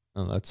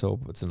 and let's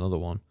hope it's another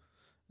one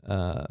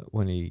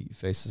when he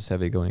faces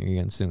heavy going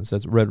again soon. So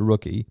that's Red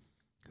Rookie,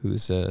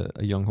 who's a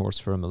young horse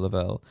for Emma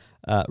Lavelle.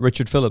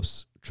 Richard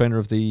Phillips, trainer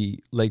of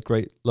the late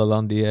great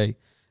Lalonde.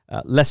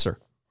 Lesser.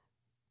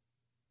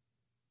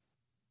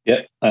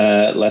 Yeah,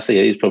 Lesser.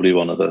 Yeah, he's probably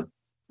one of the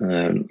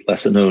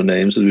lesser known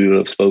names that we would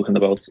have spoken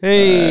about.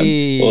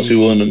 Hey, also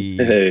won.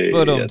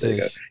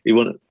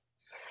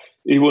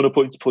 He won a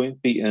point to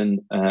point, beating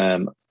a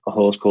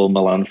horse called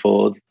Milan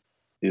Ford,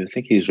 who I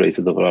think he's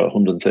rated over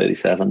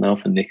 137 now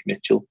for Nick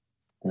Mitchell.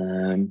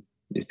 A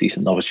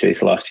decent novice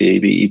chaser last year.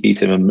 He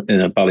beat him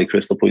in a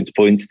Ballycrystal point to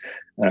point.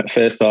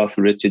 First start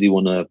for Richard, he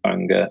won a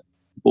banger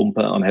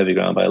bumper on heavy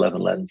ground by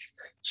 11 lengths,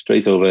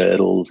 straight over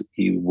hurdles.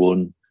 He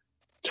won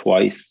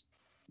twice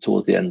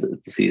towards the end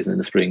of the season in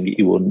the spring.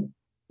 He won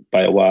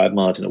by a wide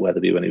margin at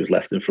Wetherby when he was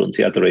left in front.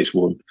 He had the race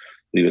won,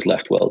 but he was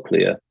left well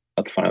clear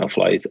at the final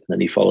flight. And then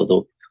he followed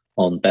up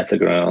on better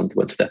ground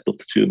when stepped up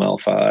to 2 mile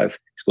 5. He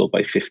scored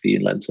by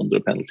 15 lengths under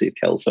a penalty at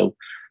Kelso.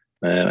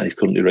 And he's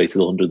currently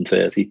rated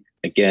 130.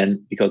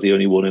 Again, because he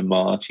only won in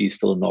March, he's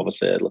still a novice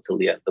hurdler until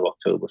the end of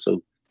October. So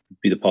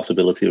there'd be the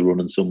possibility of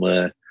running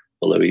somewhere,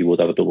 although he would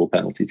have a double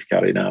penalty to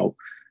carry now.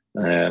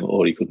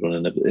 Or he could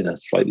run in a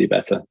slightly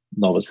better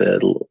novice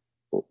hurdle.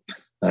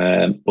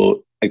 But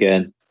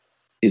again,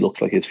 he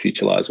looks like his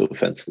future lies over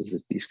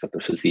fences. He's got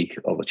the physique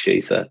of a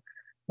chaser.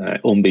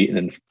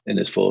 Unbeaten in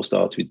his 4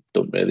 starts. We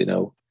don't really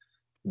know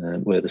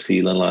where the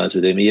ceiling lies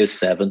with him. He is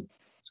 7,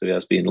 so he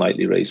has been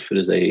lightly raced for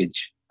his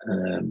age.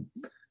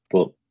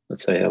 But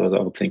let's say I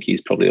would think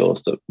he's probably a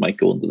horse that might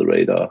go under the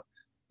radar.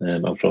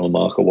 I'm from a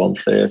mark of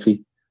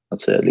 130. I'd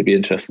certainly be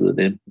interested in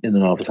him in the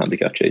novice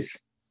handicap chase.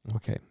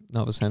 Okay,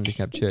 novice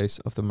handicap chase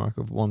of the mark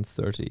of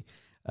 130.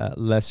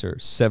 Lesser,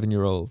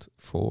 7-year-old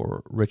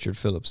for Richard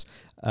Phillips.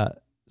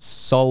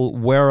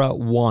 Solwara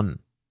 1.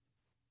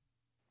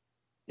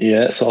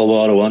 Yeah,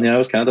 Solwara 1. Yeah, I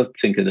was kind of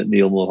thinking that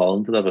Neil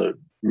Mulholland would have a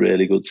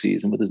really good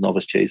season with his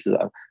novice chases.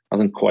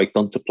 Hasn't quite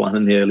gone to plan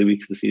in the early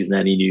weeks of the season.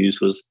 Any news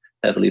was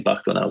heavily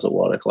backed when I was at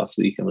Warwick last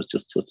week and was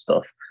just touched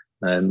off.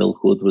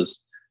 Milkwood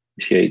was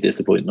a shade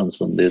disappointing on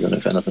Sunday. I don't know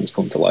if anything's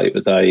come to light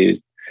with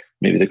that.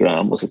 Maybe the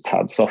ground was a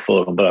tad soft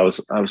for him, but I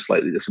was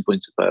slightly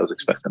disappointed. But I was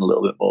expecting a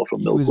little bit more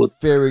from Milkwood. He was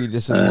very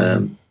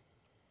disappointing.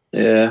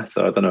 Yeah,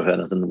 so I don't know if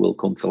anything will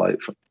come to light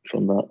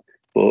from that.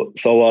 But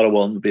Solwara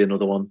 1 would be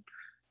another one.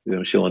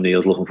 I'm sure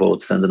Neil's looking forward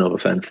to sending over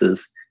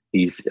fences.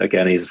 He's a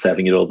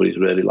 7-year-old, but he's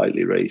really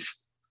lightly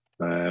raced.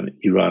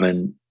 He ran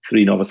in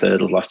 3 novice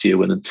hurdles last year,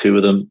 winning 2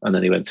 of them, and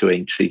then he went to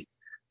Aintree.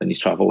 And he's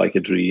travelled like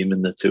a dream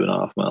in the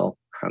 2.5 mile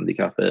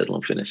handicap hurdle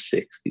and finished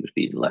 6th. He was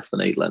beaten less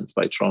than 8 lengths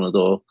by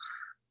Tronador.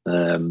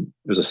 It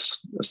was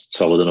a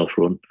solid enough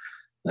run.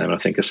 I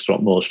think a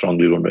more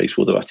strongly run race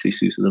would have actually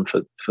suited him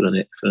for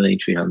an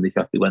Aintree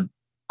handicap. He went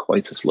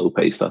quite a slow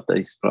pace that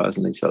day,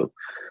 surprisingly. So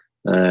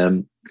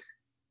that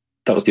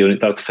was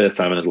the first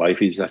time in his life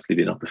he's actually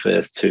been up the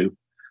first 2.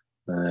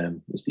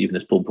 Even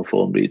his bumper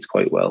form reads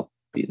quite well.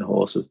 Beating a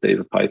horse with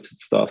David Pipes at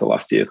the start of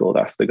last year called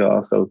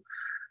Astagar. So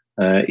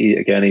he's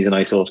a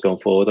nice horse going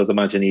forward. I'd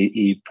imagine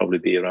he'd probably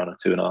be around a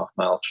 2.5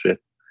 mile trip.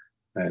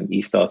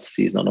 He starts the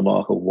season on a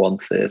mark of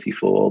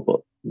 1:34, but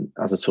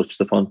as I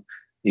touched upon,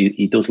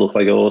 he does look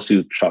like a horse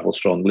who travels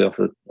strongly off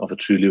a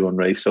truly run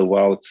race. So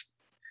while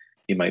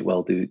he might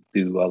well do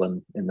well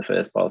in the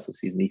first part of the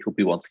season, he could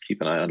be one to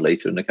keep an eye on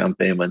later in the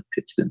campaign when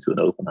pitched into an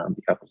open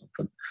handicap or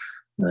something.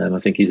 I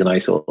think he's a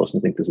nice horse, and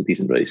I think there's a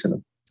decent race in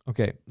him.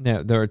 Okay,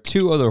 now there are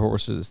 2 other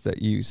horses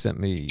that you sent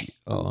me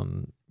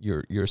on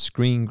your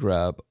screen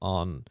grab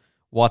on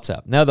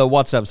WhatsApp. Now that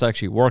WhatsApp's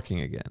actually working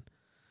again,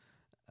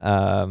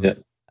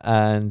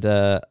 and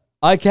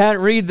I can't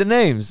read the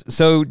names,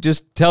 so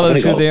just tell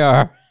us who they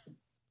are.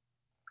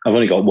 I've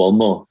only got one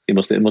more. It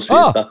must be it's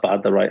that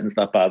bad. The writing's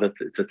that bad.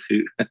 It's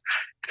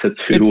a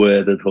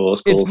two-worded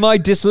horse. It's my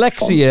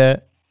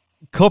dyslexia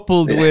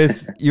coupled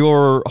with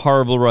your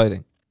horrible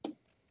writing.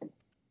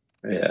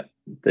 Yeah,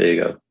 there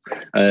you go.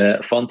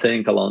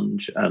 Fontaine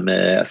Collonge,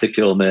 a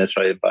 6-year-old mare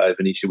trained by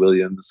Venetia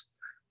Williams.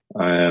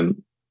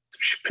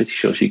 Pretty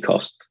sure she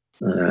cost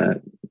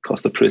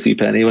a pretty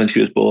penny when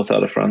she was bought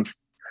out of France.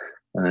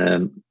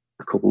 A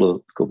couple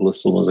of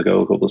summers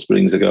ago, a couple of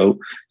springs ago,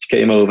 she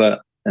came over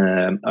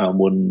and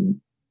won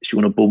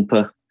a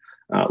bumper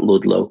at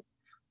Ludlow,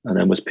 and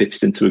then was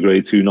pitched into a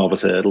Grade 2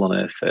 novice hurdle on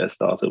her first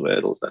start of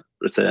hurdles. Then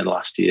returned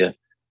last year,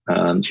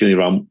 and she only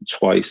ran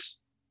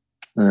twice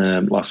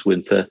last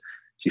winter.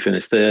 She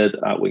finished 3rd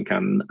at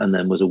Wincanton and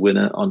then was a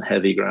winner on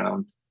heavy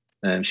ground.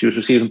 She was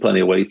receiving plenty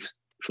of weight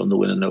from the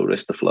winner, No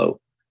Risk to Flow.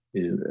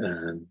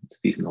 It's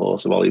a decent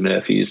horse of Ollie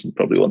Murphy's and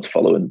probably wants to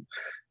follow in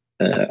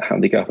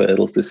handicap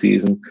hurdles this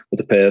season. With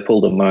the pair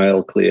pulled a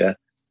mile clear.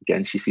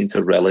 Again, she seemed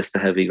to relish the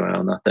heavy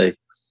ground that day.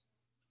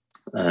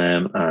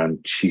 And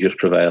she just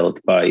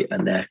prevailed by a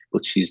neck,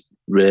 but she's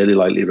really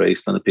lightly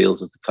raced and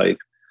appeals as the type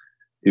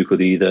who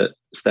could either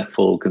step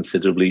forward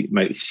considerably.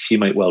 She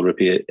might well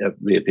reappear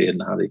in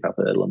the handicap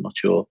hurdle, I'm not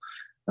sure.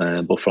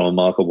 But from a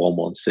mark of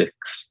 1:16,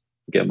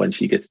 again, when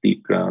she gets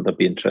deep ground, I'd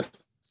be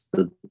interested.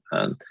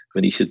 And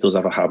Venetia does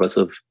have a habit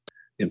of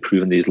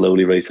improving these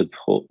lowly rated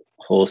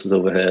horses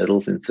over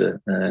hurdles into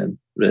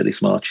really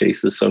smart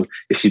chasers. So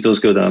if she does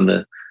go down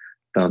the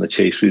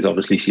chase route,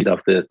 obviously she'd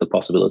have the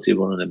possibility of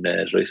running in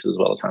mares races as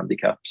well as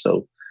handicap.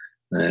 So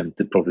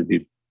there'd probably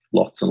be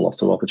lots and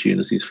lots of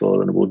opportunities for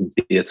her, and it wouldn't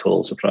be at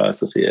all surprised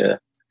to see her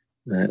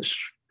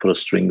put a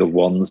string of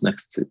 1s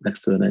next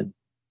to her name.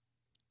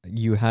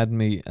 You had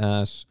me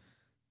at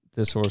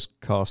this horse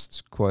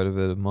costs quite a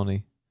bit of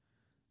money.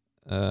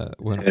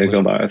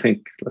 Going back, I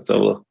think let's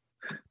have a look.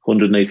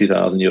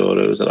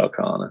 €180,000 at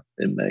Arcana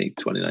in May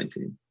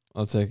 2019.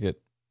 I'll take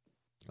it.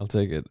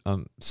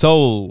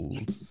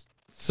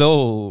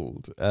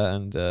 Sold.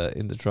 And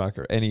in the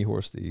tracker, any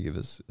horse that you give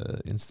us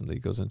instantly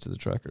goes into the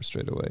tracker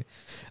straight away.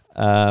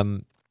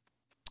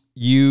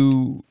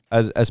 You,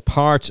 as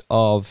part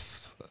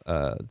of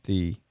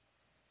the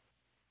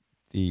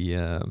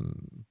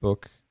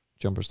book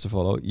Jumpers to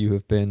Follow, you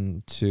have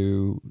been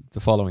to the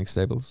following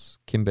stables: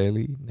 Kim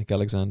Bailey, Nick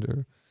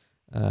Alexander,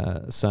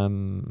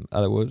 Sam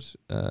Alwood,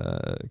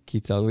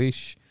 Keith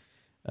Dalglish,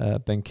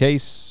 Ben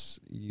Case.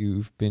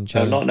 You've been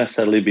chatting. I've not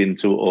necessarily been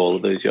to all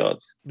of those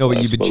yards. No,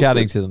 but you've been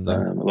chatting to them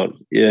though.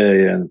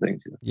 And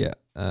things. Yeah.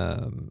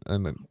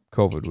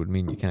 COVID would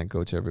mean you can't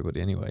go to everybody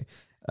anyway.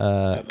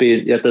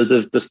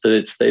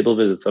 The stable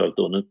visits that I've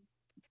done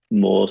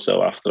more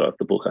so after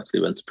the book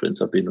actually went to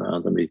print. I've been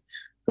around and we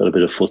got a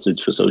bit of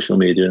footage for social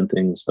media and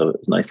things. So it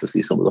was nice to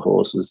see some of the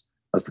horses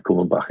as they're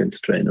coming back into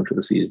training for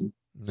the season.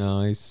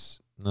 Nice.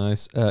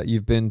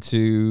 You've been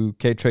to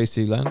Kate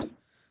Tracy Land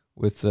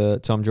with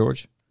Tom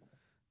George,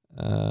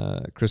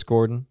 Chris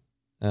Gordon,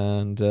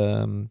 and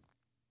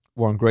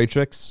Warren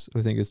Greatrix, who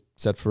I think is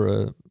set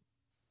for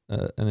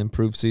an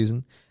improved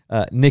season.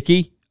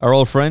 Nikki, our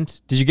old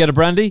friend, did you get a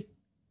brandy?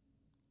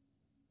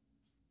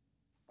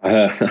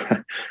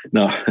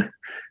 No.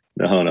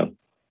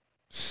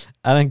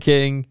 Alan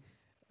King,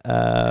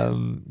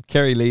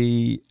 Kerry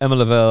Lee, Emma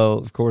Lavelle,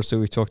 of course, who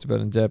we've talked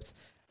about in depth.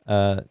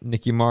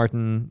 Nicky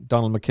Martin,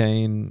 Donald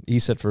McCain,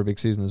 he's set for a big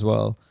season as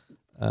well.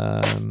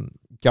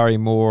 Gary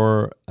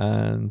Moore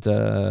and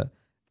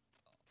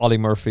Ollie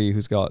Murphy,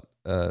 who's got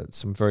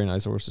some very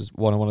nice horses.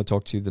 One I want to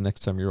talk to you the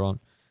next time you're on.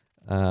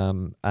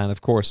 And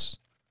of course,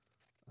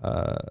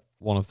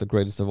 one of the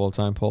greatest of all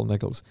time, Paul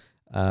Nichols,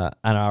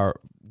 and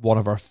one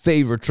of our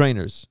favorite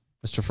trainers,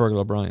 Mr. Fergal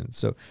O'Brien.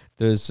 So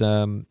there's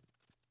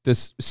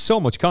so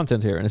much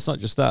content here, and it's not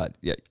just that.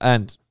 Yeah,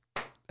 and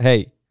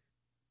hey,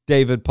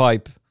 David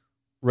Pipe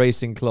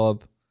Racing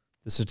Club.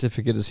 The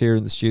certificate is here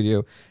in the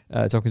studio.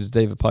 Talking to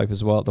David Pipe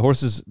as well. The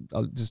horses,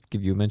 I'll just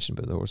give you a mention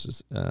about the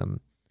horses.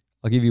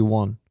 I'll give you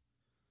one.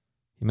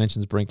 He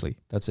mentions Brinkley.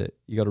 That's it.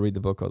 You got to read the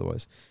book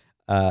otherwise.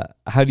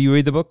 How do you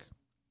read the book?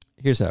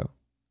 Here's how.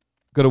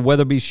 Go to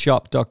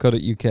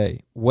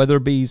weatherbyshop.co.uk.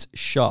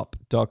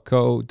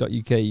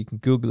 weatherbyshop.co.uk. You can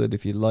Google it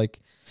if you'd like.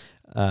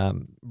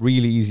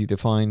 Really easy to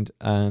find.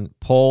 And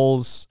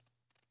Paul's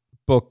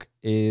book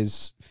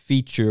is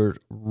featured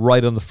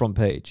right on the front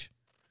page.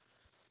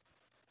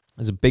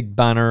 There's a big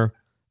banner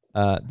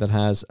that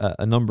has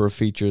a number of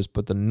features,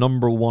 but the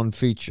number one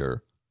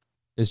feature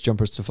is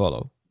Jumpers to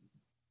Follow.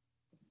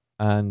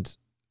 And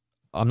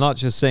I'm not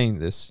just saying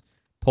this.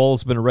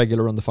 Paul's been a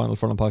regular on the Final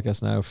Furlong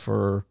podcast now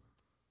for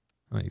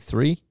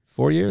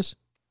 3-4 years?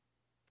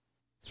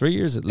 3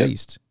 years at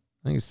least.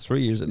 I think it's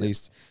 3 years at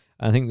least.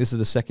 I think this is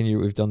the second year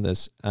we've done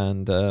this,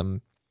 and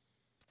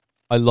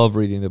I love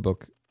reading the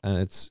book, and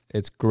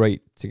it's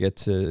great to get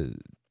to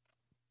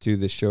do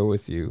this show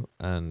with you.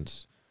 And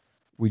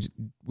we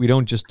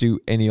don't just do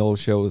any old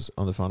shows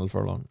on the Final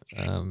Furlong.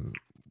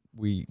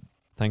 We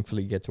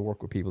thankfully get to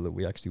work with people that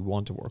we actually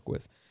want to work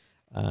with,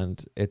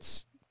 and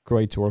it's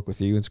great to work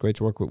with you. It's great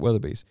to work with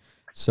Weatherby's.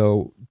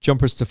 So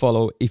Jumpers to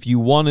Follow. If you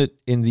want it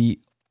in the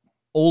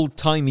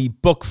old-timey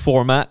book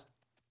format,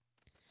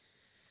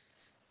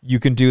 you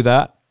can do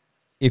that.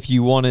 If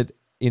you want it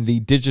in the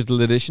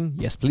digital edition,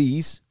 yes,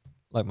 please,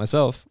 like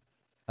myself,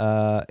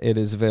 it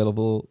is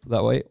available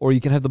that way. Or you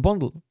can have the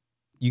bundle.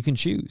 You can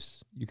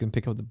choose. You can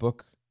pick up the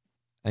book,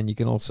 and you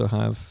can also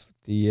have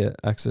the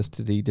access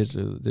to the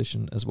digital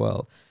edition as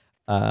well.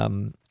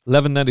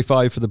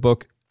 $11.95 for the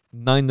book,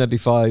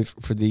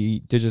 $9.95 for the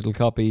digital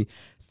copy,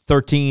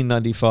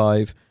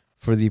 $13.95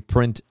 for the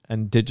print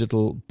and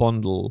digital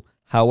bundle.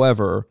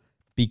 However,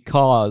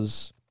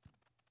 because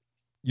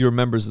you're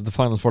members of the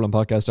Final Furlong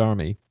Podcast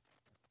Army,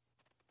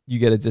 you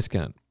get a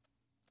discount.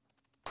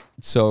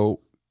 So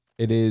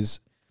it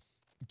is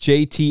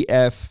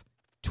JTF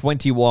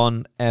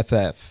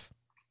 21FF.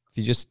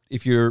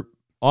 If you're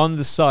on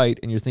the site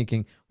and you're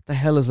thinking, what the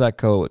hell is that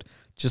code?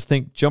 Just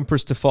think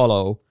Jumpers to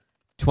Follow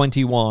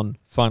 21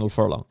 Final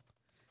Furlong.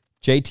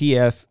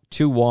 JTF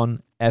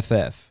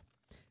 21FF.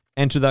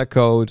 Enter that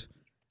code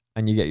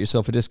and you get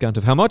yourself a discount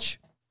of how much?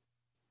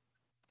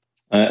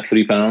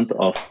 £3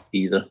 off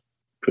either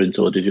print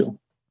or digital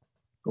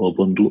or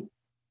bundle.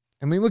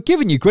 I mean, we're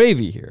giving you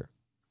gravy here.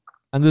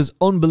 And there's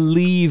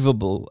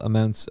unbelievable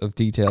amounts of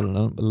detail and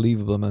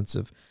unbelievable amounts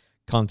of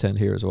content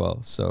here as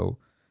well. So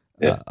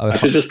I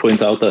should just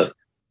point out that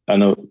I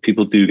know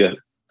people do get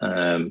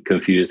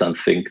confused and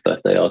think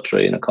that they are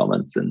trainer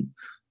comments in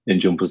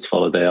Jumpers to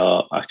Follow. They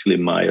are actually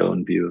my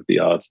own view of the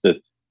odds. The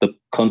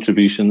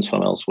contributions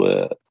from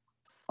elsewhere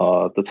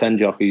are the 10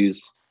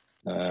 jockeys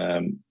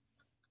who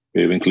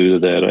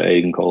included there are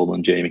Aidan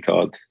Coleman, Jamie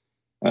Codd,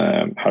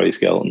 Harry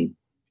Skelton,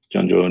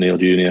 John Joe O'Neill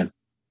Jr.,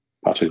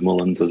 Patrick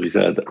Mullins, as we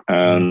said,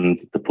 and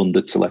the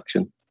pundit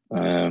selection.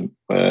 Of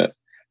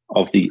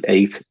the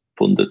 8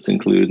 pundits,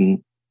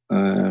 including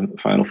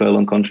Final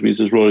Furlong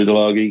contributors, Rory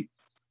Delagi,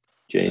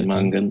 Jane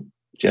Mangan,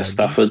 Jess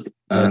Stafford,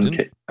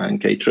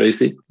 and Kate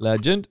Tracy.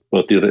 Legend.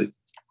 But the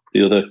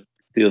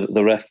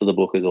rest of the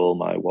book is all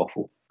my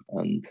waffle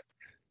and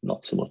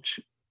not so much.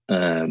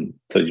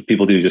 So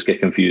people do just get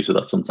confused with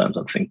that sometimes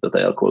and think that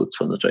they are quotes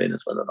from the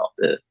trainers when they're not.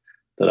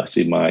 They're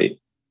actually my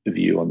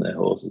view on their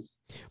horses.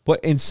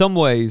 But in some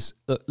ways,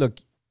 look,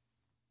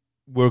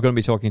 we're going to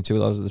be talking to a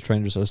lot of the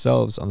trainers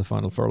ourselves on the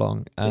Final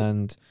Furlong,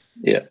 and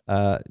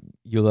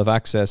you'll have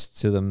access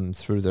to them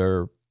through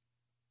their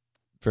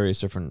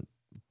various different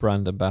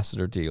brand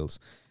ambassador deals.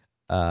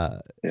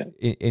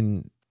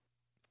 In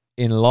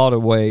a lot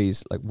of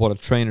ways, like what a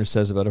trainer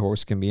says about a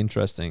horse can be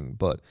interesting,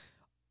 but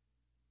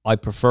I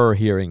prefer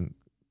hearing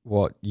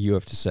what you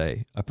have to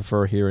say. I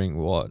prefer hearing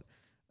what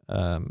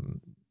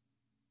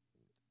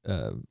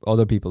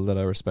other people that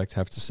I respect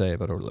have to say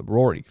about her.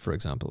 Rory, for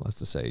example, has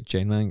to say.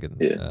 Jane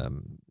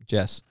Mangan,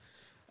 Jess.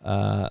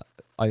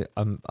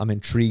 I'm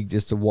intrigued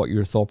as to what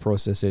your thought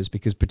process is,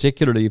 because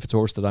particularly if it's a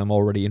horse that I'm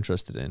already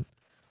interested in,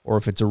 or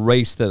if it's a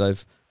race that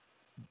I've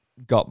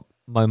got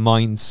my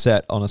mind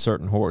set on a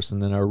certain horse,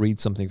 and then I read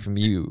something from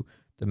you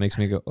that makes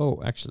me go,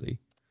 oh, actually,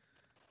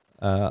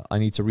 I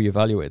need to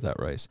reevaluate that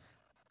race.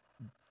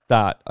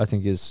 That I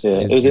think is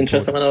it was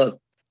interesting when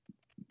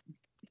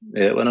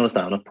I was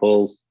down at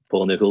Paul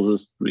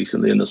Nichols's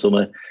recently in the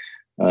summer.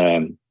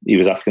 He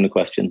was asking a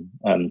question,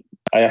 and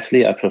I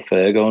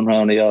prefer going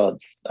around the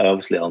yards.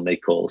 I'll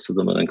make calls to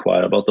them and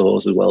inquire about the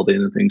horse's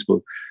well-being and things,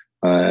 but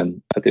I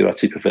do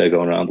actually prefer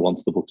going around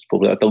once the book's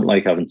published. I don't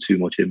like having too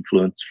much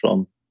influence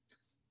from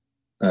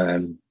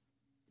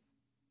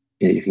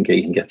you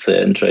can get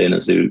certain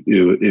trainers who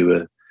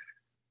are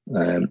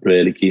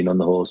really keen on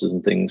the horses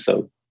and things.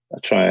 So I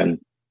try and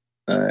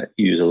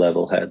use a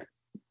level head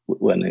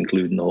when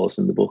including the horse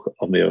in the book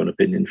of my own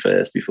opinion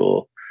first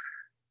before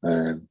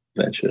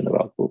venturing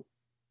about.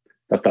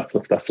 But that's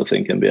the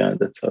thinking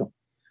behind it. So,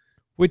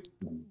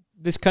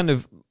 this kind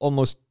of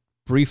almost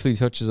briefly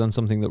touches on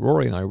something that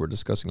Rory and I were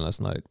discussing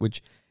last night,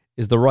 which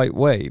is the right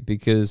way,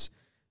 because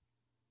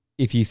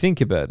if you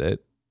think about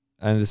it,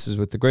 and this is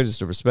with the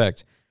greatest of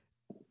respect,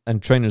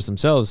 and trainers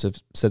themselves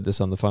have said this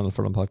on the Final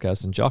Furlong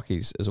podcast, and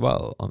jockeys as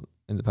well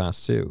in the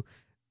past too,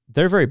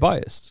 they're very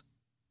biased.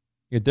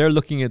 They're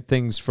looking at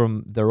things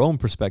from their own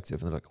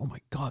perspective, and they're like, oh my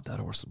God, that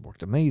horse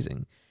worked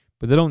amazing.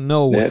 But they don't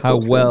know how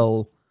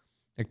well,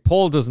 like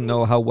Paul doesn't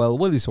know how well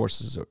Willie's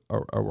horses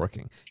are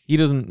working. He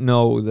doesn't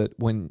know that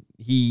when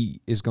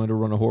he is going to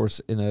run a horse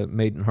in a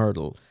maiden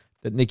hurdle,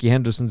 that Nicky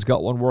Henderson's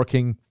got one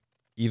working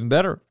even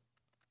better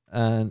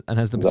and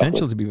has the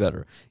potential to be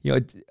better.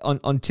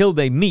 Until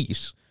they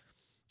meet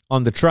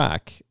on the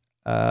track,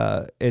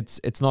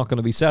 it's not going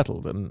to be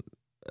settled, and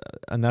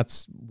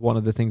that's one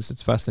of the things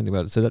that's fascinating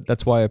about it. So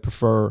that's why I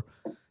prefer,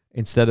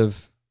 instead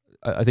of,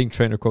 I think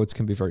trainer quotes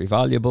can be very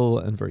valuable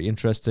and very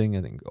interesting.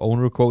 I think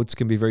owner quotes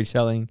can be very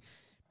telling,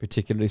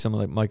 particularly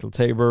someone like Michael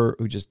Tabor,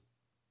 who just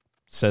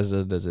says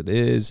it as it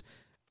is.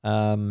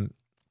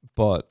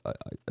 But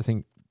I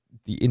think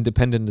the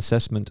independent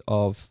assessment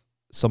of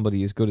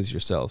somebody as good as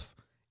yourself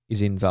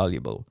is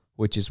invaluable,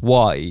 which is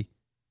why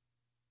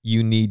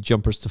you need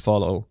Jumpers to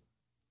Follow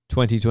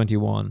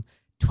 2021,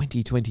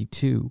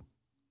 2022.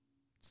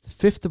 It's the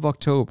 5th of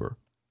October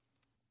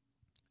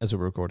as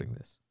we're recording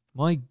this.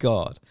 My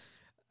God,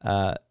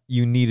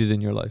 you need it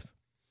in your life.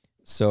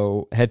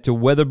 So head to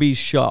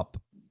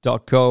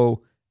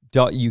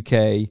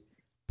weatherbyshop.co.uk.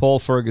 Paul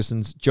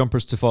Ferguson's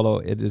Jumpers to Follow.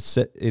 It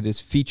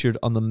is featured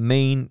on the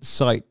main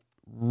site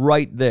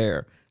right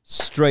there,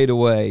 straight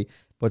away.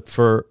 But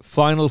for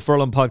Final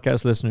Furlong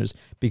podcast listeners,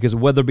 because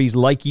Weatherby's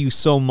like you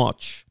so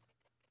much,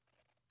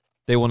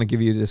 they want to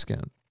give you a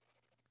discount.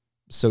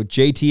 So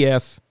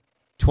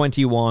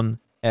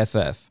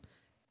JTF21FF.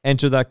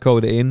 Enter that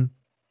code in.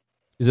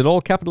 Is it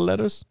all capital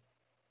letters?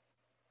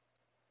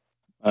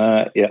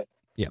 Yeah.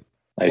 Yeah.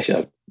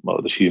 Actually, I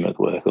would assume it'd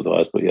work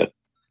otherwise, but yeah.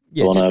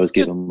 The one I was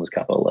given was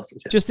capital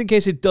letters. Yeah. Just in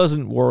case it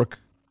doesn't work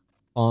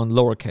on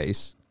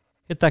lowercase,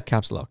 hit that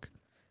caps lock.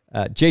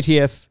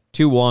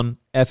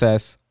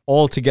 JTF21FF,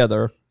 all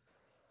together.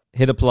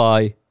 Hit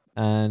apply,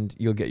 and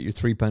you'll get your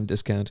 £3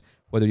 discount,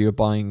 whether you're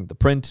buying the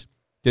print,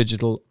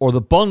 digital, or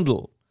the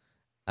bundle.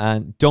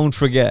 And don't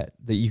forget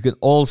that you can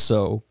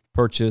also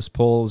purchase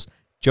Paul's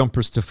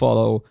Jumpers to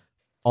Follow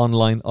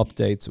online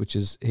updates, which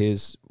is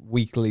his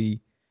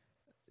weekly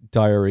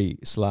diary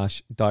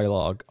 /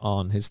 dialogue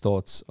on his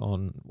thoughts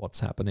on what's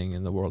happening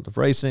in the world of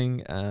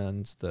racing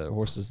and the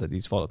horses that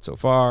he's followed so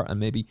far, and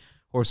maybe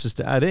horses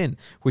to add in,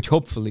 which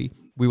hopefully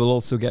we will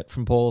also get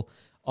from Paul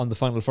on the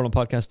Final Furlong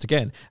podcast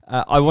again.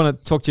 I want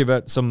to talk to you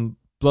about some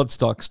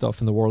bloodstock stuff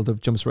in the world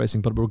of jumps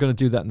racing, but we're going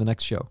to do that in the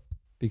next show,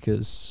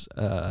 because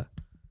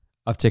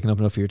I've taken up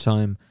enough of your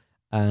time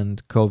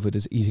and COVID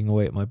is eating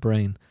away at my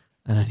brain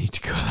and I need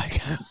to go lie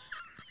down.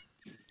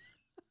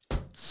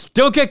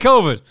 Don't get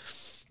COVID.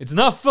 It's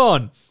not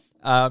fun.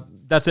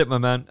 That's it, my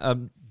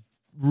man.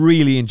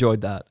 Really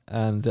enjoyed that.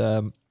 And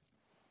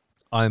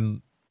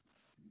I'm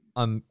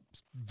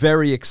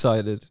very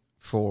excited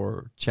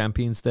for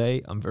Champions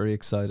Day. I'm very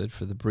excited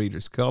for the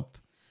Breeders' Cup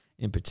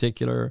in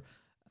particular.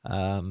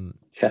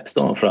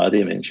 Chepstow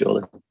Friday, I mean,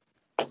 surely.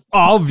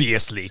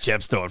 Obviously,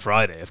 Chepstow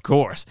Friday, of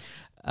course.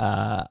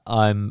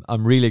 I'm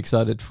really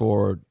excited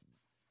for...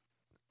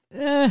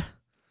 I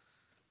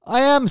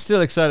am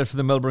still excited for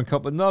the Melbourne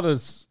Cup, but not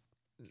as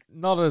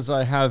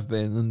I have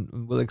been,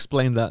 and we'll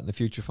explain that in the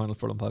future Final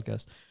Furlong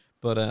podcast.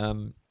 But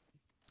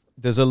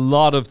there's a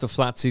lot of the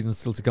flat season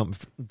still to come.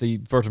 The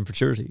Burton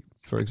Futurity,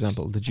 for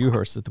example, the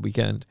Dewhurst at the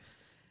weekend.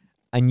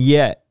 And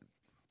yet,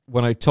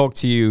 when I talk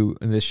to you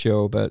in this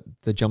show about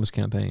the Jumps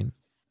campaign,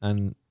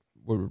 and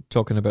we're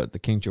talking about the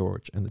King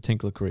George and the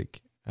Tinkle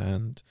Creek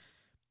and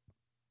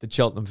the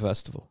Cheltenham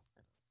Festival,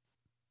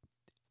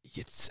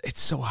 it's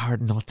so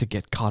hard not to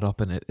get caught up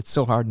in it. It's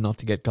so hard not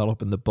to get caught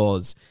up in the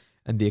buzz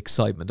and the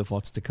excitement of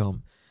what's to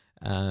come.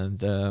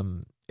 And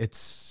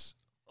it's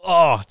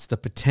the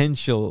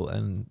potential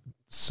and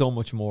so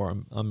much more.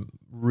 I'm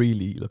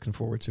really looking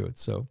forward to it.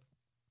 So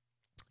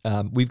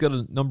we've got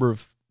a number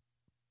of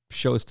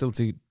shows still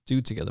to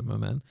do together, my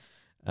man,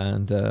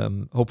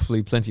 and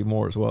hopefully plenty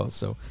more as well.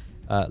 So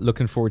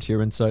looking forward to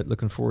your insight,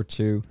 looking forward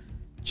to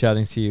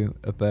chatting to you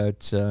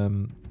about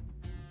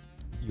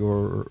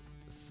your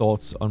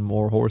thoughts on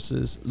more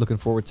horses, looking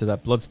forward to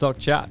that bloodstock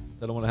chat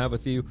that I want to have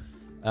with you,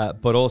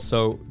 but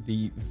also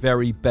the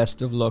very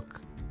best of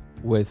luck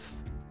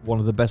with one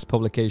of the best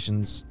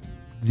publications,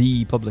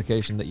 the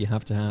publication that you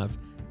have to have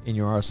in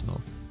your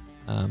arsenal,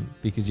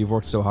 because you've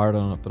worked so hard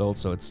on it, but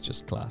also it's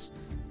just class.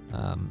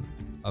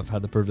 I've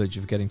had the privilege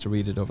of getting to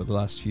read it over the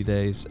last few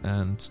days,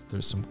 and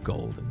there's some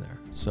gold in there.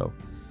 So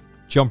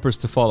Jumpers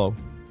to Follow,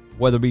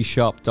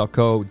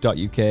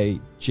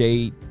 weatherbyshop.co.uk,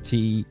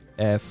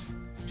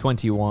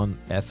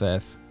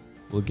 JTF21FF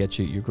will get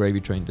you your Gravy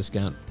Train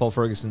discount. Paul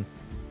Ferguson,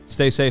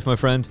 stay safe, my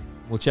friend.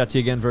 We'll chat to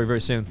you again very, very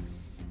soon.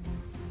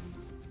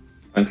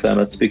 Thanks,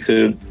 Emmett. Speak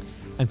soon.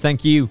 And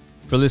thank you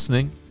for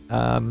listening.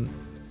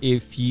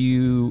 If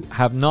you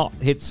have not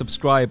hit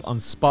subscribe on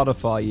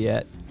Spotify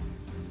yet,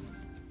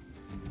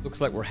 looks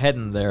like we're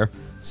heading there.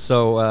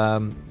 So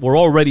we're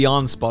already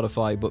on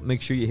Spotify, but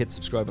make sure you hit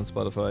subscribe on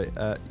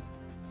Spotify.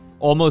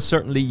 Almost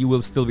certainly you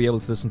will still be able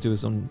to listen to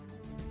us on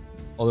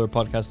other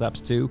podcast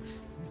apps too. You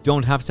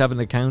don't have to have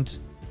an account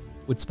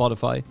with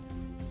Spotify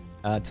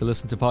to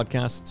listen to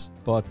podcasts,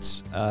 but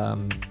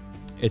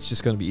it's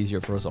just going to be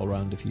easier for us all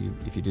around if you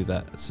do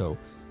that. So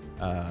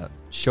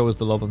show us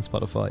the love on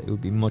Spotify. It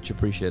would be much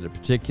appreciated,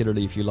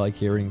 particularly if you like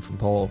hearing from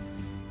Paul,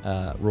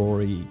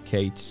 Rory,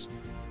 Kate,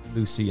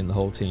 Lucy, and the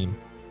whole team.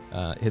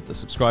 Hit the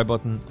subscribe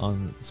button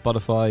on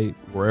Spotify,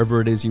 wherever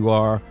it is you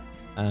are,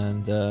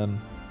 and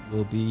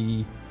we'll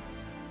be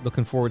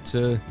looking forward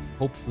to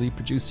hopefully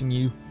producing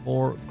you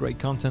more great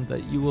content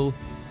that you will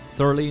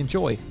thoroughly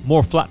enjoy.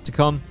 More flat to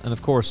come, and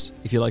of course,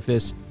 if you like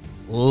this,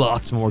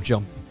 lots more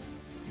jump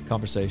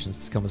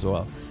conversations to come as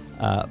well.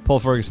 Paul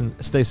Ferguson,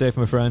 stay safe,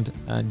 my friend,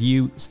 and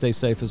you stay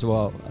safe as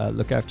well.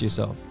 Look after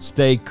yourself.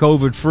 Stay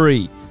COVID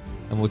free,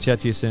 and we'll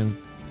chat to you soon.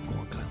 Go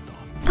on, Glenn.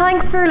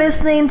 Thanks for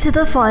listening to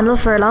the Final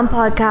Furlong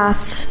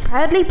podcast,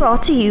 proudly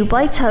brought to you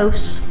by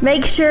Tote.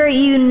 Make sure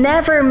you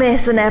never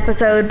miss an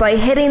episode by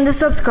hitting the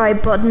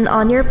subscribe button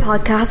on your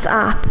podcast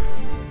app.